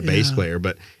groove with that bass player.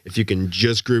 But if you can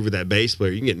just groove with that bass player,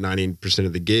 you can get 90%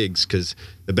 of the gigs because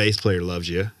the bass player loves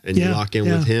you, and you lock in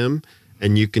with him.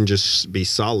 And you can just be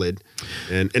solid,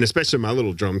 and especially my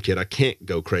little drum kit, I can't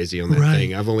go crazy on that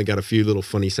thing. I've only got a few little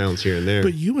funny sounds here and there.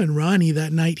 But you and Ronnie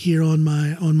that night here on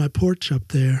my porch up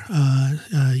there,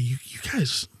 you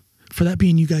guys, for that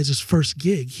being you guys' first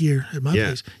gig here at my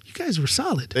place, you guys were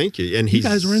solid. Thank you. And he's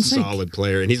a solid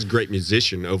player, and he's a great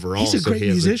musician overall. He's a great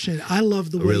musician. I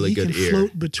love the way he can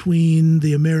float between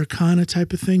the Americana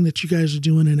type of thing that you guys are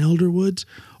doing in Elderwoods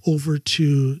over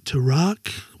to rock,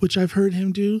 which I've heard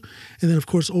him do, and then of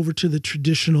course over to the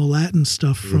traditional Latin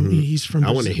stuff from he's from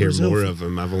Brazil. I want to hear more of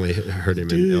him. I've only heard him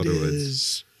in Elderwoods.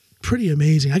 Is pretty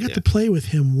amazing. I got to play with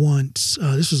him once.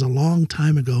 This was a long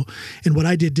time ago, and what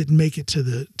I didn't make it to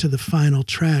the final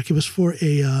track. It was for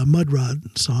a Mud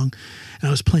Rod song, and I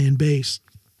was playing bass,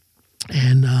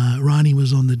 and Ronnie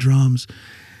was on the drums,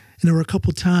 and there were a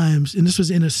couple times, and this was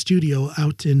in a studio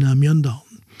out in Mjøndalen.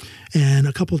 And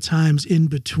a couple times in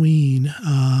between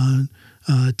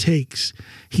takes,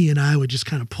 he and I would just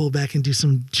kind of pull back and do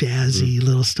some jazzy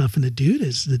little stuff. And the dude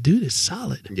is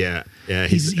solid. Yeah.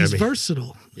 He's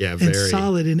versatile. Yeah, and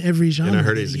solid in every genre. And I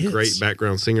heard he's a great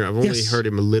background singer. I've only heard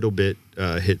him a little bit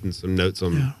hitting some notes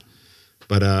on,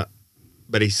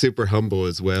 but he's super humble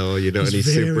as well, and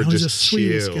he's super just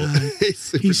chill.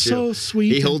 He's so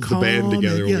sweet. He holds the band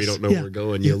together when we don't know where we're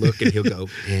going. You look and he'll go,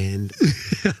 and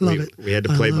we had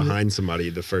to play behind somebody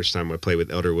the first time I played with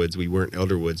Elderwoods. We weren't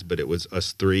Elderwoods, but it was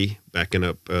us three backing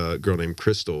up a girl named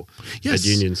Crystal at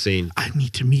Union Scene. I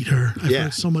need to meet her. I've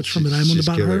heard so much from the Diamond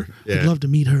about her. I'd love to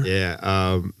meet her.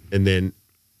 Yeah, and then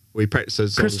we practiced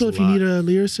those songs Crystal, if you need a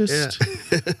lyricist,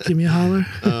 give me a holler.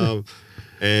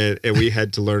 And we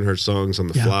had to learn her songs on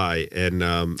the fly. And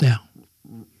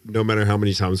no matter how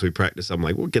many times we practice, I'm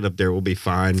like, we'll get up there, we'll be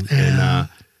fine. And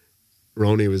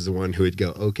Ronnie was the one who would go,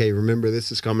 okay, remember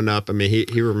this is coming up. I mean,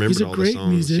 he remembered all the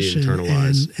songs. Musician, he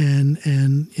internalized.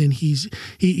 And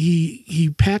he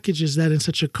packages that in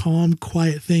such a calm,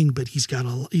 quiet thing, but he's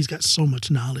got so much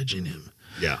knowledge in him.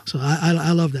 Yeah. So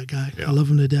I love that guy. Yeah. I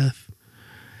love him to death.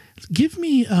 Give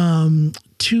me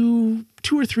two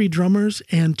or three drummers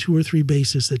and two or three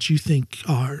bassists that you think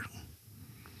are,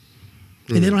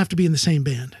 and they don't have to be in the same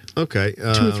band. Okay.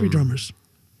 2 or 3 drummers.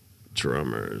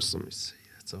 Drummers. Let me see.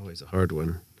 It's always a hard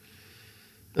one.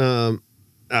 I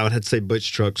would have to say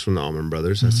Butch Trucks from the Allman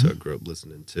Brothers. That's who I grew up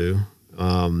listening to.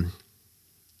 I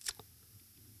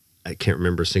can't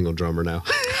remember a single drummer now.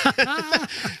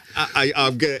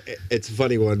 I'm good. It's a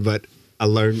funny one, but I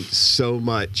learned so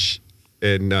much,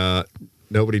 and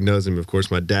nobody knows him. Of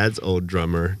course, my dad's old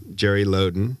drummer, Jerry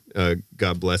Loden.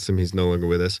 God bless him. He's no longer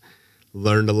with us.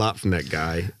 Learned a lot from that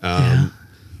guy.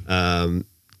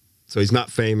 So he's not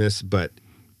famous, but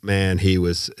man, he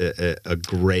was a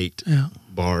great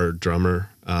bar drummer.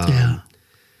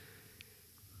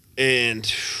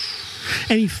 And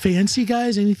any fancy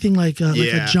guys? Anything like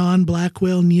a John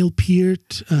Blackwell, Neil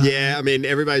Peart? I mean,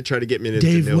 everybody tried to get me into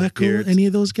Dave Neil Weckl. Peart. Any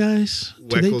of those guys?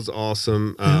 Weckle's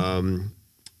awesome.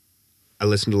 I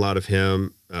listened to a lot of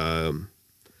him.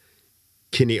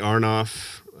 Kenny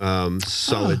Arnoff,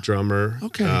 solid drummer.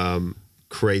 Okay.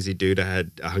 Crazy dude. I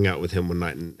hung out with him one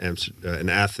night in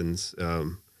Athens.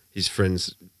 He's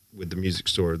friends with the music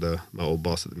store, my old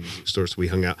boss at the music store, so we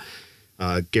hung out.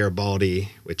 Garibaldi,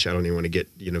 which I don't even want to get,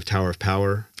 Tower of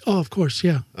Power. Oh, of course,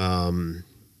 yeah. And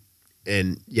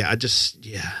there's just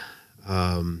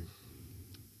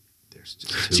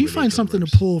so you find something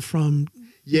to pull from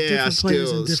different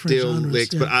players in different still genres.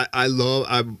 licks, but I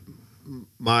love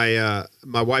my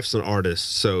wife's an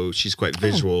artist, so she's quite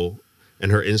visual.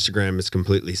 And her Instagram is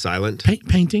completely silent.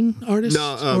 Painting artist?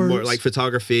 No, more like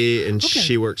photography, and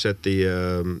she works at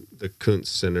the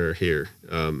Kunst Center here,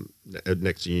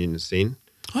 next to Union Scene.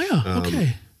 Oh yeah,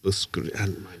 okay.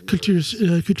 Culture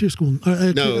School.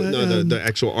 No, the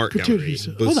actual art gallery.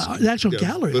 The actual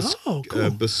gallery. Oh, cool.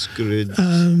 Can't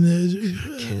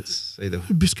say the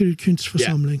Buskrid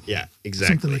Kunstversamling. Yeah,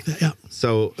 exactly. Something like that. Yeah.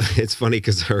 So it's funny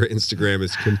because her Instagram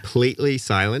is completely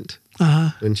silent.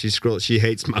 When she scrolls, she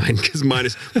hates mine because mine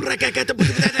is. And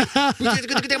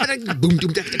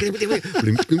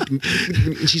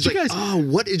she's like, "Oh,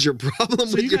 what is your problem?"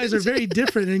 So you guys are very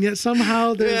different, and yet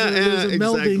somehow there's a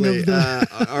melding of the.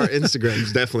 Our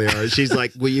Instagrams definitely are. She's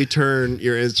like, "Will you turn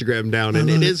your Instagram down?" And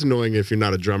it is annoying if you're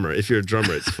not a drummer. If you're a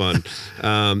drummer, it's fun.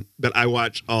 But I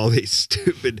watch all these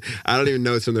stupid. I don't even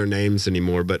know some of their names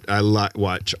anymore. But I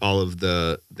watch all of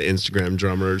the Instagram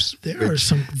drummers. There are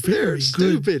some very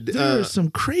stupid. There are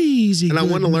some crazy. And I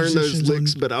want to learn those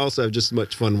licks, but I also have just as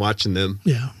much fun watching them.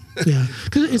 Yeah.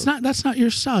 Because that's not your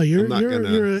style. You're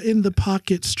in the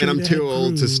pocket straight. And I'm too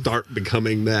old to start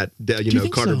becoming that.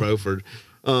 Carter Beauford.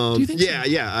 Do you think so?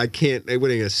 Yeah. I can't. I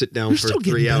wouldn't sit down You're for still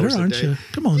 3 hours better, a aren't day. you?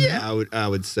 Come on. Yeah, now. I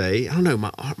would say. I don't know.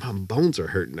 My bones are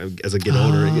hurting as I get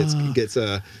older. It gets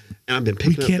and I've been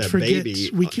picking up that baby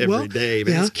every day.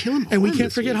 Man, it's killing my and we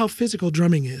can't forget how physical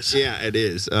drumming is. Yeah, it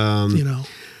is. I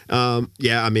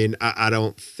mean, I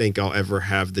don't think I'll ever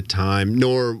have the time,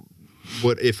 nor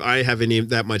if I have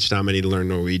that much time, I need to learn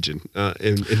Norwegian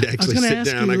and actually sit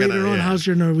down. I later on, how's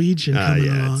your Norwegian coming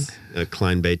along?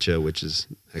 Klein Beetje, which is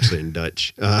actually in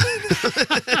Dutch. That's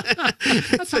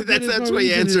what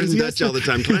you answer in Dutch all the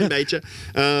time. Klein Beetje.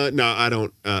 No, I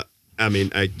don't.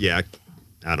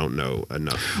 I don't know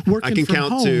enough. I can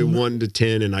count home, to 1 to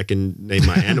 10, and I can name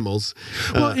my animals.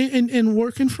 Well, and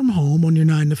working from home on your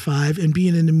 9 to 5 and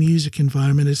being in the music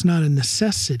environment is not a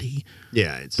necessity.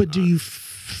 Yeah, it's. But do you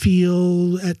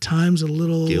feel at times a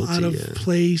little guilty, out of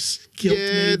place? Guilt,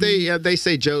 yeah, maybe? they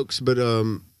say jokes, but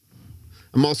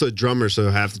I'm also a drummer, so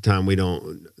half the time we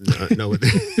don't know what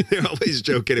they're always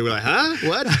joking. And we're like, huh?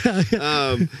 What?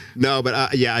 No, but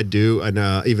I do. And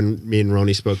even me and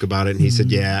Ronnie spoke about it, and he said,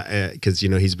 because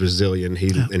he's Brazilian.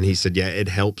 And he said, it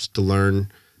helps to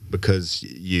learn because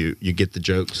you get the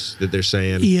jokes that they're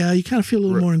saying. Yeah, you kind of feel a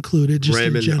little more incled. Just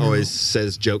Raymond in general. always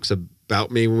says jokes about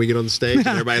me when we get on the stage, and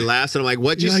everybody laughs, and I'm like,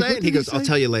 "What'd you say?" And he goes, "I'll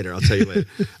tell you later.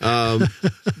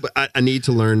 But I need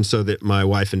to learn so that my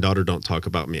wife and daughter don't talk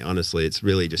about me. Honestly, it's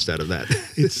really just out of that.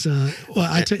 It's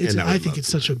I think it's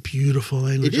such a beautiful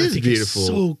language. It is beautiful, it's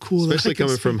so cool, especially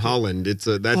coming from Holland. It's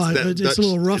a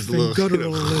little rough and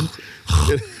guttural.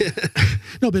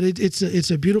 No, but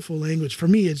it's a beautiful language. For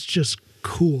me, it's just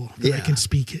cool that I can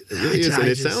speak it.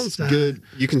 It sounds good.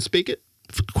 You can speak it?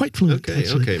 Quite fluent,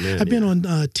 actually. Okay, man. I've been on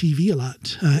TV a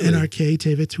lot, NRK,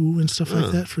 TV2, and stuff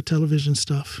like that for television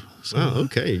stuff. So,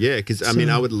 okay, yeah. Because I mean,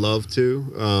 I would love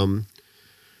to,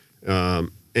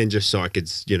 and just so I could,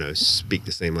 speak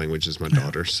the same language as my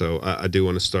daughter. So I do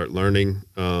want to start learning.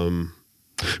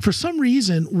 For some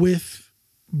reason, with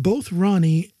both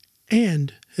Ronnie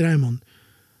and Raymond,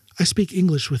 I speak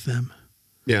English with them.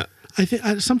 Yeah. I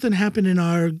think something happened in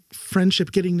our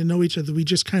friendship, getting to know each other. We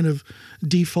just kind of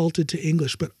defaulted to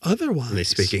English, but otherwise, and they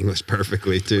speak English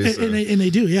perfectly too. And they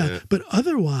do, yeah. But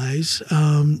otherwise,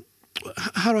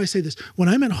 how do I say this? When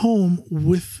I'm at home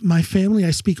with my family,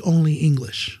 I speak only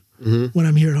English. when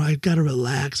I'm here. I got to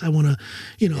relax. I want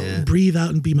to, breathe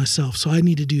out and be myself. So I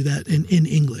need to do that in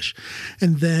English.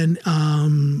 And then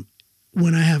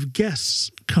when I have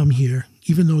guests come here,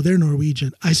 even though they're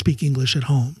Norwegian, I speak English at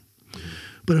home.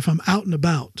 But if I'm out and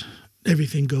about,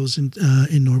 everything goes in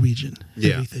Norwegian.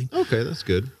 Yeah. Everything. Okay, that's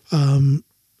good. Do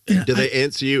they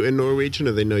answer you in Norwegian,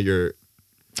 or they know you're?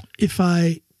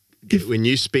 When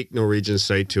you speak Norwegian,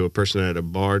 say to a person at a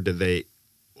bar, do they,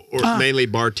 or mainly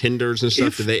bartenders and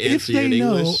stuff, do they answer you in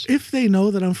English? If they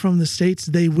know that I'm from the States,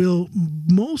 they will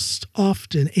most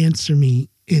often answer me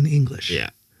in English. Yeah,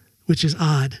 which is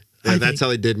odd. Yeah, that's how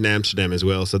they did in Amsterdam as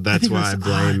well. So that's why I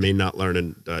blame me not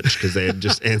learning Dutch, because they would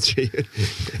just answer you.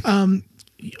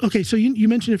 Okay, so you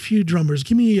mentioned a few drummers.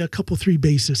 Give me a couple, 3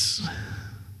 bassists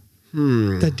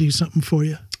that do something for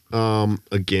you.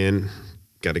 Again,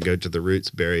 got to go to the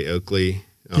roots. Barry Oakley,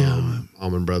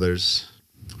 Allman Brothers.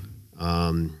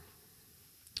 Let's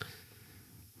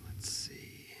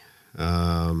see.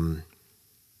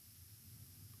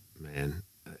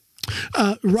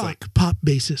 Pop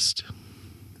bassist.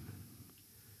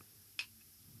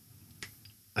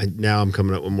 Now I'm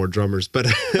coming up with more drummers, but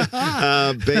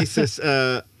bassist.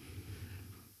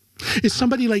 Is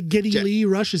somebody like Geddy Lee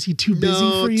Rush? Is he too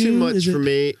busy for you? Too much for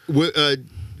me.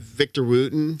 Victor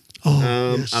Wooten.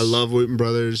 Yes. I love Wooten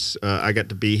Brothers. I got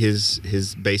to be his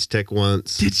bass tech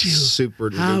once. Did you?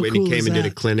 Super. How when cool he came is and did a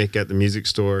that? clinic at the music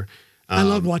store. I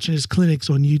love watching his clinics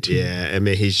on YouTube. Yeah, I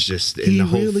mean, he's just He the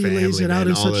whole really family, lays it out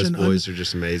in all such those an boys are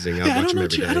just amazing. I watch them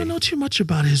every day. I don't know too much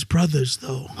about his brothers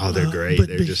though. Oh, they're great. But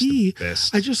They're just the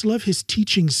best. I just love his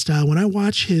teaching style. When I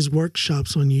watch his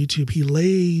workshops on YouTube, he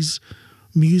lays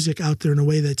music out there in a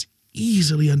way that's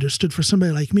easily understood for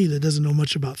somebody like me that doesn't know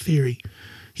much about theory.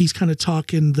 He's kind of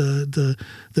talking the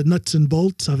nuts and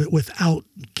bolts of it without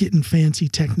getting fancy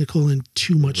technical and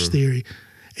too much theory.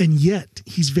 And yet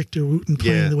he's Victor Wooten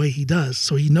playing the way he does.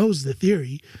 So he knows the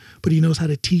theory, but he knows how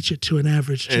to teach it to an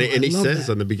average Joe. And he says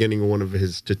on the beginning of one of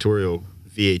his tutorial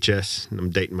VHS, and I'm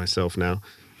dating myself now,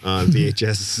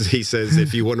 VHS, he says,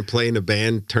 if you want to play in a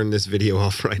band, turn this video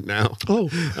off right now. Oh.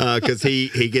 Because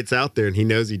he gets out there and he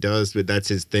knows he does, but that's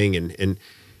his thing. And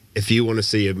if you want to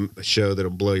see a show that'll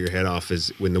blow your head off is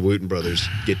when the Wooten brothers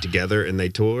get together and they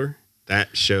tour,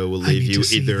 that show will leave you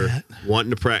either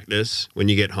wanting to practice when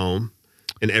you get home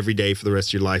and every day for the rest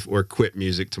of your life, or quit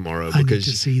music tomorrow, because I need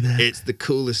to see that. It's the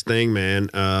coolest thing, man.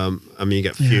 I mean, you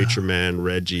got Future Man,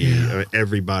 Reggie,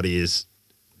 everybody is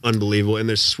unbelievable, and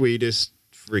they're sweetest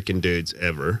freaking dudes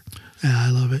ever. Yeah, I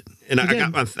love it. And I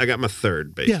got my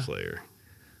third bass player,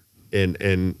 and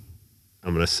I'm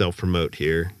gonna self promote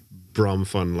here, Bram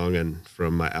van Langen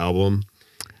from my album.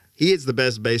 He is the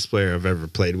best bass player I've ever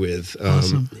played with.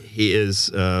 Awesome. He is,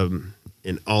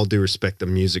 in all due respect, a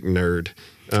music nerd.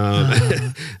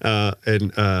 I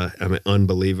mean,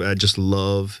 unbelievable. I just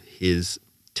love his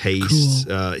taste.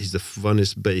 Cool. He's the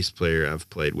funnest bass player I've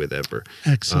played with ever.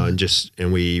 Excellent.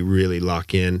 And we really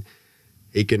lock in.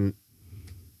 He can.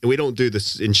 We don't do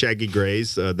this in Shaggy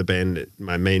Grays, the band,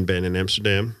 my main band in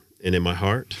Amsterdam, and in my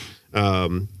heart.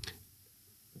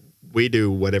 We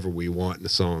do whatever we want in the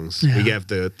songs. Yeah. We have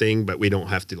the thing, but we don't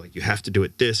have to, like, you have to do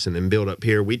it this and then build up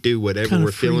here. We do whatever Kind of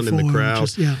we're feeling in the free-form,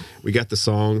 crowd. We got the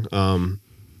song,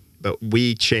 but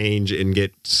we change and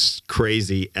get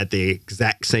crazy at the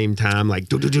exact same time, like,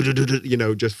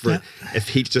 just for, if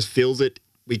he just feels it,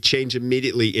 we change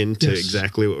immediately into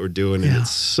exactly what we're doing, and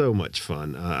it's so much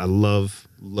fun. I love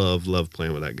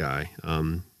playing with that guy.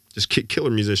 Just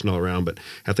killer musician all around, but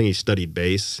I think he studied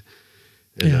bass.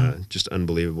 And just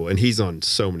unbelievable. And he's on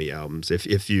so many albums.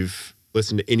 If you've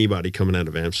listened to anybody coming out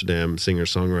of Amsterdam,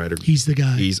 singer-songwriter, he's the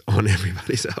guy. He's on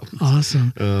everybody's album.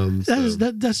 Awesome.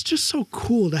 That's just so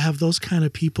cool to have those kind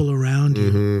of people around you.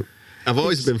 Mm-hmm. I've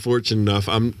always been fortunate enough.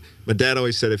 My dad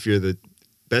always said, if you're the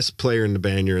best player in the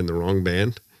band, you're in the wrong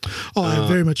band. Oh, I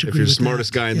very much agree with that. If you're the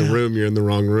smartest guy in the room, you're in the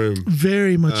wrong room.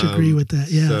 Very much agree with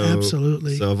that. Yeah,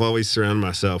 absolutely. So I've always surrounded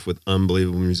myself with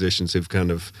unbelievable musicians who've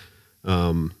kind of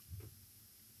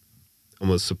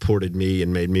almost supported me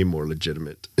and made me more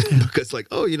legitimate. Because, like,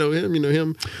 oh, you know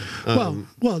him.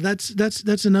 Well,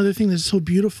 that's another thing that's so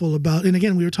beautiful about. And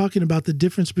again, we were talking about the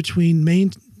difference between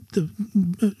the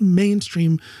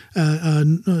mainstream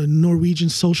Norwegian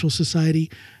social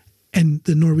society and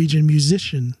the Norwegian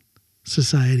musician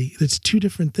society. It's two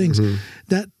different things.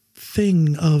 That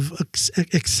thing of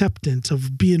acceptance,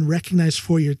 of being recognized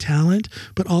for your talent,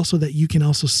 but also that you can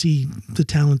also see the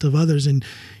talent of others, and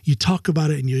you talk about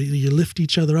it and you lift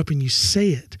each other up and you say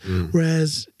it.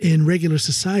 Whereas in regular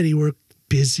society, where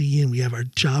busy and we have our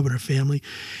job and our family.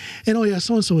 And, oh, yeah,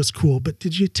 so-and-so is cool. But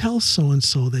did you tell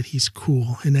so-and-so that he's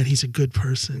cool and that he's a good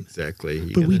person?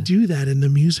 Exactly. But we do that in the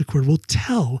music world. We'll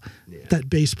tell that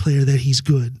bass player that he's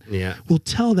good. Yeah. We'll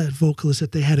tell that vocalist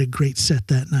that they had a great set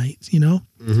that night, you know?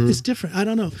 Mm-hmm. It's different. I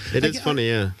don't know. It is funny,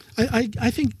 yeah.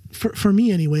 I think for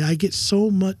me anyway, I get so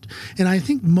much, and I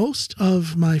think most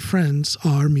of my friends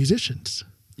are musicians.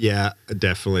 Yeah,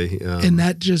 definitely. And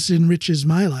that just enriches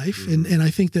my life. And I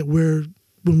think that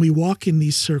when we walk in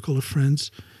these circle of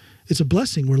friends, it's a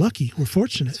blessing. We're lucky. We're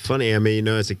fortunate. It's funny. I mean, you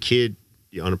know, as a kid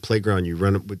on a playground, you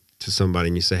run up to somebody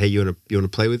and you say, "Hey, you want to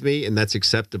play with me?" And that's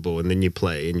acceptable. And then you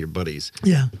play and you're buddies.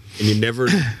 Yeah. And you never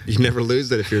lose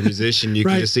that if you're a musician. You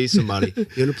can just see somebody.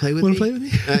 You want to play with me? Want to play with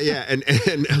me? Yeah.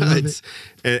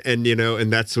 And you know,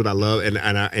 and that's what I love. And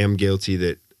I am guilty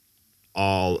that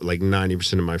all like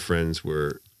 90% of my friends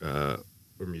were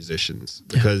musicians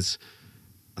because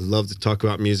I love to talk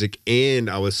about music, and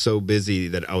I was so busy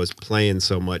that I was playing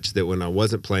so much that when I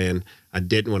wasn't playing, I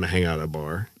didn't want to hang out at a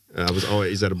bar. I was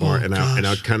always at a bar, and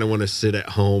I kind of want to sit at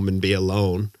home and be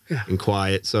alone and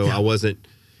quiet. So I wasn't.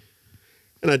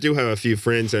 And I do have a few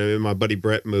friends. I mean, my buddy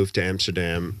Brett moved to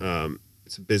Amsterdam.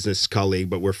 It's a business colleague,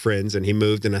 but we're friends. And he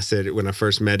moved, and I said when I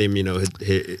first met him, you know,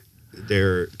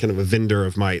 they're kind of a vendor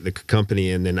of the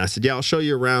company. And then I said, yeah, I'll show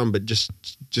you around, but just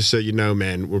so you know,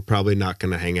 man, we're probably not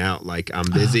going to hang out. Like, I'm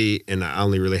busy and I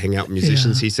only really hang out with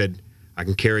musicians. He said, I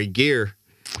can carry gear.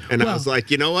 And I was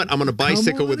like, you know what? I'm on a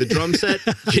bicycle with a drum set.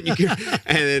 Can you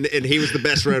and he was the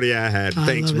best roadie I had.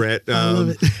 Thanks, Brett. I love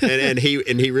it. and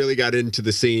he really got into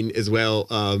the scene as well.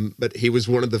 But he was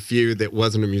one of the few that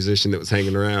wasn't a musician that was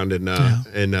hanging around. And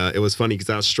it was funny because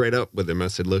I was straight up with him. I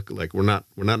said, look, like we're not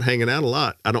hanging out a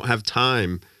lot. I don't have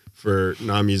time for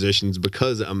non-musicians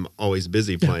because I'm always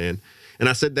busy playing. And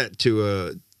I said that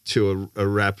to a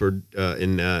rapper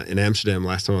in Amsterdam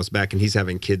last time I was back, and he's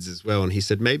having kids as well. And he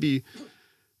said, maybe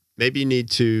you need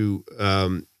to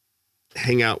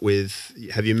hang out with,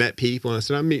 have you met people? And I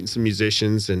said, I'm meeting some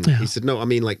musicians. And he said, no, I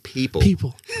mean like people.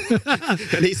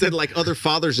 And he said like other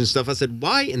fathers and stuff. I said,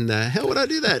 why in the hell would I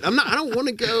do that? I don't want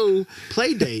to go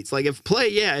play dates. Like if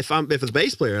it's a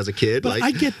bass player as a kid. But like,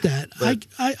 I get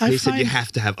that. He said, you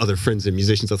have to have other friends and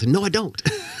musicians. I said, no, I don't.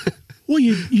 Well,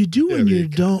 you do and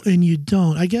you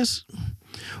don't. I guess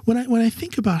when I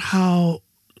think about how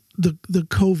the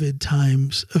COVID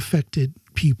times affected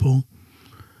people,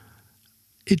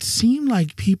 it seemed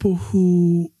like people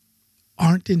who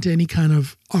aren't into any kind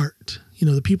of art, you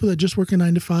know, the people that just work a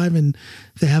 9 to 5 and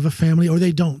they have a family, or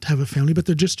they don't have a family, but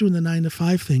they're just doing the 9 to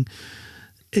 5 thing.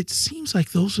 It seems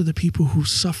like those are the people who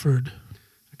suffered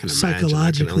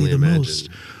psychologically the most.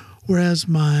 Whereas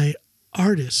my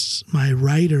artists, my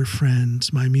writer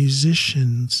friends, my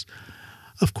musicians,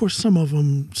 of course, some of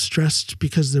them stressed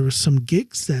because there were some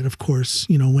gigs that, of course,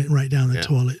 you know, went right down the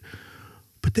toilet.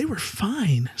 But they were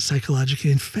fine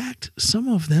psychologically. In fact, some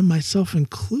of them, myself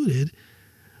included,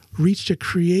 reached a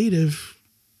creative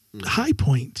high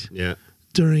point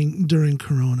during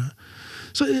Corona.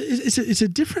 So it's a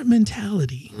different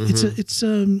mentality. Mm-hmm. It's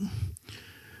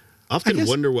I often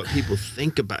wonder what people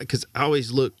think about, because I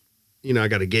always look, you know, I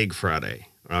got a gig Friday,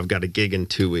 or I've got a gig in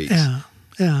 2 weeks.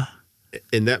 Yeah.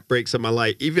 And that breaks up my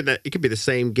life. Even that, it could be the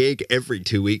same gig every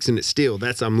 2 weeks, and it's still,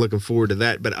 I'm looking forward to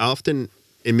that. But I often,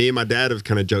 and me and my dad have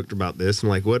kind of joked about this. I'm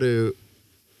like, what do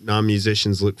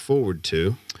non-musicians look forward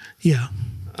to? Yeah.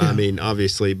 I mean,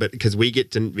 obviously, but because we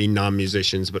get to be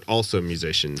non-musicians, but also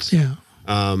musicians. Yeah.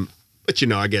 But, you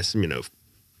know, I guess, you know,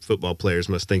 football players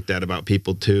must think that about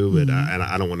people too. But and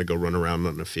I don't want to go run around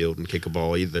on the field and kick a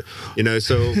ball either. You know,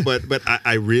 so, but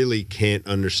I really can't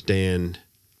understand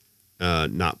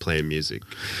not playing music.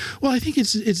 Well, I think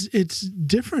it's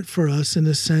different for us in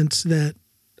the sense that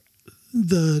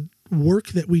the work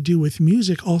that we do with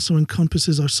music also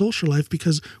encompasses our social life,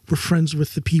 because we're friends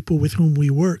with the people with whom we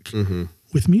work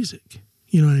with music.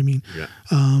 You know what I mean? Yeah.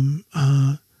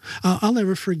 I'll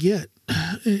never forget.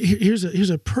 Here's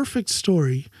a perfect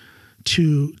story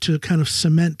to kind of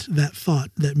cement that thought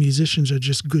that musicians are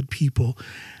just good people.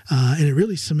 And it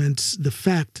really cements the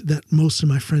fact that most of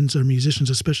my friends are musicians,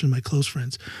 especially my close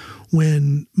friends.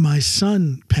 When my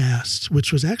son passed,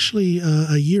 which was actually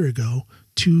a year ago,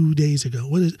 2 days ago.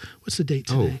 What's the date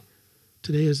today? Oh.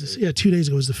 Today is 2 days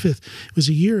ago was the 5th. It was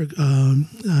a year ago.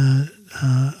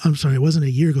 I'm sorry, it wasn't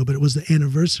a year ago, but it was the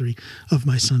anniversary of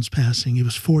my son's passing. It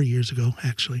was 4 years ago,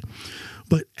 actually.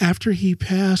 But after he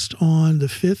passed on the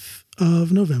 5th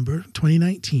of November,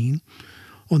 2019,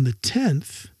 on the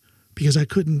 10th, because I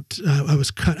was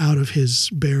cut out of his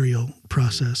burial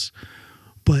process.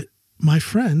 But my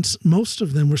friends, most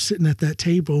of them were sitting at that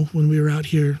table when we were out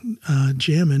here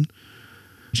jamming.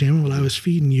 jamming while I was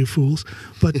feeding you fools.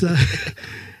 But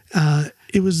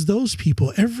it was those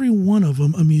people, every one of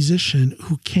them a musician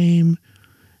who came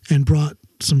and brought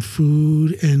some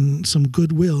food and some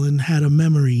goodwill and had a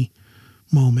memory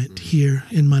moment here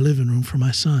in my living room for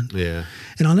my son. Yeah.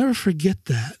 And I'll never forget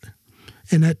that.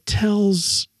 And that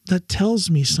tells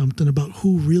me something about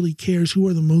who really cares, who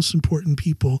are the most important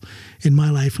people in my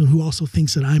life, and who also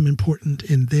thinks that I'm important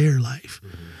in their life.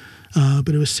 But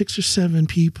it was 6 or 7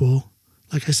 people,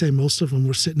 like I say, most of them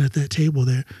were sitting at that table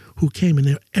there, who came,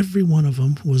 and every one of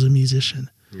them was a musician.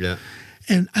 Yeah.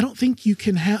 And I don't think you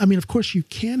can have, I mean, of course you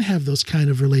can have those kind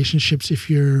of relationships if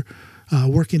you're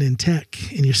working in tech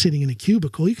and you're sitting in a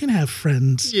cubicle. You can have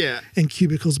friends and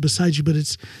cubicles beside you, but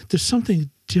there's something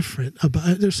different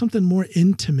about, there's something more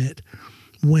intimate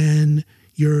when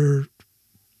you're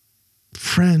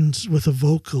friends with a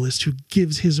vocalist who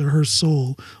gives his or her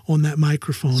soul on that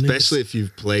microphone. Especially if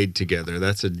you've played together.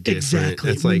 That's a different,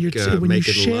 exactly. that's when like when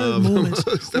making you share love moments.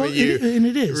 almost. Well, and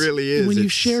it is. It really is. When you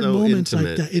it's share so moments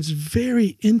intimate. like that, it's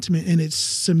very intimate, and it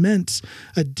cements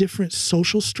a different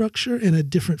social structure and a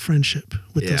different friendship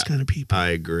with those kind of people. I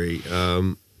agree.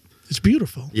 It's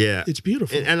beautiful. Yeah. It's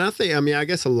beautiful. And I think, I mean, I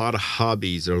guess a lot of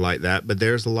hobbies are like that, but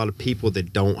there's a lot of people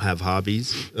that don't have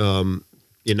hobbies,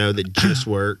 you know, that just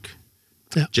work.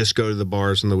 Yeah. Just go to the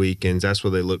bars on the weekends. That's what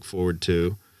they look forward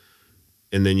to.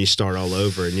 And then you start all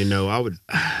over. And, you know, I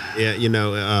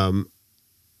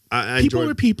people enjoy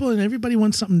are people, and everybody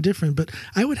wants something different, but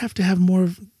I would have to have more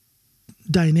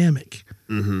dynamic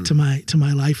to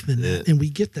my life than that. And we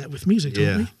get that with music,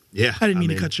 don't we? Yeah. I didn't mean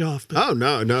to cut you off. But. Oh,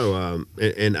 no.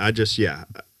 And I just,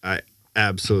 I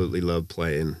absolutely love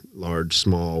playing large,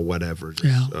 small, whatever.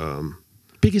 Just,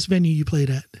 biggest venue you played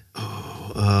at?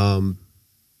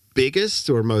 Biggest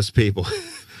or most people?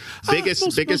 biggest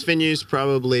venues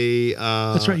probably.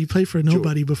 That's right. You played for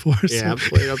nobody before. So. Yeah,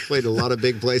 I've played a lot of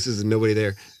big places and nobody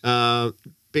there.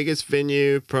 Biggest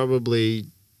venue probably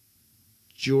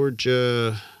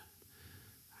Georgia.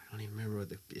 I don't even remember what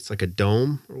it's like a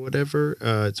dome or whatever.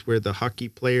 It's where the hockey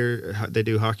player they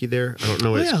do hockey there. I don't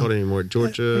know what it's called anymore.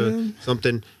 Georgia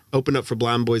something opened up for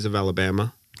Blind Boys of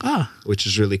Alabama. Which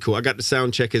is really cool. I got to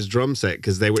sound check his drum set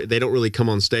because they don't really come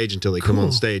on stage until they come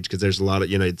on stage because there's a lot of,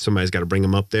 you know, somebody's got to bring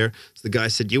them up there. So the guy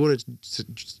said, "You want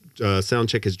to sound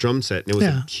check his drum set?" And it was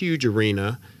a huge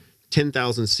arena,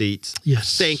 10,000 seats.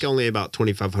 Yes. I think only about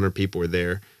 2,500 people were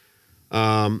there.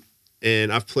 And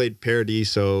I've played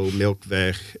Paradiso,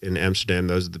 Milkweg in Amsterdam.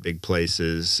 Those are the big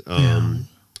places.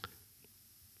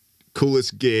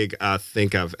 Coolest gig I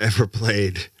think I've ever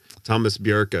played. Thomas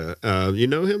Bjorka. You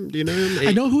know him? Do you know him?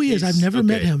 I know who he is. I've never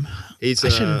met him. I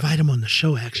should invite him on the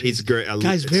show, actually. He's great.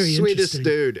 Guy's very sweetest interesting.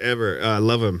 dude ever. I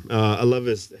love him. I love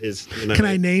his you know, Can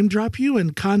I name drop you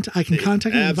and I can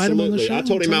contact him and invite him on the show? I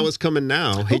told him I was coming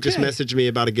now. He just messaged me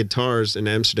about guitars in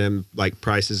Amsterdam, like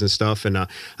prices and stuff. And I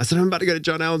said, I'm about to go to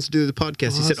John Allen's to do the podcast.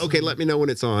 Awesome. He said, okay, let me know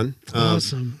when it's on.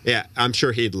 Awesome. Yeah, I'm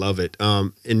sure he'd love it.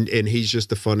 And he's just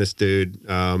the funnest dude.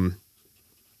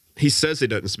 He says he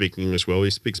doesn't speak English well.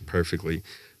 He speaks perfectly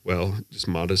well, just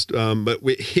modest. But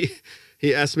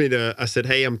he asked me I said,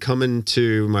 hey, I'm coming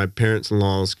to my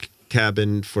parents-in-law's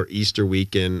cabin for Easter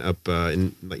weekend up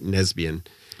in like Nesbian.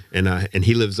 And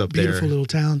he lives up there. Beautiful little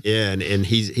town. Yeah, and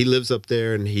he lives up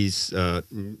there, and he's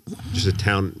just a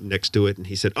town next to it. And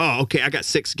he said, "Oh, okay, I got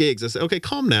 6 gigs." I said, "Okay,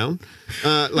 calm down.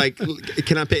 Like,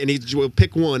 can I pick?" And he will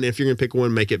pick one. If you're gonna pick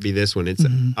one, make it be this one. It's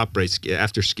après ski,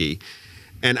 after ski.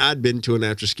 And I'd been to an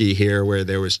after ski here where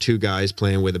there was 2 guys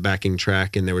playing with a backing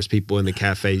track, and there was people in the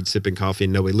cafe sipping coffee,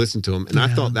 and nobody listened to them. And I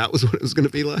thought that was what it was going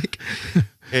to be like.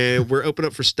 And we're open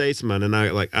up for Staysman, and I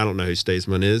don't know who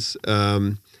Staysman is.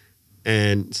 And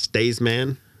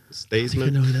Staysman, I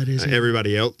know who that is.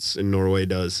 Everybody else in Norway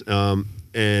does.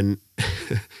 And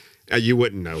you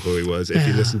wouldn't know who he was if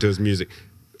you listened to his music.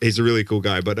 He's a really cool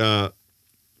guy. But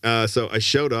so I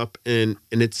showed up, and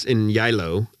it's in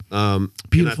Geilo. Beautiful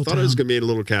and I thought town. it was going to be in a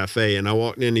little cafe, and I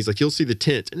walked in, and he's like, you'll see the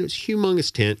tent. And it was a humongous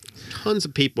tent, tons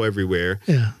of people everywhere.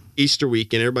 Yeah. Easter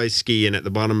weekend, everybody's skiing at the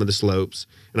bottom of the slopes.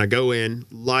 And I go in,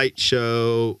 light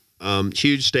show,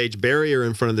 huge stage, barrier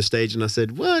in front of the stage. And I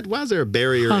said, what? Why is there a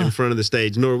barrier in front of the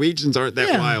stage? Norwegians aren't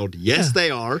that wild. Yes, they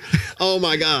are. Oh,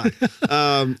 my God.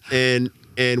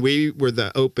 And we were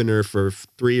the opener for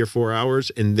 3 or 4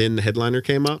 hours, and then the headliner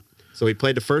came up. So we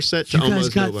played the first set to You guys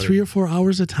got nobody. 3 or 4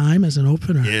 hours of time as an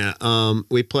opener. Yeah,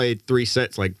 we played 3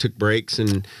 sets, like took breaks,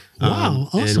 and wow,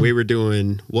 awesome. And we were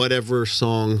doing whatever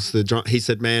songs. He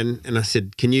said, "Man," and I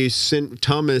said, "Can you send?"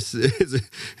 Thomas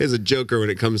is a joker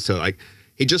when it comes to like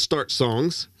he just starts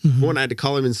songs. One, I had to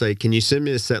call him and say, "Can you send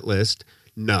me a set list?"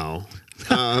 No.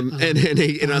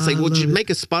 And I was like, well, just make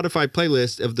a Spotify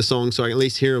playlist of the songs so I can at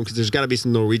least hear them, because there's got to be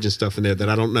some Norwegian stuff in there that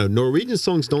I don't know. Norwegian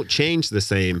songs don't change the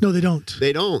same. No, they don't.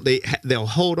 They don't. They'll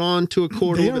hold on to a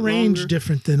chord a little bit longer. They arrange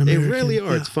different than American. They really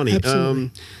are. Yeah, it's funny.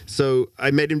 Absolutely. So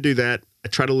I made him do that. I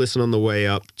try to listen on the way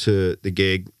up to the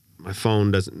gig. My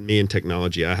phone doesn't, me and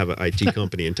technology, I have an IT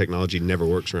company and technology never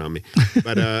works around me.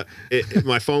 But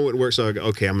my phone wouldn't work, so I go,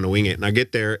 okay, I'm going to wing it. And I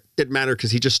get there, it didn't matter because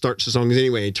he just starts the songs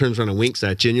anyway. He turns around and winks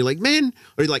at you and you're like, man,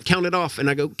 or you like, count it off. And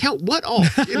I go, count what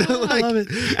off? You know, like, I love it.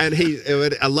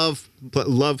 And I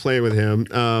love playing with him.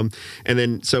 And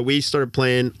then, so we started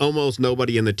playing Almost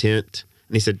Nobody in the Tent.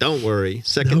 And he said, don't worry.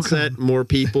 Second set, more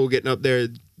people getting up there.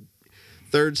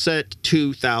 Third set,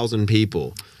 2,000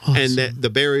 people. Awesome. And the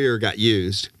barrier got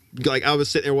used. Like, I was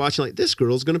sitting there watching, like, this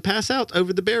girl's going to pass out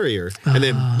over the barrier. And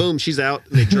then, boom, she's out.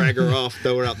 And they drag her off,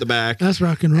 throw her out the back. That's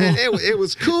rock and roll. And it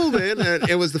was cool, man. And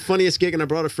it was the funniest gig. And I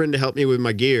brought a friend to help me with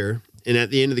my gear. And at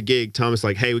the end of the gig, Thomas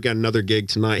like, hey, we got another gig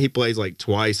tonight. He plays, like,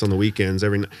 twice on the weekends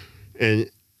every night. And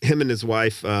him and his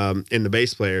wife and the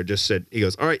bass player just said, he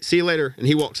goes, all right, see you later. And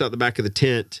he walks out the back of the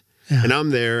tent. Yeah. And I'm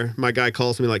there. My guy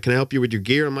calls me like, can I help you with your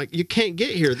gear? I'm like, you can't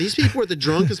get here. These people are the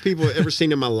drunkest people I've ever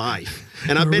seen in my life.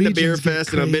 And I've been to beer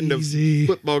fest and I've been to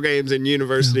football games in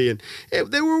university, and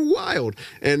they were wild.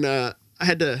 And I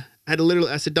had to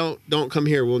literally, I said, don't come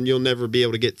here. Well, you'll never be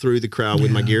able to get through the crowd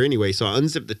with my gear anyway. So I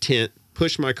unzipped the tent,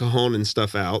 pushed my cajon and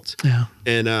stuff out,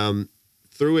 and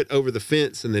threw it over the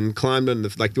fence, and then climbed on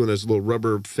like doing those little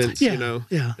rubber fence,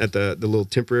 at the little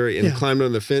temporary, and climbed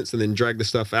on the fence, and then dragged the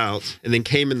stuff out, and then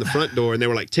came in the front door, and they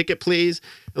were like, ticket please.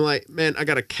 I'm like, man, I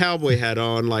got a cowboy hat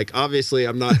on. Like, obviously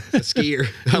I'm not a skier.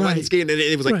 I wasn't skiing. And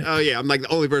it was like, oh yeah, I'm like the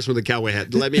only person with a cowboy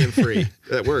hat. Let me in free.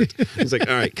 That worked. He's like,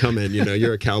 all right, come in. You know,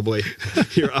 you're a cowboy.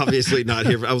 You're obviously not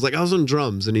here. I was like, I was on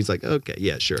drums. And he's like, okay,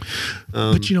 yeah, sure.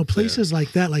 But you know, places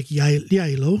like that, like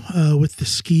Yailo, with the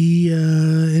ski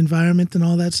environment and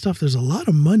all that stuff, there's a lot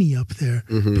of money up there.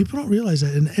 Mm-hmm. People don't realize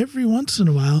that. And every once in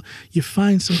a while, you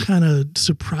find some kind of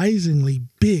surprisingly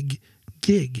big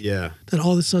gig that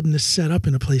all of a sudden is set up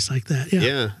in a place like that.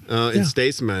 And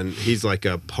Staceman, he's like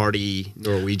a party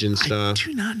Norwegian stuff. I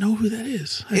do not know who that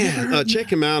is.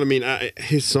 Check him out. I mean,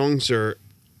 his songs are,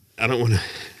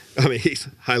 he's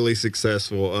highly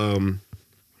successful.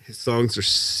 His songs are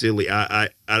silly. I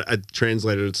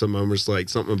translated some moments like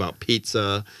something about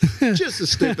pizza, just the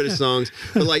stupidest songs.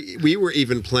 But like we were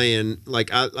even playing, like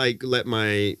I let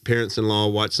my parents-in-law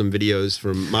watch some videos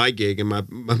from my gig, and my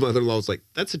mother-in-law was like,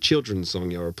 "That's a children's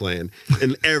song y'all were playing,"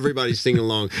 and everybody's singing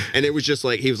along. And it was just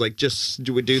like he was like, "Just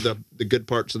do we do the good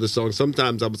parts of the song?"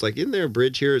 Sometimes I was like, "Isn't there a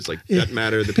bridge here?" It's like doesn't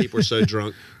matter. The people are so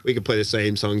drunk, we could play the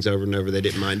same songs over and over. They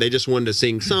didn't mind. They just wanted to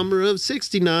sing "Summer of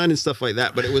 '69" and stuff like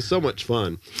that. But it was so much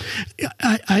fun.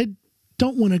 I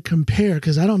don't want to compare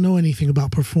because I don't know anything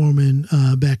about performing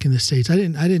back in the States. I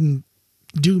didn't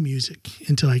do music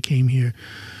until I came here.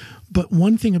 But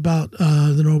one thing about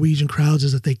the Norwegian crowds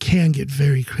is that they can get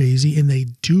very crazy, and they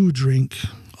do drink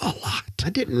a lot. I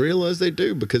didn't realize they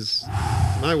do, because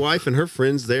my wife and her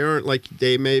friends, they aren't like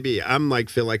they maybe. I'm like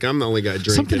feel like I'm the only guy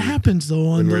drinking. Something happens though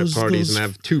on when those we're at parties and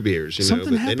have 2 beers. You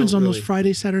something know, happens on those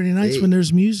Friday, Saturday nights when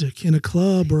there's music in a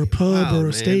club or a pub or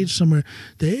a stage somewhere.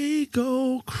 They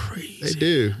go crazy. They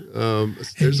do.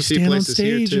 There's a few places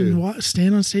here too.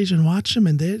 Stand on stage and watch them,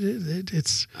 and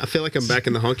it's. I feel like I'm back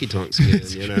in the honky tonks again.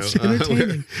 You know, it's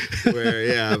entertaining.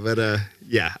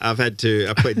 I've had to.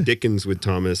 I played Dickens with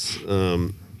Thomas.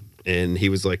 And he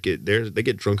was like, they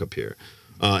get drunk up here.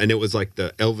 And it was like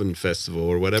the Elven Festival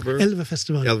or whatever. Elven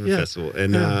Festival.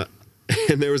 And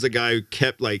and there was a guy who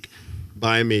kept like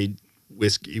buying me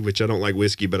whiskey, which I don't like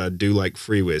whiskey, but I do like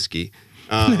free whiskey.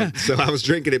 So I was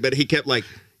drinking it, but he kept like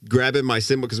grabbing my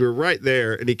cymbal because we were right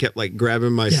there, and he kept like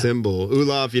grabbing my cymbal.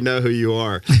 Olaf, you know who you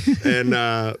are. And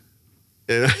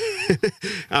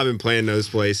I've been playing those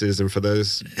places, and for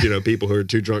those people who are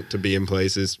too drunk to be in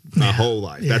places my whole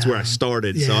life, that's where I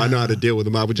started. So I know how to deal with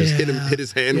him. I would just hit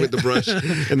his hand with the brush,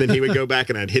 and then he would go back,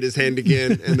 and I'd hit his hand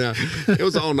again, and it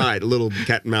was all night, a little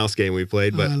cat and mouse game we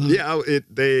played. But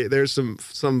there's some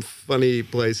funny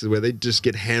places where they just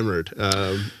get hammered,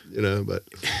 But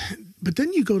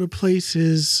then you go to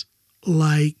places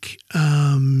like.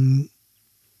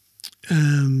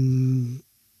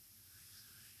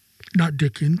 Not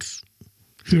Dickens,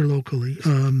 here locally.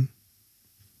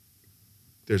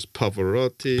 There's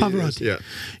Pavarotti. Yeah.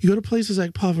 You go to places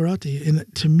like Pavarotti, and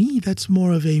to me, that's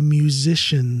more of a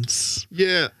musician's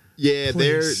place.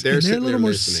 They're a little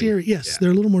more serious. Yes,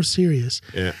 they're a little more serious.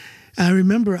 Yeah. I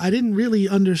remember I didn't really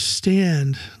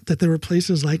understand that there were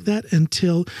places like that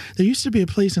until there used to be a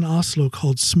place in Oslo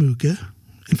called Smuge.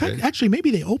 In fact, actually,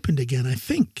 maybe they opened again. I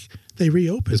think they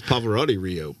reopened. Is Pavarotti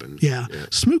reopened? Yeah.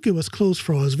 Smooke was closed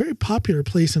for a while. It was a very popular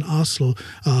place in Oslo.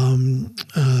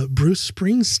 Bruce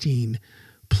Springsteen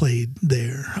played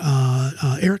there.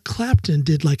 Eric Clapton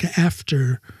did like an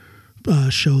after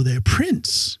show there.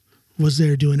 Prince was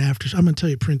there doing after. I'm going to tell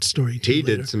you Prince's story too. He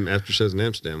later. did some after shows in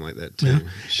Amsterdam like that too. Yeah.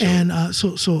 Sure. And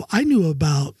so I knew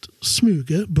about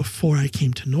Smooge before I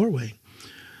came to Norway.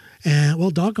 And well,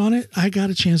 doggone it, I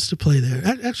got a chance to play there.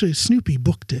 Actually, Snoopy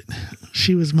booked it.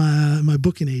 She was my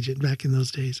booking agent back in those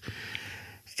days.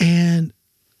 And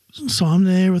so I'm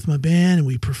there with my band and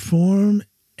we perform.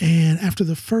 And after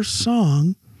the first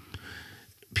song,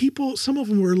 some of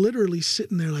them were literally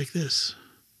sitting there like this.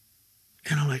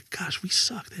 And I'm like, gosh, we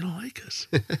suck. They don't like us.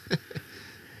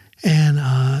 And,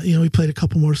 we played a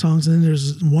couple more songs. And then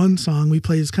there's one song we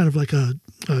played. It's kind of like a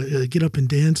get up and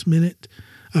dance minute.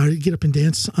 Get up and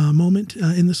dance moment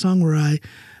in the song where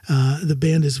the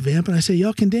band is vamping. I say,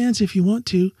 y'all can dance if you want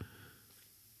to.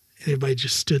 And everybody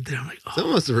just stood there. I'm like, oh. It's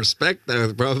almost a respect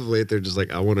there, probably. They're just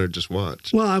like, I want to just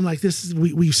watch. Well, I'm like,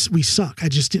 we suck. I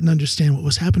just didn't understand what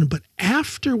was happening. But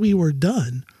after we were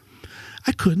done,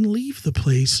 I couldn't leave the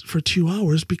place for 2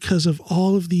 hours because of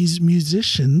all of these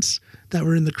musicians that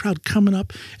were in the crowd coming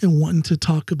up and wanting to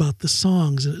talk about the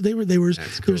songs. They were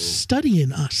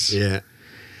studying us. Yeah.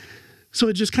 So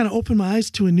it just kind of opened my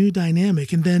eyes to a new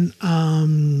dynamic. And then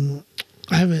I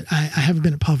haven't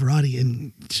been at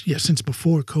Pavarotti since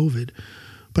before COVID,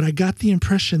 but I got the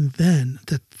impression then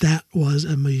that was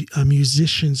a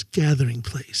musician's gathering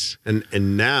place.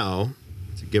 And now,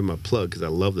 to give them a plug, because I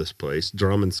love this place,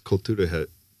 Drammen's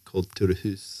Kulturhus.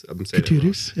 I'm saying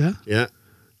Kulturhus, yeah. Yeah.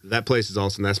 That place is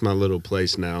awesome. That's my little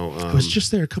place now. I was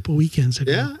just there a couple weekends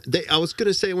ago. Yeah, I was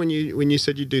gonna say when you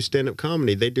said you do stand up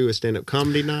comedy, they do a stand up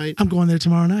comedy night. I'm going there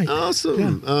tomorrow night.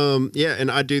 Awesome. Yeah,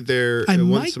 and I do there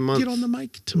once a month. I might get on the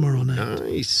mic tomorrow night.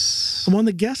 Nice. I'm on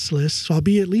the guest list, so I'll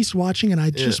be at least watching, and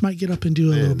I just might get up and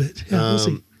do a little bit. Yeah, we'll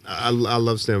see. I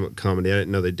love stand up comedy. I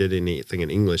didn't know they did anything in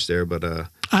English there, but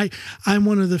I'm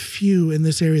one of the few in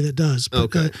this area that does. But,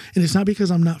 okay. And it's not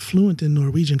because I'm not fluent in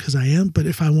Norwegian, because I am. But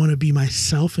if I want to be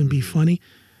myself and be funny,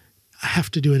 I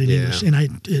have to do it in English, and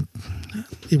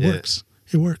it works.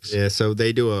 It works. Yeah. So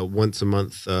they do a once a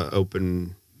month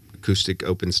acoustic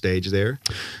open stage there,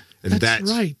 and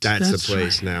that's right. That's the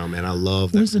place now, man. I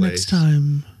love that. When's the next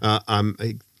time?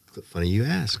 Funny you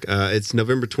ask. It's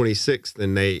November 26th,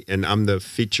 and I'm the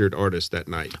featured artist that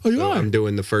night. Oh, you are? I'm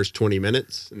doing the first 20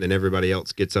 minutes, and then everybody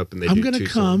else gets up and they I'm do gonna two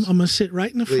come. songs. I'm gonna sit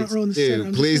right in the front row in the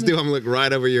center. Please do. I'm gonna look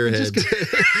right over your head.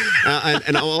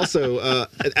 And I'll also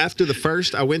after the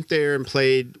first, I went there and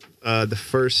played the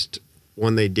first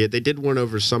one they did. They did one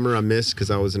over summer. I missed because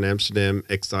I was in Amsterdam,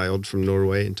 exiled from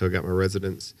Norway until I got my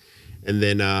residence, and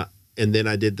then I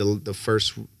did the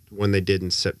first one they did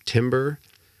in September.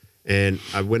 And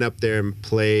I went up there and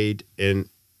played, and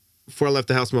before I left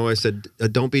the house, my wife said,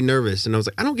 don't be nervous. And I was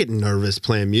like, I don't get nervous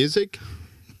playing music.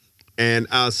 And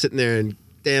I was sitting there and,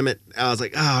 damn it, I was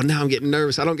like, oh, now I'm getting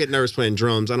nervous. I don't get nervous playing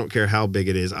drums. I don't care how big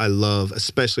it is. I love,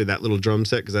 especially that little drum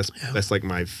set, because that's like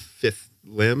my fifth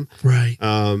limb. Right.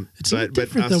 It's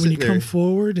different, though, when you come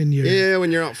forward and you're... Yeah,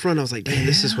 when you're out front, I was like, damn,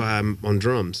 this is why I'm on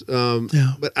drums.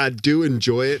 But I do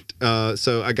enjoy it.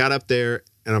 So I got up there,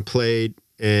 and I played,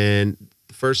 and...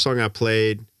 First song I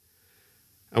played,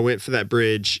 I went for that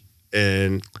bridge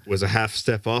and was a half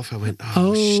step off. I went,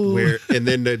 where? And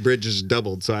then the bridge just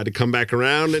doubled, so I had to come back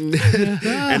around and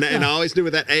and I always knew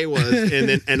what that A was.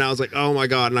 And I was like, oh my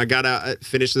god! And I got out,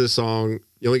 finished the song.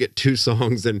 You only get 2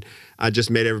 songs, and I just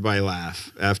made everybody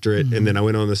laugh after it. Mm-hmm. And then I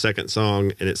went on the second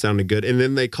song, and it sounded good. And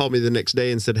then they called me the next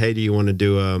day and said, hey, do you want to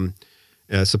do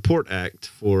a support act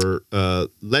for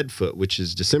Leadfoot, which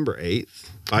is December 8th?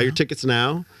 Buy your tickets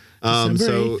now.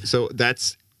 So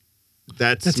that's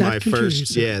my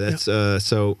first.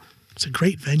 So it's a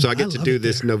great venue. So I get to do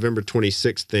this November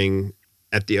 26th thing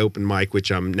at the open mic,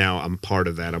 which I'm part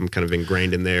of that. I'm kind of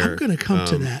ingrained in there. I'm going to come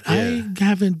to that. Yeah. I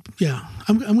haven't. Yeah,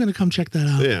 I'm going to come check that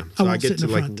out. Yeah, so I get to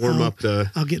warm up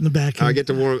I'll get in the back. I get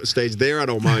to warm up the stage there. I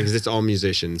don't mind because it's all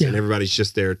musicians and everybody's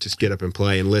just there to get up and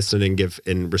play and listen and give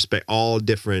and respect all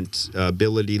different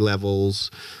ability levels.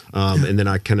 And then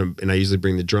I usually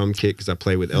bring the drum kit because I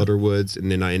play with Elderwoods,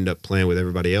 and then I end up playing with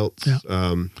everybody else. Yeah.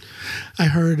 I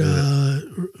heard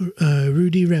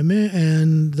Rudy Remme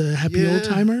and the Happy Old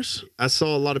Timers. I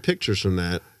saw a lot of pictures from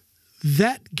that.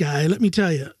 That guy, let me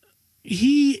tell you,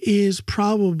 he is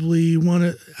probably one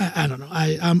of, I don't know,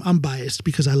 I'm biased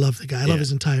because I love the guy. I love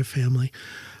his entire family.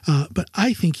 But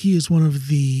I think he is one of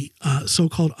the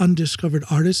so-called undiscovered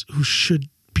artists who should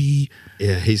be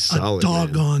he's solid, a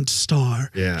doggone star.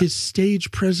 Yeah. His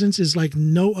stage presence is like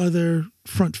no other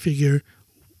front figure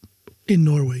in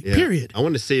Norway, period. I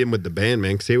wanted to see him with the band,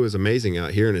 man, because he was amazing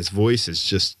out here, and his voice is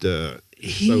just so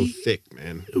thick,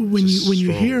 man. When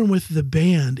you hear him with the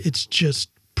band, it's just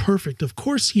perfect. Of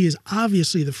course, he is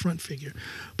obviously the front figure,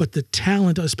 but the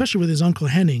talent, especially with his uncle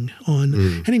Henning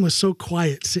Henning was so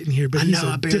quiet sitting here, but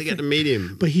I barely got to meet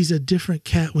him. But he's a different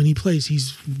cat when he plays.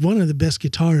 He's one of the best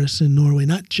guitarists in Norway,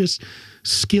 not just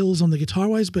skills on the guitar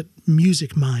wise, but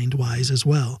music mind wise as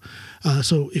well.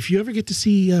 So if you ever get to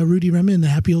see Rudy Rema and the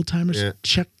Happy Old Timers,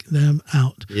 check them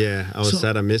out. Yeah, I was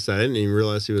sad I missed that. I didn't even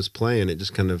realize he was playing. It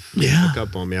just kind of took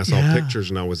up on me. I saw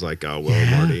pictures and I was like, oh, well,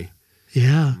 I'm already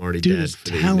dude dead is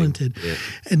talented.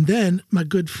 And then my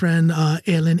good friend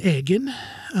Ellen Egen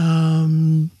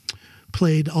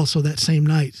played also that same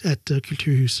night at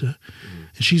Kulturhuset.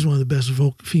 And she's one of the best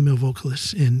female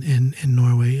vocalists in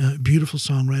Norway. Beautiful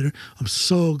songwriter. I'm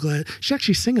so glad. She's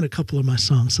actually singing a couple of my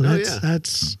songs. So that's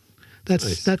nice.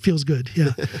 That feels good. Yeah.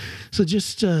 So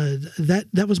just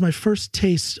that was my first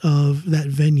taste of that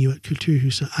venue at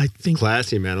Kulturhuset. I think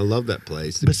classy, man. I love that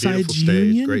place. Besides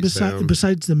stage, Union,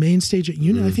 besides the main stage at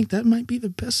Union, I think that might be the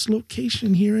best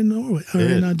location here in Norway or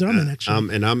in Drammen,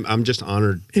 actually. And I'm just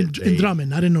honored in Drammen,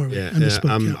 not in Norway.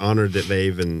 I'm honored that they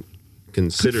even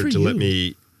considered to let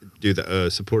me do the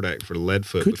support act for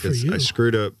Leadfoot because I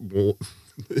screwed up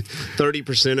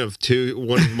 30% of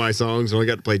one of my songs. Only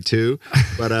got to play 2,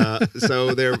 but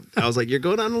so there. I was like, "You're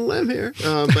going on a limb here,"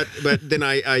 but then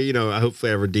I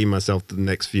hopefully I redeem myself the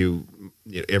next few.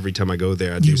 Every time I go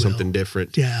there, I do something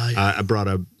different. I brought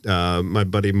my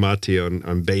buddy Matti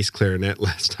on bass clarinet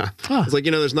last time. I was like,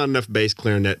 there's not enough bass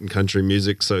clarinet in country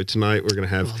music, so tonight we're gonna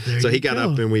have. So he got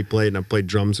up and we played, and I played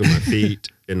drums with my feet,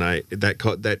 and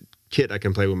that kit I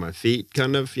can play with my feet,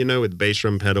 kind of, with bass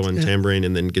drum pedal and tambourine,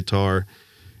 and then guitar,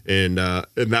 and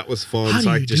that was fun. How so do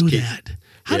I you just do keep, that?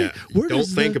 Don't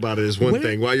think about it as one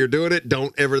thing. While you're doing it,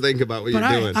 don't ever think about what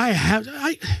you're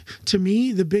doing. To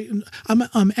me,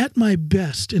 I'm at my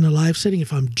best in a live setting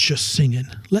if I'm just singing.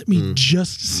 Let me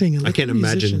just sing. I can't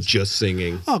imagine just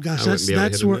singing. Oh gosh,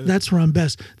 that's where I'm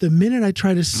best. The minute I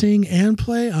try to sing and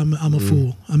play, I'm a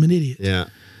fool. I'm an idiot. Yeah.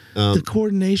 The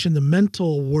coordination, the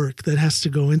mental work that has to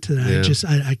go into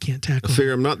that, I can't tackle. I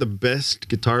figure I'm not the best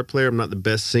guitar player. I'm not the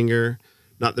best singer.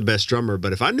 Not the best drummer,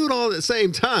 but if I do it all at the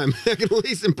same time, I can at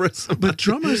least impress somebody. But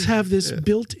drummers have this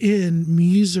built-in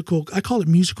musical, I call it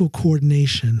musical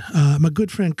coordination. My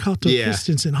good friend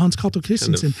Hans Cato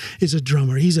Christensen is a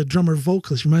drummer. He's a drummer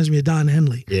vocalist. Reminds me of Don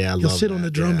Henley. Yeah, He'll sit on the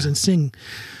drums and sing.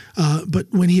 But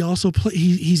when he also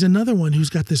he's another one who's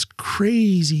got this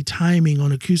crazy timing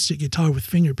on acoustic guitar with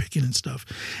finger picking and stuff.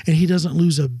 And he doesn't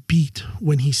lose a beat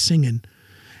when he's singing.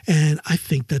 And I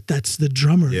think that's the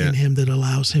drummer in him that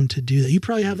allows him to do that. You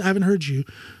probably I haven't heard you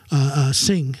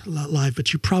sing live,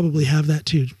 but you probably have that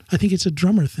too. I think it's a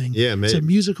drummer thing. Yeah, maybe. It's a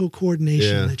musical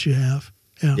coordination that you have.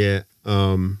 Yeah.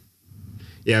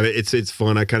 It's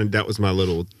fun. That was my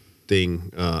little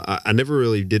thing. I never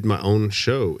really did my own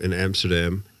show in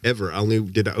Amsterdam ever. I only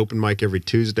did an open mic every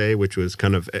Tuesday, which was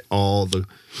kind of all the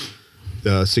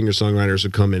singer-songwriters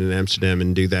would come in Amsterdam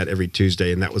and do that every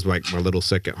Tuesday, and that was like my little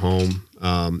second home.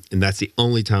 And that's the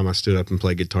only time I stood up and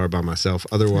played guitar by myself.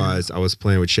 Otherwise, I was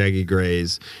playing with Shaggy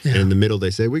Grays, and in the middle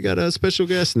they say, "We got a special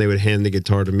guest," and they would hand the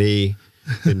guitar to me,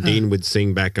 and Dean would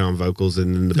sing background vocals,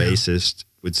 and then the bassist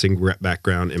would sing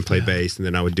background and play bass, and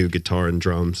then I would do guitar and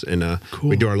drums, and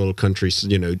we do our little country.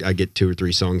 I get 2 or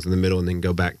 3 songs in the middle, and then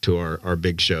go back to our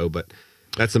big show. But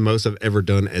that's the most I've ever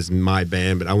done as my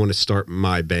band. But I want to start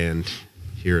my band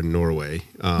here in Norway,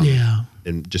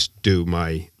 and just do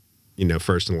my,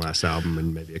 first and last album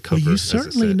and maybe a cover. Well, you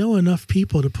certainly know enough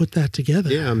people to put that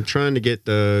together. Yeah, I'm trying to get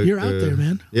You're out there,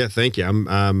 man. Yeah, thank you.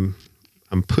 I'm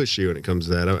pushy when it comes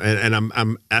to that, and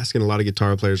I'm asking a lot of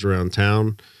guitar players around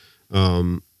town.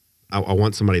 I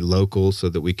want somebody local so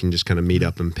that we can just kind of meet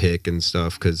up and pick and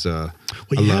stuff. Because you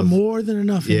have more than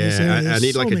enough. In this area. I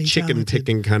need like a chicken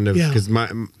picking kind of, because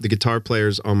the guitar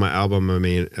players on my album. I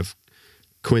mean,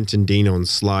 Quentin Dean on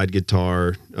slide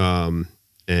guitar,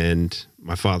 and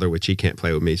my father, which he can't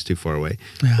play with me, it's too far away.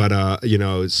 Yeah.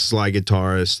 But slide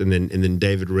guitarist, and then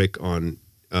David Rick on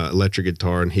electric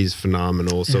guitar, and he's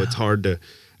phenomenal. So it's hard to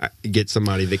get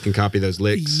somebody that can copy those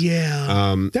licks.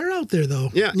 Yeah, they're out there though.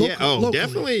 Yeah, locally.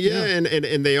 Definitely. Yeah,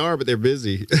 and they are, but they're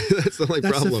busy. That's the only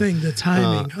problem. That's the thing, the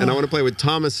timing. And I want to play with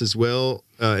Thomas as well.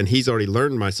 And he's already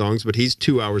learned my songs, but he's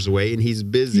 2 hours away, and he's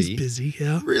busy. He's busy,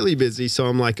 really busy. So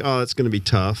I'm like, oh, that's going to be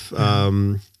tough.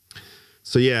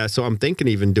 So I'm thinking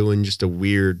even doing just a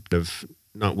weird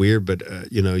not weird, but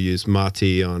use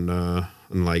Mati on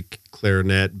on like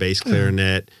clarinet, bass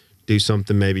clarinet, do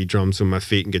something maybe drums with my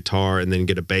feet and guitar, and then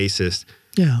get a bassist.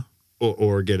 Yeah.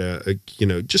 Or get a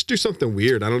just do something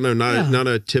weird. I don't know, not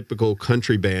a typical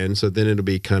country band. So then it'll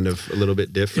be kind of a little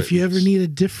bit different. If you ever need a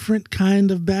different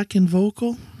kind of backing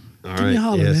vocal, give me a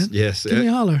holler, man. Yes, give me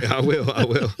a holler. I will.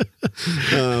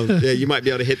 You might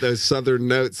be able to hit those southern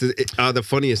notes. The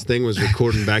funniest thing was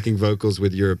recording backing vocals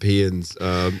with Europeans.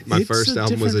 My first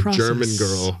album was a German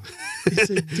girl.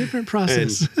 It's a different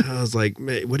process. And I was like,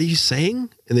 "Man, what are you saying?"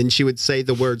 And then she would say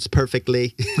the words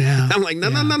perfectly. Yeah. I'm like,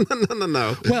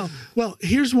 no. Well,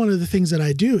 here's one of the things that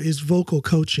I do is vocal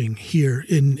coaching here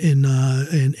in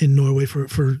Norway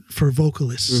for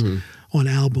vocalists on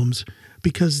albums,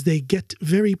 because they get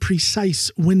very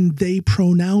precise when they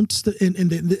pronounce and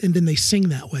then they sing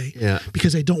that way. Yeah.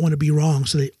 Because they don't want to be wrong,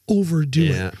 so they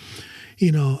overdo it.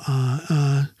 You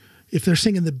know, if they're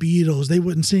singing the Beatles, they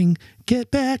wouldn't sing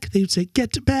 "Get Back." They would say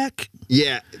 "Get Back."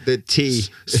 Yeah, the T.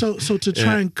 So to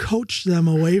try and coach them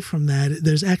away from that,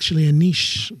 there's actually a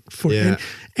niche for it.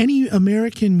 Any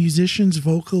American musicians,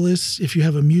 vocalists, if you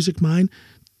have a music mind,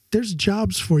 there's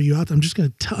jobs for you out there. I'm just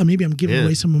going to tell, maybe I'm giving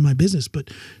away some of my business, but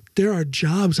there are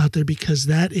jobs out there, because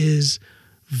that is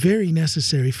very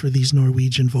necessary for these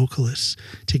Norwegian vocalists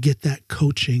to get that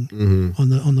coaching on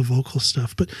the vocal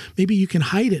stuff. But maybe you can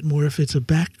hide it more if it's a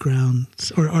background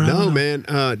or no, man.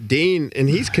 Dean, and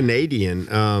he's Canadian,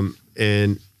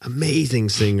 and amazing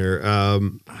singer,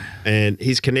 and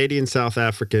he's Canadian South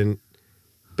African,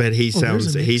 but he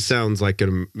sounds like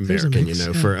an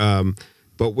American,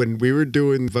 But when we were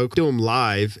doing him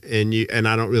live, and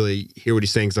I don't really hear what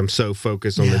he's saying because I'm so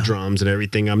focused on the drums and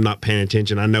everything, I'm not paying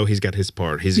attention. I know he's got his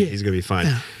part. He's going to be fine.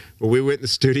 Yeah. But we went in the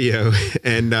studio,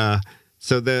 and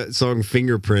so the song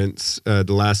Fingerprints,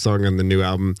 the last song on the new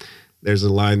album, there's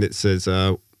a line that says,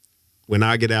 "When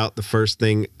I get out, the first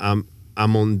thing I'm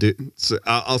on do." So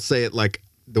I'll say it like.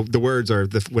 The words are,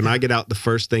 when I get out, the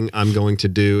first thing I'm going to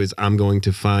do is I'm going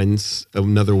to find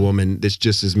another woman that's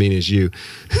just as mean as you.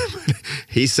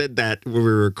 He said that when we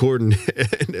were recording.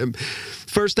 And,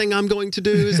 first thing I'm going to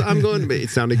do is I'm going to. It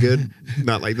sounded good,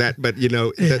 not like that, but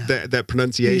that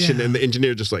pronunciation, and the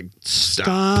engineer just like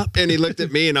stop. And he looked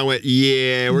at me, and I went,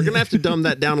 "Yeah, we're gonna have to dumb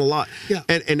that down a lot." Yeah.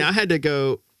 And I had to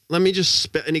go. Let me just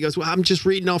spell. And he goes, "Well, I'm just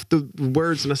reading off the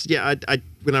words." And I said, "Yeah, I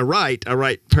when I write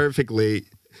perfectly."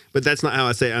 But that's not how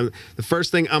I say it. The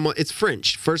first thing it's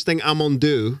French. First thing I'm gonna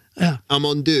do, there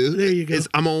you go. Is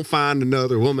I'm gonna find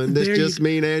another woman that's just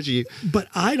mean as you. But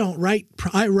I don't write.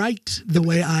 I write the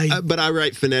way I. But I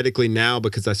write phonetically now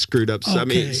because I screwed up. So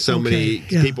many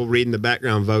people reading the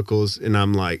background vocals, and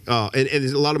I'm like, oh, and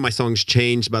a lot of my songs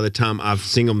changed by the time I've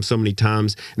sung them so many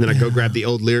times, and then I go grab the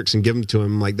old lyrics and give them to him.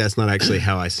 I'm like, that's not actually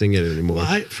how I sing it anymore.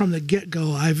 Well, from the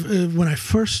get-go, when I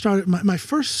first started my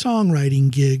first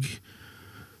songwriting gig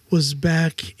was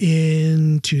back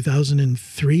in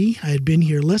 2003. I had been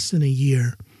here less than a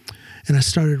year, and I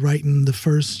started writing the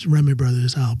first Remy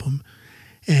Brothers album.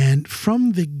 And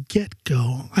from the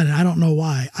get-go, and I don't know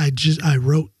why, I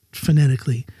wrote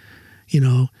phonetically.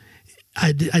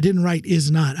 I didn't write is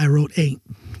not, I wrote ain't.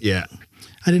 Yeah.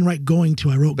 I didn't write going to,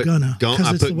 I wrote gonna.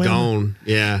 I put gone.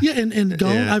 Yeah. Yeah, and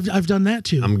gone, yeah. I've done that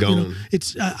too. I'm gone.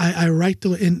 I write the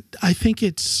way, and I think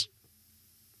it's,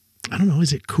 I don't know,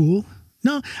 is it cool?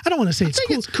 No, I don't want to say it's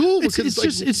cool. It's cool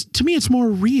because it's to me it's more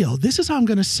real. This is how I'm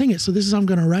going to sing it, so this is how I'm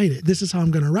going to write it. This is how I'm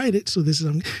going to write it, so this is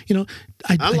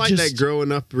I like that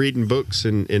growing up reading books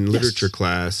in literature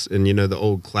class, and the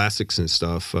old classics and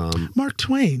stuff. Mark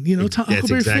Twain,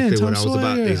 Huckleberry Finn, Tom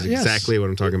Sawyer. That's exactly what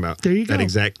I'm talking about. There you go. That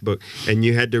exact book, and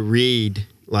you had to read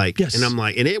and I'm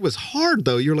like, and it was hard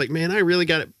though. You're like, man, I really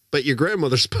got it. But your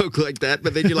grandmother spoke like that,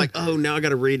 but then you're like, oh, now I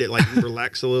got to read it, like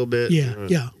relax a little bit,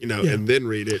 and then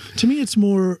read it. To me, it's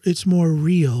more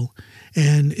real,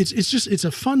 and it's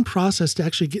a fun process to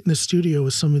actually get in the studio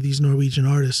with some of these Norwegian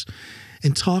artists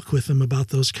and talk with them about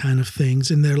those kind of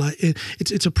things. And they're like,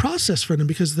 it's a process for them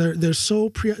because they're so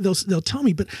they'll tell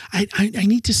me, but I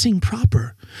need to sing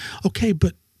proper, okay,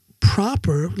 but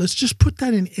proper. Let's just put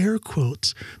that in air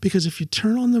quotes, because if you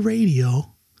turn on the radio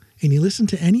and you listen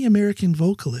to any American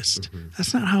vocalist,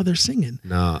 that's not how they're singing.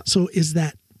 No. So is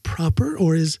that proper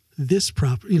or is this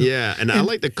proper? Yeah, and I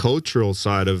like the cultural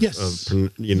side of Yes,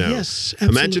 absolutely.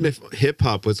 Imagine if hip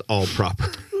hop was all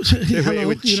proper. It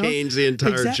would change the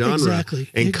entire genre.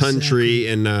 Exactly. And country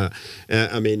and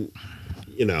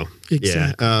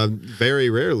very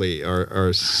rarely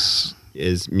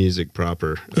is music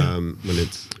proper when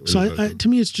it's. So to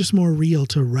me, it's just more real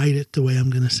to write it the way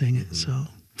I'm going to sing it. So.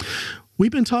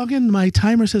 We've been talking. My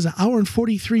timer says an hour and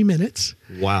 43 minutes.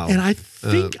 Wow. And I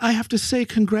think I have to say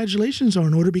congratulations are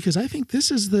in order, because I think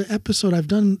this is the episode I've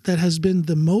done that has been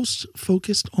the most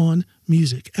focused on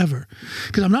music ever.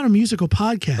 Because I'm not a musical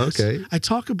podcast. Okay. I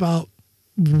talk about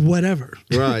whatever.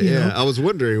 Right. you Yeah. know? I was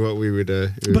wondering what we would.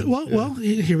 But well,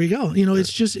 here we go. You know,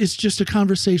 it's just a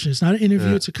conversation. It's not an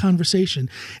interview. It's a conversation.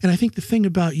 And I think the thing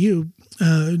about you,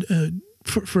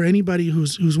 for anybody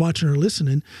who's watching or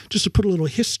listening, just to put a little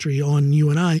history on you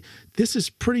and I, this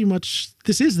is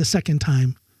the second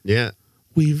time. Yeah.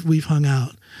 We've hung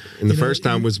out. And the first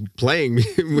time was playing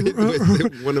with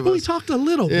one of us. We talked a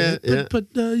little bit, but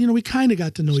we kind of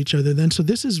got to know each other then. So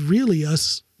this is really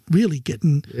us really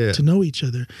getting to know each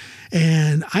other.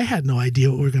 And I had no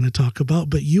idea what we were going to talk about,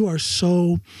 but you are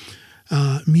so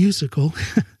musical,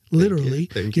 literally.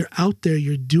 Thank you. You're out there,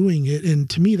 you're doing it. And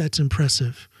to me, that's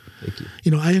impressive. Thank you.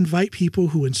 You know, I invite people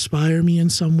who inspire me in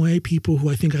some way, people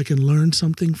who I think I can learn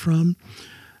something from,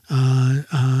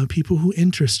 people who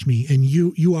interest me, and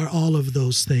you are all of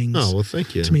those things. Oh, well,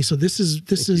 thank you. To me, so this is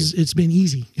it's been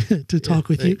easy to talk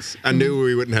with thanks. you. I knew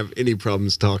we wouldn't have any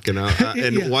problems talking.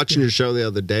 Watching your show the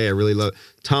other day, I really love.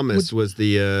 Thomas was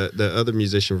the other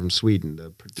musician from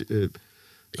Sweden.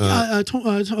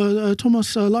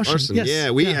 Thomas Larsson. Yes.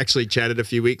 Yeah, we actually chatted a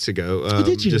few weeks ago.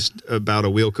 Did you? Just about a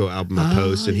Wilco album I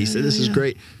post, and he said this is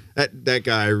great. That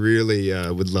guy I really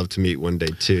would love to meet one day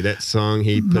too. That song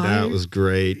he put out was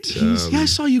great. I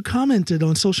saw you commented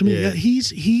on social media. Yeah.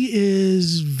 He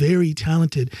is very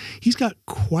talented. He's got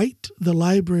quite the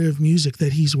library of music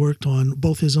that he's worked on,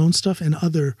 both his own stuff and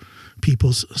other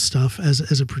people's stuff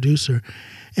as a producer.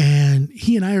 And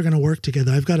he and I are going to work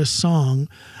together. I've got a song.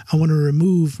 I want to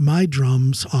remove my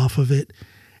drums off of it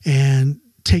and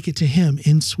take it to him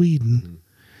in Sweden. Mm-hmm.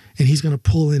 And he's going to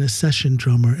pull in a session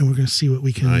drummer, and we're going to see what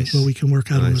we can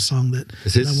work out on a song that.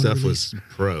 His stuff was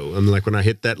pro. I'm like, when I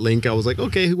hit that link, I was like,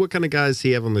 okay, what kind of guys does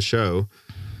he have on the show?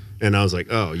 And I was like,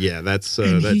 oh yeah, that's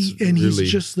he's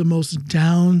just the most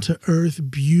down to earth,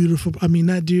 beautiful. I mean,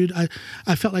 that dude, I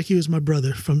felt like he was my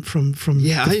brother from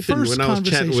yeah. The first when I was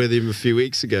chatting with him a few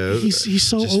weeks ago, he's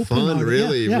so just open, fun,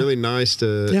 really nice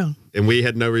to. Yeah. And we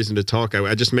had no reason to talk.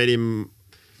 I just made him.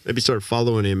 Maybe started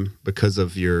following him because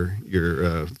of your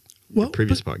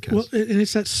previous podcast. Well, and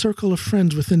it's that circle of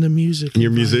friends within the music. And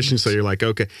you're musicians, so you're like,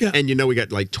 okay. Yeah. And we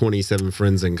got like 27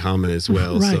 friends in common as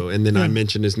well. Right. So, and then I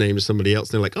mentioned his name to somebody else,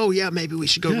 and they're like, oh yeah, maybe we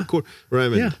should go record.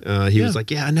 Right. And, he was like,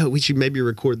 yeah, I know, we should maybe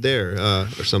record there or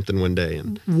something one day.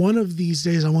 And one of these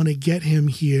days, I want to get him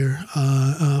here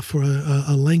for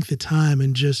a length of time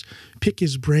and just pick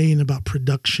his brain about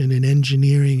production and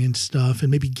engineering and stuff, and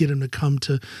maybe get him to come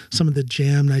to some of the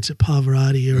jam nights at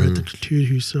Pavarotti or at the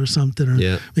Kulturhus or something,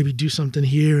 or maybe do something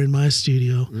here in my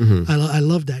studio. Mm-hmm. I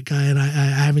love that guy, and I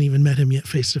haven't even met him yet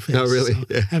face to face. Oh, really?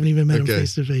 So haven't even met him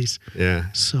face to face.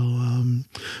 Yeah. So,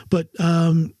 but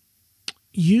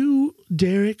you,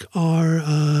 Derek, are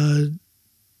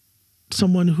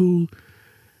someone who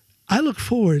I look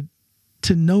forward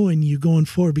to knowing you going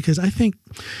forward, because I think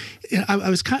I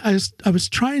was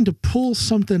trying to pull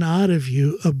something out of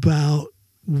you about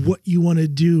what you want to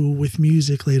do with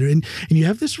music later, and you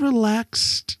have this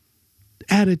relaxed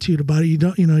attitude about it.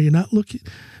 You're not looking,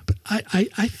 but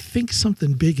I think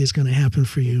something big is going to happen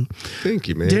for you. Thank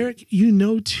you, man. Derek, you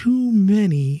know too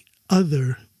many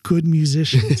other good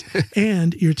musicians,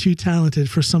 and you're too talented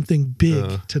for something big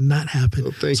to not happen.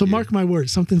 Well, thank so you. Mark my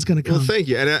words, something's going to come. Well, thank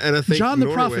you. And I think John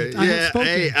Norway, the Prophet, I have spoken.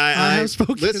 Hey, I have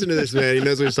spoken. Listen to this, man. He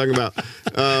knows what he's talking about.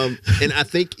 And I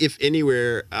think if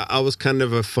anywhere, I was kind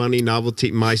of a funny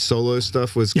novelty. My solo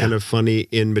stuff was kind of funny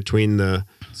in between the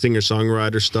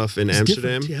singer-songwriter stuff in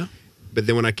Amsterdam. Yeah. But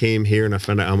then when I came here and I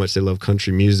found out how much they love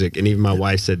country music, and even my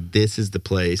wife said, this is the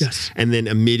place. Yes. And then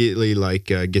immediately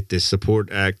get this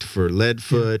support act for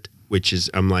Leadfoot, which is,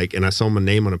 I'm like, and I saw my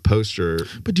name on a poster.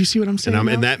 But do you see what I'm saying?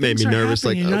 And that made me nervous.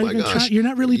 Like, oh my gosh. You're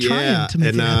not really trying to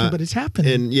make it happen, but it's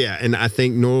happening. And I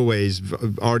think Norway's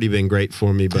already been great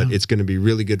for me, but it's going to be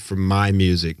really good for my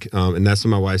music. And that's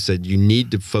what my wife said. You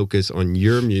need to focus on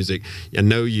your music. I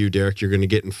know you, Derek, you're going to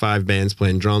get in 5 bands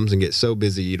playing drums and get so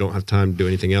busy you don't have time to do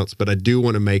anything else. But I do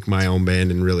want to make my own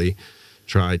band and really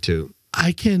try to.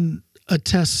 I can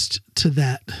attest to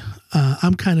that.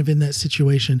 I'm kind of in that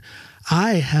situation.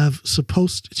 I have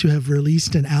supposed to have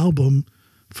released an album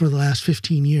for the last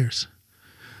 15 years,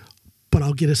 but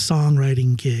I'll get a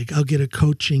songwriting gig. I'll get a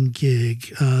coaching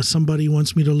gig. Somebody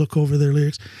wants me to look over their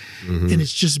lyrics. Mm-hmm. And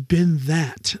it's just been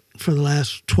that for the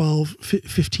last 12,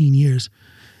 15 years.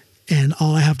 And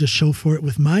all I have to show for it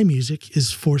with my music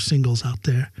is 4 singles out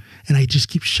there. and I just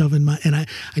keep shoving I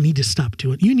need to stop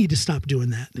doing. You need to stop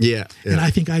doing that. Yeah. And I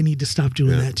think I need to stop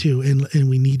doing that too. And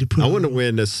we need to put. I want to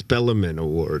win a Spelleman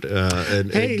Award.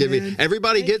 And Hey, give man. me.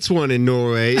 Everybody gets one in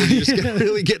Norway. You just gotta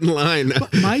really get in line.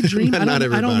 My dream. I don't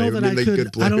know that I really could.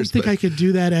 good players, I don't think I could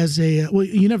do that as a. Well,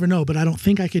 you never know, but I don't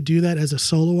think I could do that as a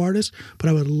solo artist. But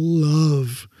I would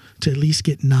love to at least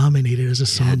get nominated as a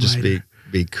songwriter. Just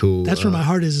be cool. That's where my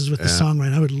heart is with the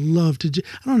songwriting. I would love to.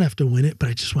 I don't have to win it, but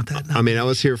I just want that. I mean, I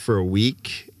was here for a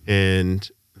week, and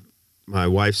my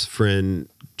wife's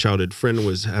childhood friend,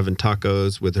 was having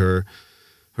tacos with her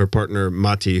partner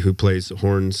Mati, who plays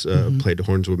horns. Played the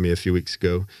horns with me a few weeks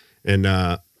ago,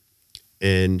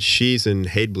 and she's in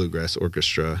Hade Bluegrass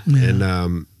Orchestra,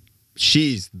 and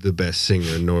she's the best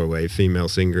singer in Norway, female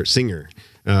singer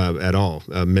at all,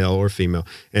 male or female,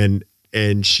 and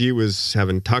she was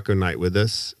having taco night with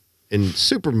us, and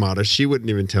super modest. She wouldn't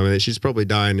even tell me that. She's probably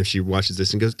dying if she watches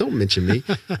this and goes, "Don't mention me."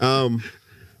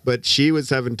 But she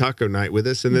was having taco night with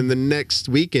us, and then the next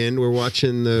weekend we're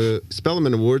watching the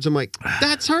Spelleman Awards. I'm like,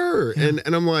 "That's her," and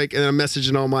I'm like, and I'm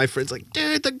messaging all my friends like,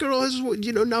 "Dude, the girl is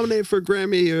nominated for a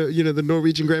Grammy, the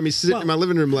Norwegian Grammy, sitting in my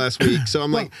living room last week." So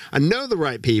I'm like, I know the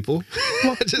right people.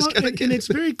 And it's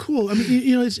very cool. I mean,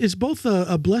 it's both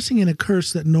a blessing and a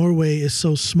curse that Norway is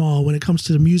so small when it comes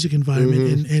to the music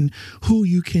environment and who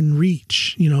you can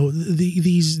reach.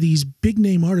 These big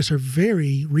name artists are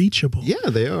very reachable.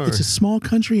 Yeah, they are. It's a small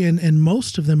country. And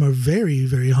most of them are very,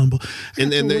 very humble.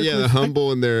 And they're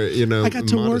humble, and they're I got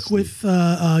to work with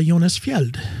Jonas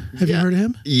Fjeld. Have you heard of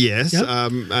him? Yes, yep.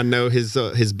 I know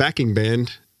his backing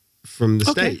band from the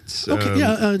States. Okay,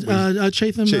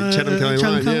 Chatham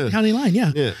County Line.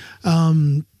 Yeah.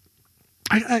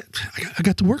 I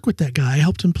got to work with that guy. I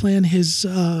helped him plan his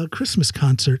Christmas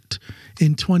concert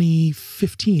in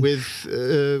 2015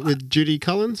 with Judy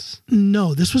Collins.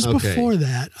 No, this was before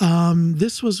that.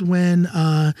 This was when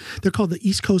they're called the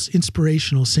East Coast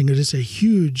Inspirational Singers. It's a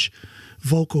huge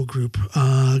vocal group,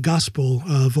 gospel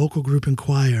vocal group and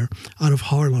choir out of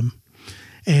Harlem.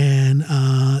 And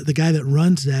the guy that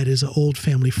runs that is an old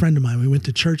family friend of mine. We went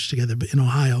to church together in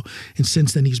Ohio, and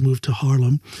since then he's moved to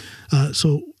Harlem.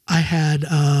 So I had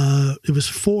it was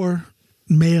 4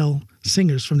 male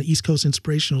singers from the East Coast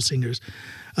Inspirational Singers,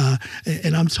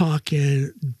 and I'm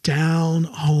talking down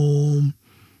home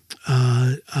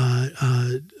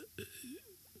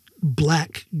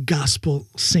black gospel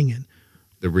singing,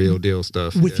 the real deal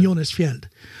stuff with Jonas Fjeld.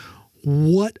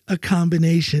 What a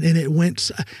combination! And it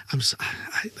went. I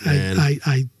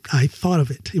thought of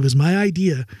it. It was my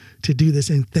idea to do this,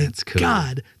 and thank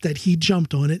God that he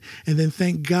jumped on it, and then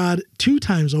thank God 2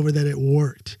 times over that it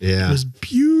worked. Yeah, it was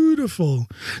beautiful.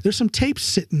 There's some tapes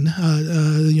sitting.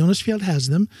 Jonas Fjeld has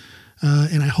them,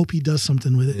 and I hope he does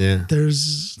something with it. Yeah,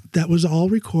 that was all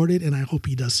recorded, and I hope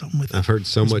he does something with it. I've heard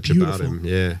so much about him.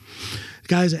 Yeah. The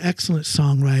guy's an excellent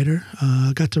songwriter.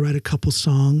 Got to write a couple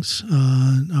songs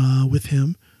with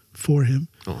him, for him.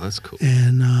 Oh, that's cool.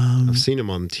 And I've seen him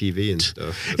on TV and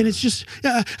stuff. And it's just,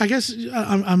 I guess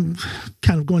I'm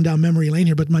kind of going down memory lane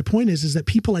here, but my point is that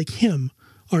people like him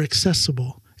are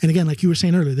accessible. And again, like you were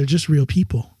saying earlier, they're just real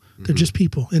people. They're just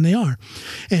people, and they are.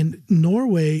 And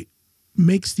Norway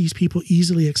makes these people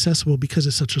easily accessible because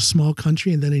it's such a small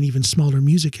country and then an even smaller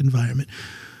music environment.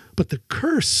 But the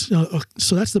curse,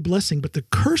 so that's the blessing, but the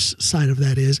curse side of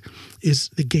that is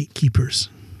the gatekeepers.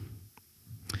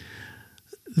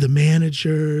 The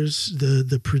managers,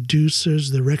 the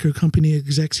producers, the record company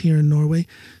execs here in Norway,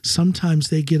 sometimes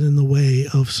they get in the way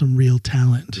of some real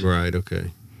talent. Right,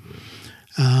 okay.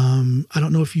 I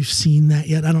don't know if you've seen that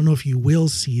yet. I don't know if you will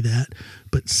see that,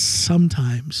 but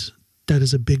sometimes that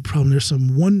is a big problem. There's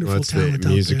some wonderful talent out there. The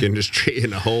music industry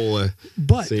in a whole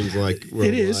seems like worldwide.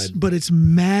 It is, but it's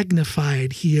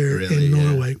magnified here in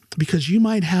Norway because you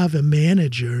might have a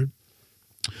manager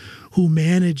who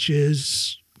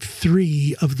manages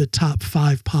 3 of the top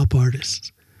 5 pop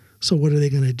artists. So what are they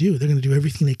going to do? They're going to do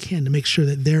everything they can to make sure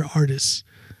that their artists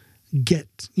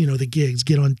get, the gigs,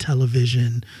 get on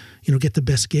television, get the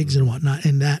best gigs and whatnot.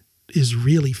 And that is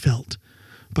really felt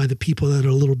by the people that are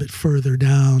a little bit further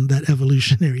down that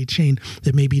evolutionary chain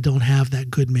that maybe don't have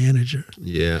that good manager.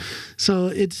 Yeah.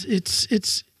 So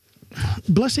it's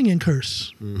blessing and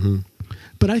curse. Mm-hmm.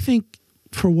 But I think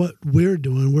for what we're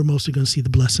doing, we're mostly going to see the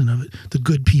blessing of it. The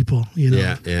good people,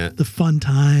 the fun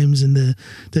times and the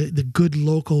good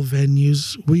local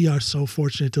venues. We are so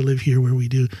fortunate to live here where we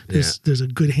do. There's a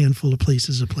good handful of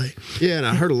places to play. Yeah, and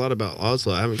I heard a lot about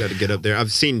Oslo. I haven't got to get up there.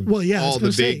 I've seen all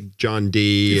the big John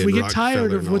D. If we get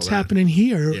tired of what's happening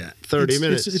here, 30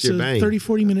 minutes. It's a 30,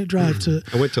 40-minute drive to.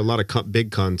 I went to a lot of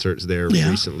big concerts there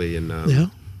recently, and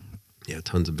Yeah,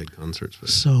 tons of big concerts. But.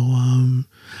 So, I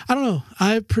don't know.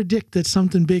 I predict that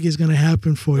something big is going to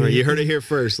happen for you. You heard it here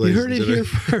first, ladies. You heard it here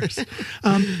first.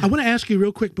 I want to ask you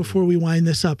real quick before we wind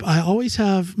this up. I always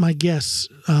have my guests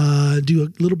do a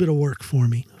little bit of work for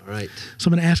me. All right. So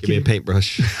I'm going to ask you. Give me a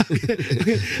paintbrush.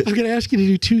 I'm going to ask you to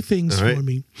do two things for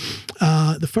me.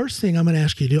 The first thing I'm going to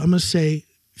ask you to do, I'm going to say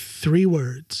 3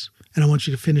 words, and I want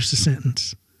you to finish the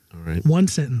sentence. All right. 1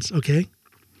 sentence, okay?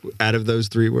 Out of those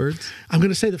 3 words? I'm going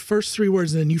to say the first 3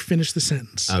 words, and then you finish the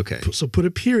sentence. Okay. So put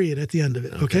a period at the end of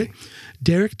it, okay?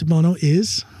 Derek DeBono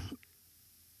is?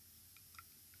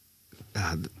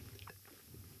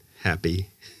 Happy.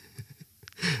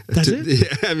 That's it?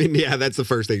 Yeah, I mean, that's the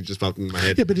first thing that just popped in my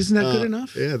head. Yeah, but isn't that good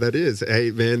enough? Yeah, that is.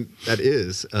 Hey, man, that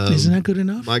is. Isn't that good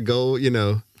enough? My goal,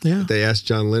 they asked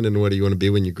John Lennon, what do you want to be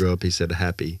when you grow up? He said,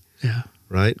 happy. Yeah.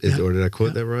 Right? Or did I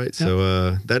quote that right? Yeah.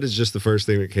 So that is just the first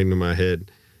thing that came to my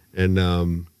head.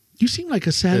 And you seem like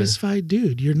a satisfied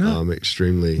dude. You're not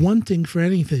extremely wanting for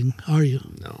anything, are you?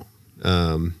 No.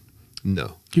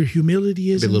 No. Your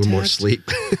humility is a little intact. more sleep.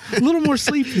 A little more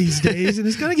sleep these days, and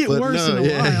it's going to get worse in a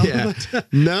while. Yeah.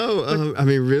 But, I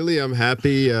mean, really, I'm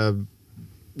happy.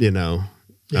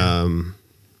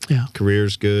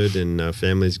 Career's good and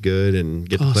family's good and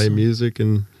get to play music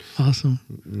and awesome.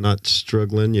 Not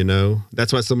struggling,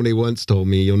 That's why somebody once told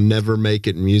me you'll never make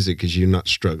it in music because you're not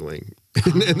struggling.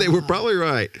 And they were probably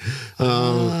right.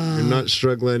 You're not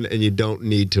struggling and you don't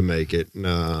need to make it.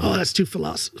 That's too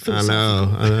philosophical. I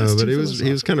know. But he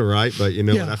was kind of right. But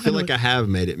what? I feel like I have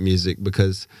made it in music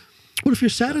because... Well, if you're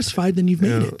satisfied, then you've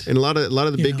made it. And a lot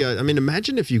of the big guys. I mean,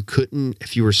 imagine if you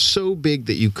were so big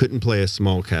that you couldn't play a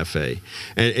small cafe.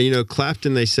 And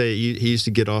Clapton, they say he used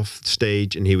to get off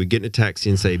stage and he would get in a taxi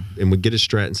and would get a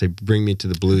Strat and say, "Bring me to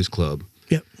the blues club."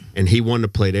 Yep. And he wanted to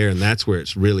play there, and that's where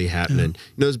it's really happening.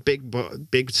 Those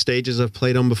big stages I've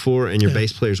played on before, and your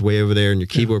bass player's way over there, and your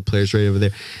keyboard player's right over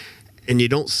there. And you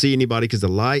don't see anybody because the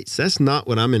lights, that's not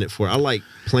what I'm in it for. I like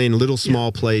playing little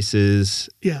small places.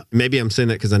 Yeah. Maybe I'm saying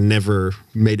that because I never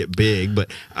made it big,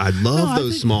 but I love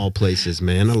those small places,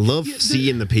 man. I love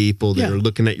seeing the people that are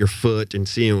looking at your foot and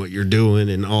seeing what you're doing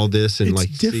and all this and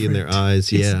seeing their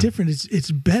eyes. It's different. It's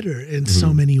better in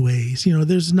so many ways.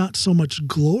 There's not so much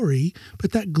glory,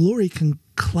 but that glory can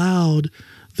cloud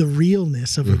the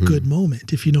realness of a good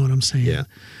moment, if you know what I'm saying. Yeah.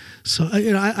 So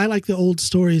I like the old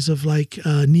stories of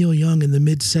Neil Young in the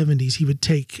mid-'70s. He would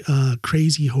take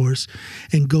Crazy Horse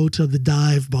and go to the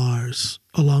dive bars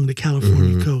along the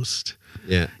California coast.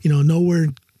 Yeah. Nowhere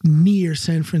near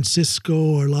San Francisco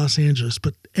or Los Angeles,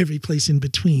 but every place in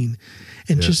between,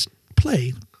 and just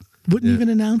play. Wouldn't even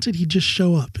announce it. He'd just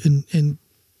show up and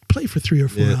play for 3 or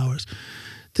 4 hours.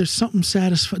 There's something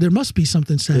satisfying. There must be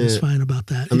something satisfying about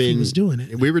that. He was doing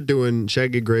it.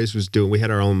 Shaggy Grace we had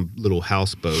our own little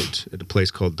houseboat at a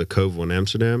place called the Cove in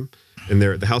Amsterdam. And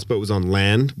the houseboat was on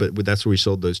land, but that's where we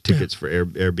sold those tickets for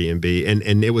Airbnb.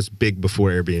 And it was big before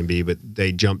Airbnb, but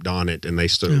they jumped on it and they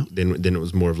started, then it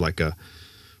was more of like a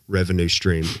revenue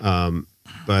stream.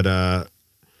 But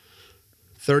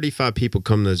 35 people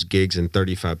come to those gigs and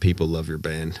 35 people love your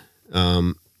band.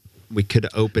 We could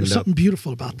have opened There's something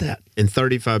beautiful about that. And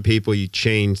 35 people, you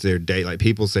changed their day. Like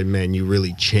people say, "Man, you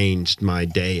really changed my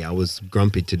day. I was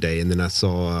grumpy today." And then I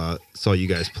saw you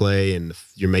guys play, and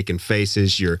you're making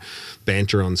faces, your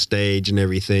banter on stage, and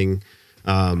everything.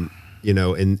 And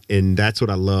that's what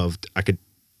I loved. I could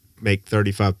make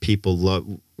 35 people love.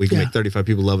 We can make 35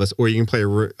 people love us, or you can play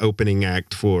a opening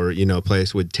act for a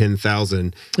place with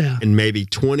 10,000, and maybe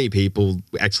 20 people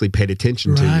actually paid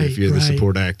attention to you if you're the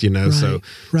support act. So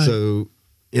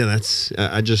that's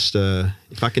I just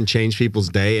if I can change people's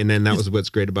day, and then that was what's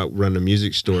great about running a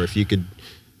music store. If you could,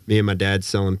 me and my dad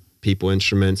selling people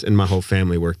instruments, and my whole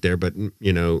family worked there, but me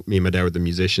and my dad were the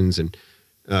musicians, and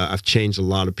I've changed a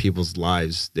lot of people's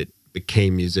lives that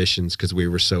became musicians because we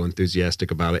were so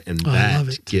enthusiastic about it, and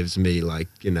that gives me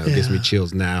gives me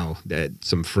chills now. That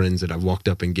some friends that I've walked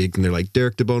up in gigs and they're like,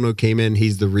 "Derek DeBono came in,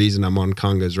 he's the reason I'm on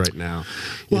congas right now,"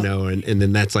 and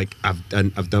then that's like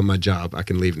I've done my job. I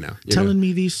can leave now. Telling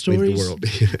me these stories, leave the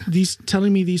world.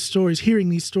 Telling me these stories, hearing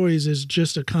these stories is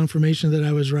just a confirmation that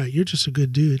I was right. You're just a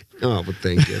good dude. Oh, well,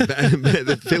 thank you.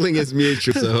 The feeling is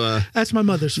mutual. So that's my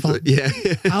mother's fault.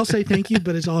 I'll say thank you,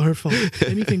 but it's all her fault.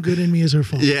 Anything good in me is her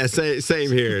fault. Yeah.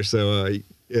 Same here. So,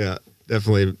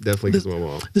 definitely gives my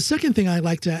mom. The second thing I'd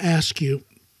like to ask you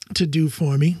to do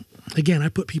for me, again, I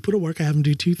put people to work. I have them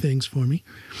do 2 things for me.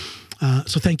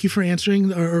 So thank you for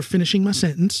answering or finishing my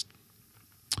sentence.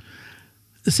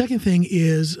 The second thing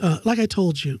is, like I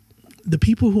told you, the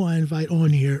people who I invite on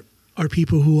here are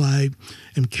people who I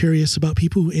am curious about,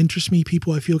 people who interest me,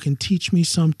 people I feel can teach me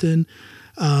something.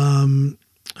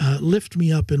 lift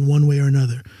me up in one way or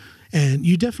another. And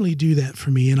you definitely do that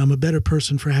for me. And I'm a better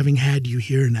person for having had you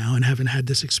here now and having had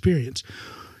this experience.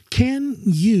 Can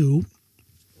you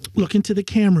look into the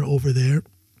camera over there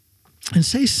and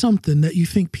say something that you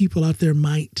think people out there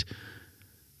might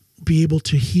be able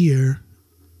to hear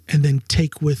and then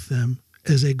take with them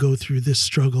as they go through this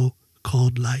struggle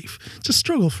called life? It's a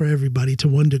struggle for everybody to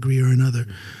one degree or another.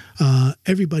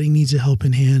 Everybody needs a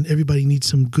helping hand. Everybody needs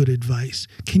some good advice.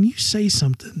 Can you say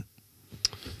something?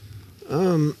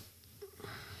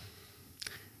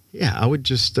 Yeah, I would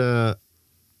just there's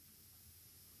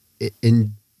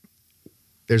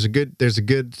a good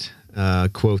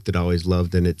quote that I always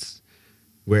loved, and it's,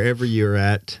 wherever you're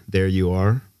at, there you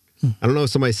are. I don't know if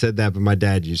somebody said that, but my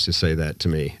dad used to say that to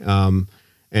me.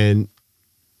 And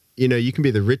you can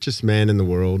be the richest man in the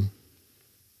world,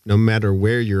 no matter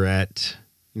where you're at.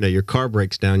 Your car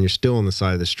breaks down, you're still on the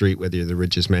side of the street, whether you're the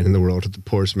richest man in the world or the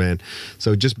poorest man.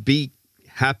 So just be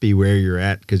happy where you're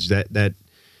at, because that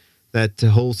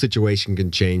whole situation can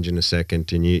change in a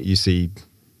second. And you see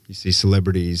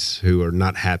celebrities who are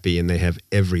not happy and they have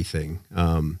everything.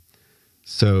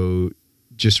 So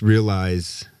just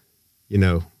realize,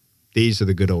 these are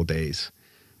the good old days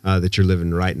that you're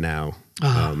living right now.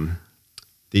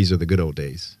 These are the good old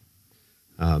days.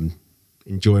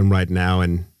 Enjoy them right now,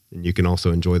 and you can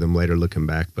also enjoy them later looking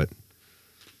back. But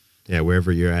yeah,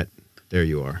 wherever you're at, there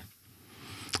you are.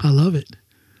 I love it.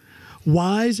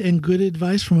 Wise and good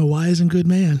advice from a wise and good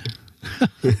man.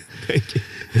 Thank you.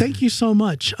 Thank you so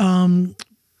much.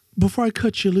 Before I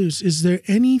cut you loose, is there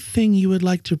anything you would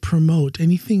like to promote?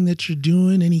 Anything that you're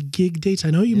doing? Any gig dates?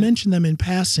 I know you mentioned them in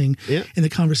passing in the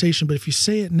conversation, but if you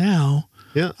say it now,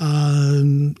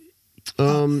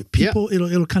 people,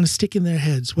 it'll kind of stick in their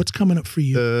heads. What's coming up for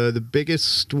you? The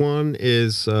biggest one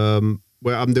is I'm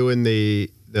doing the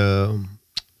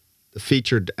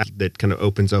featured act that kind of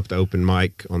opens up the open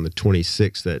mic on the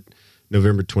 26th,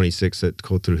 November 26th at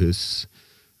Kulturhus,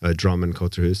 Drammen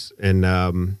Kulturhus. And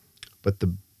but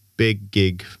the big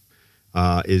gig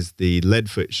is the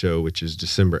Leadfoot show, which is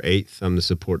December 8th. I'm the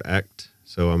support act,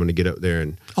 so I'm going to get up there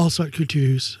and also at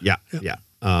Kulturhus. Yeah.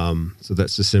 So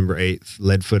that's December 8th.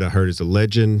 Leadfoot, I heard, is a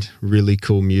legend. Really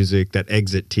cool music. That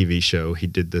Exit TV show, he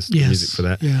did this music for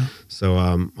that. Yeah. So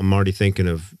I'm already thinking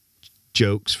of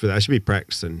jokes for that. I should be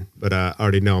practicing, but I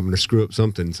already know I'm going to screw up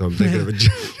something. So I'm thinking of a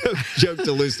joke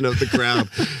to loosen up the crowd.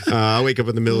 I wake up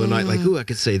in the middle of the night like, ooh, I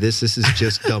could say this. This is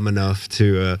just dumb enough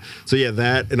to. So yeah,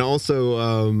 that. And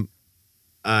also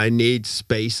I need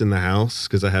space in the house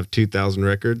because I have 2,000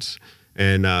 records,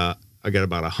 and I got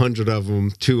about 100 of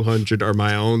them. 200 are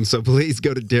my own. So please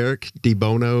go to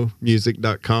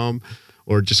DerekDeBonomusic.com.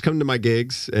 Or just come to my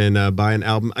gigs and buy an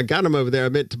album. I got them over there. I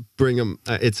meant to bring them.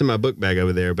 It's in my book bag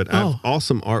over there. But I have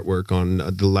awesome artwork on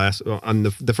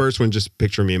the first one, just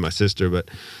picture me and my sister. But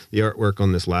the artwork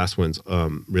on this last one's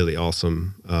really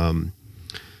awesome.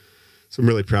 So I'm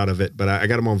really proud of it. But I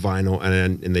got them on vinyl,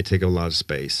 and they take up a lot of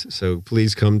space. So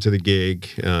please come to the gig.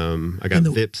 I got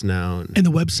VIPs now. And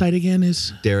the website again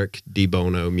is?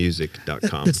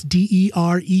 DerekDeBonomusic.com. That's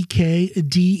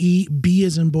DerekDeb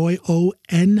as in boy,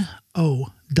 ONO.com.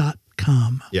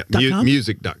 Yeah,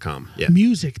 music.com. Yeah.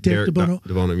 Music. Derek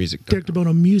DeBono Music.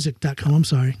 DerekDeBonomusic.com. I'm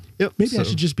sorry. Yep. Maybe I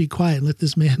should just be quiet and let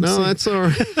this man No, sing. that's all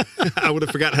right. I would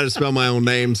have forgot how to spell my own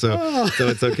name, so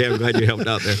it's okay. I'm glad you helped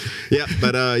out there. Yeah,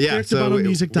 but so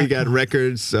we got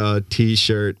records,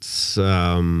 T-shirts,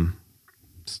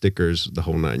 stickers, the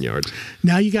whole 9 yards.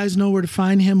 Now you guys know where to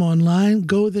find him online.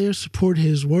 Go there, support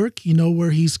his work. You know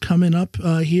where he's coming up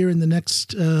here in the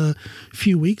next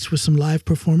few weeks with some live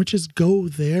performances. Go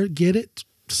there, get it,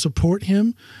 support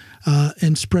him,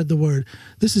 and spread the word.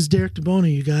 This is Derek DeBono,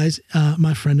 you guys,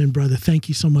 my friend and brother. Thank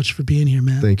you so much for being here,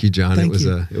 man. Thank you, John. It was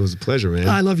a pleasure, man.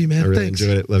 I love you, man. I really Thanks.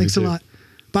 enjoyed it. Love Thanks you a too. lot.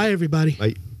 Bye, everybody.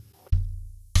 Bye.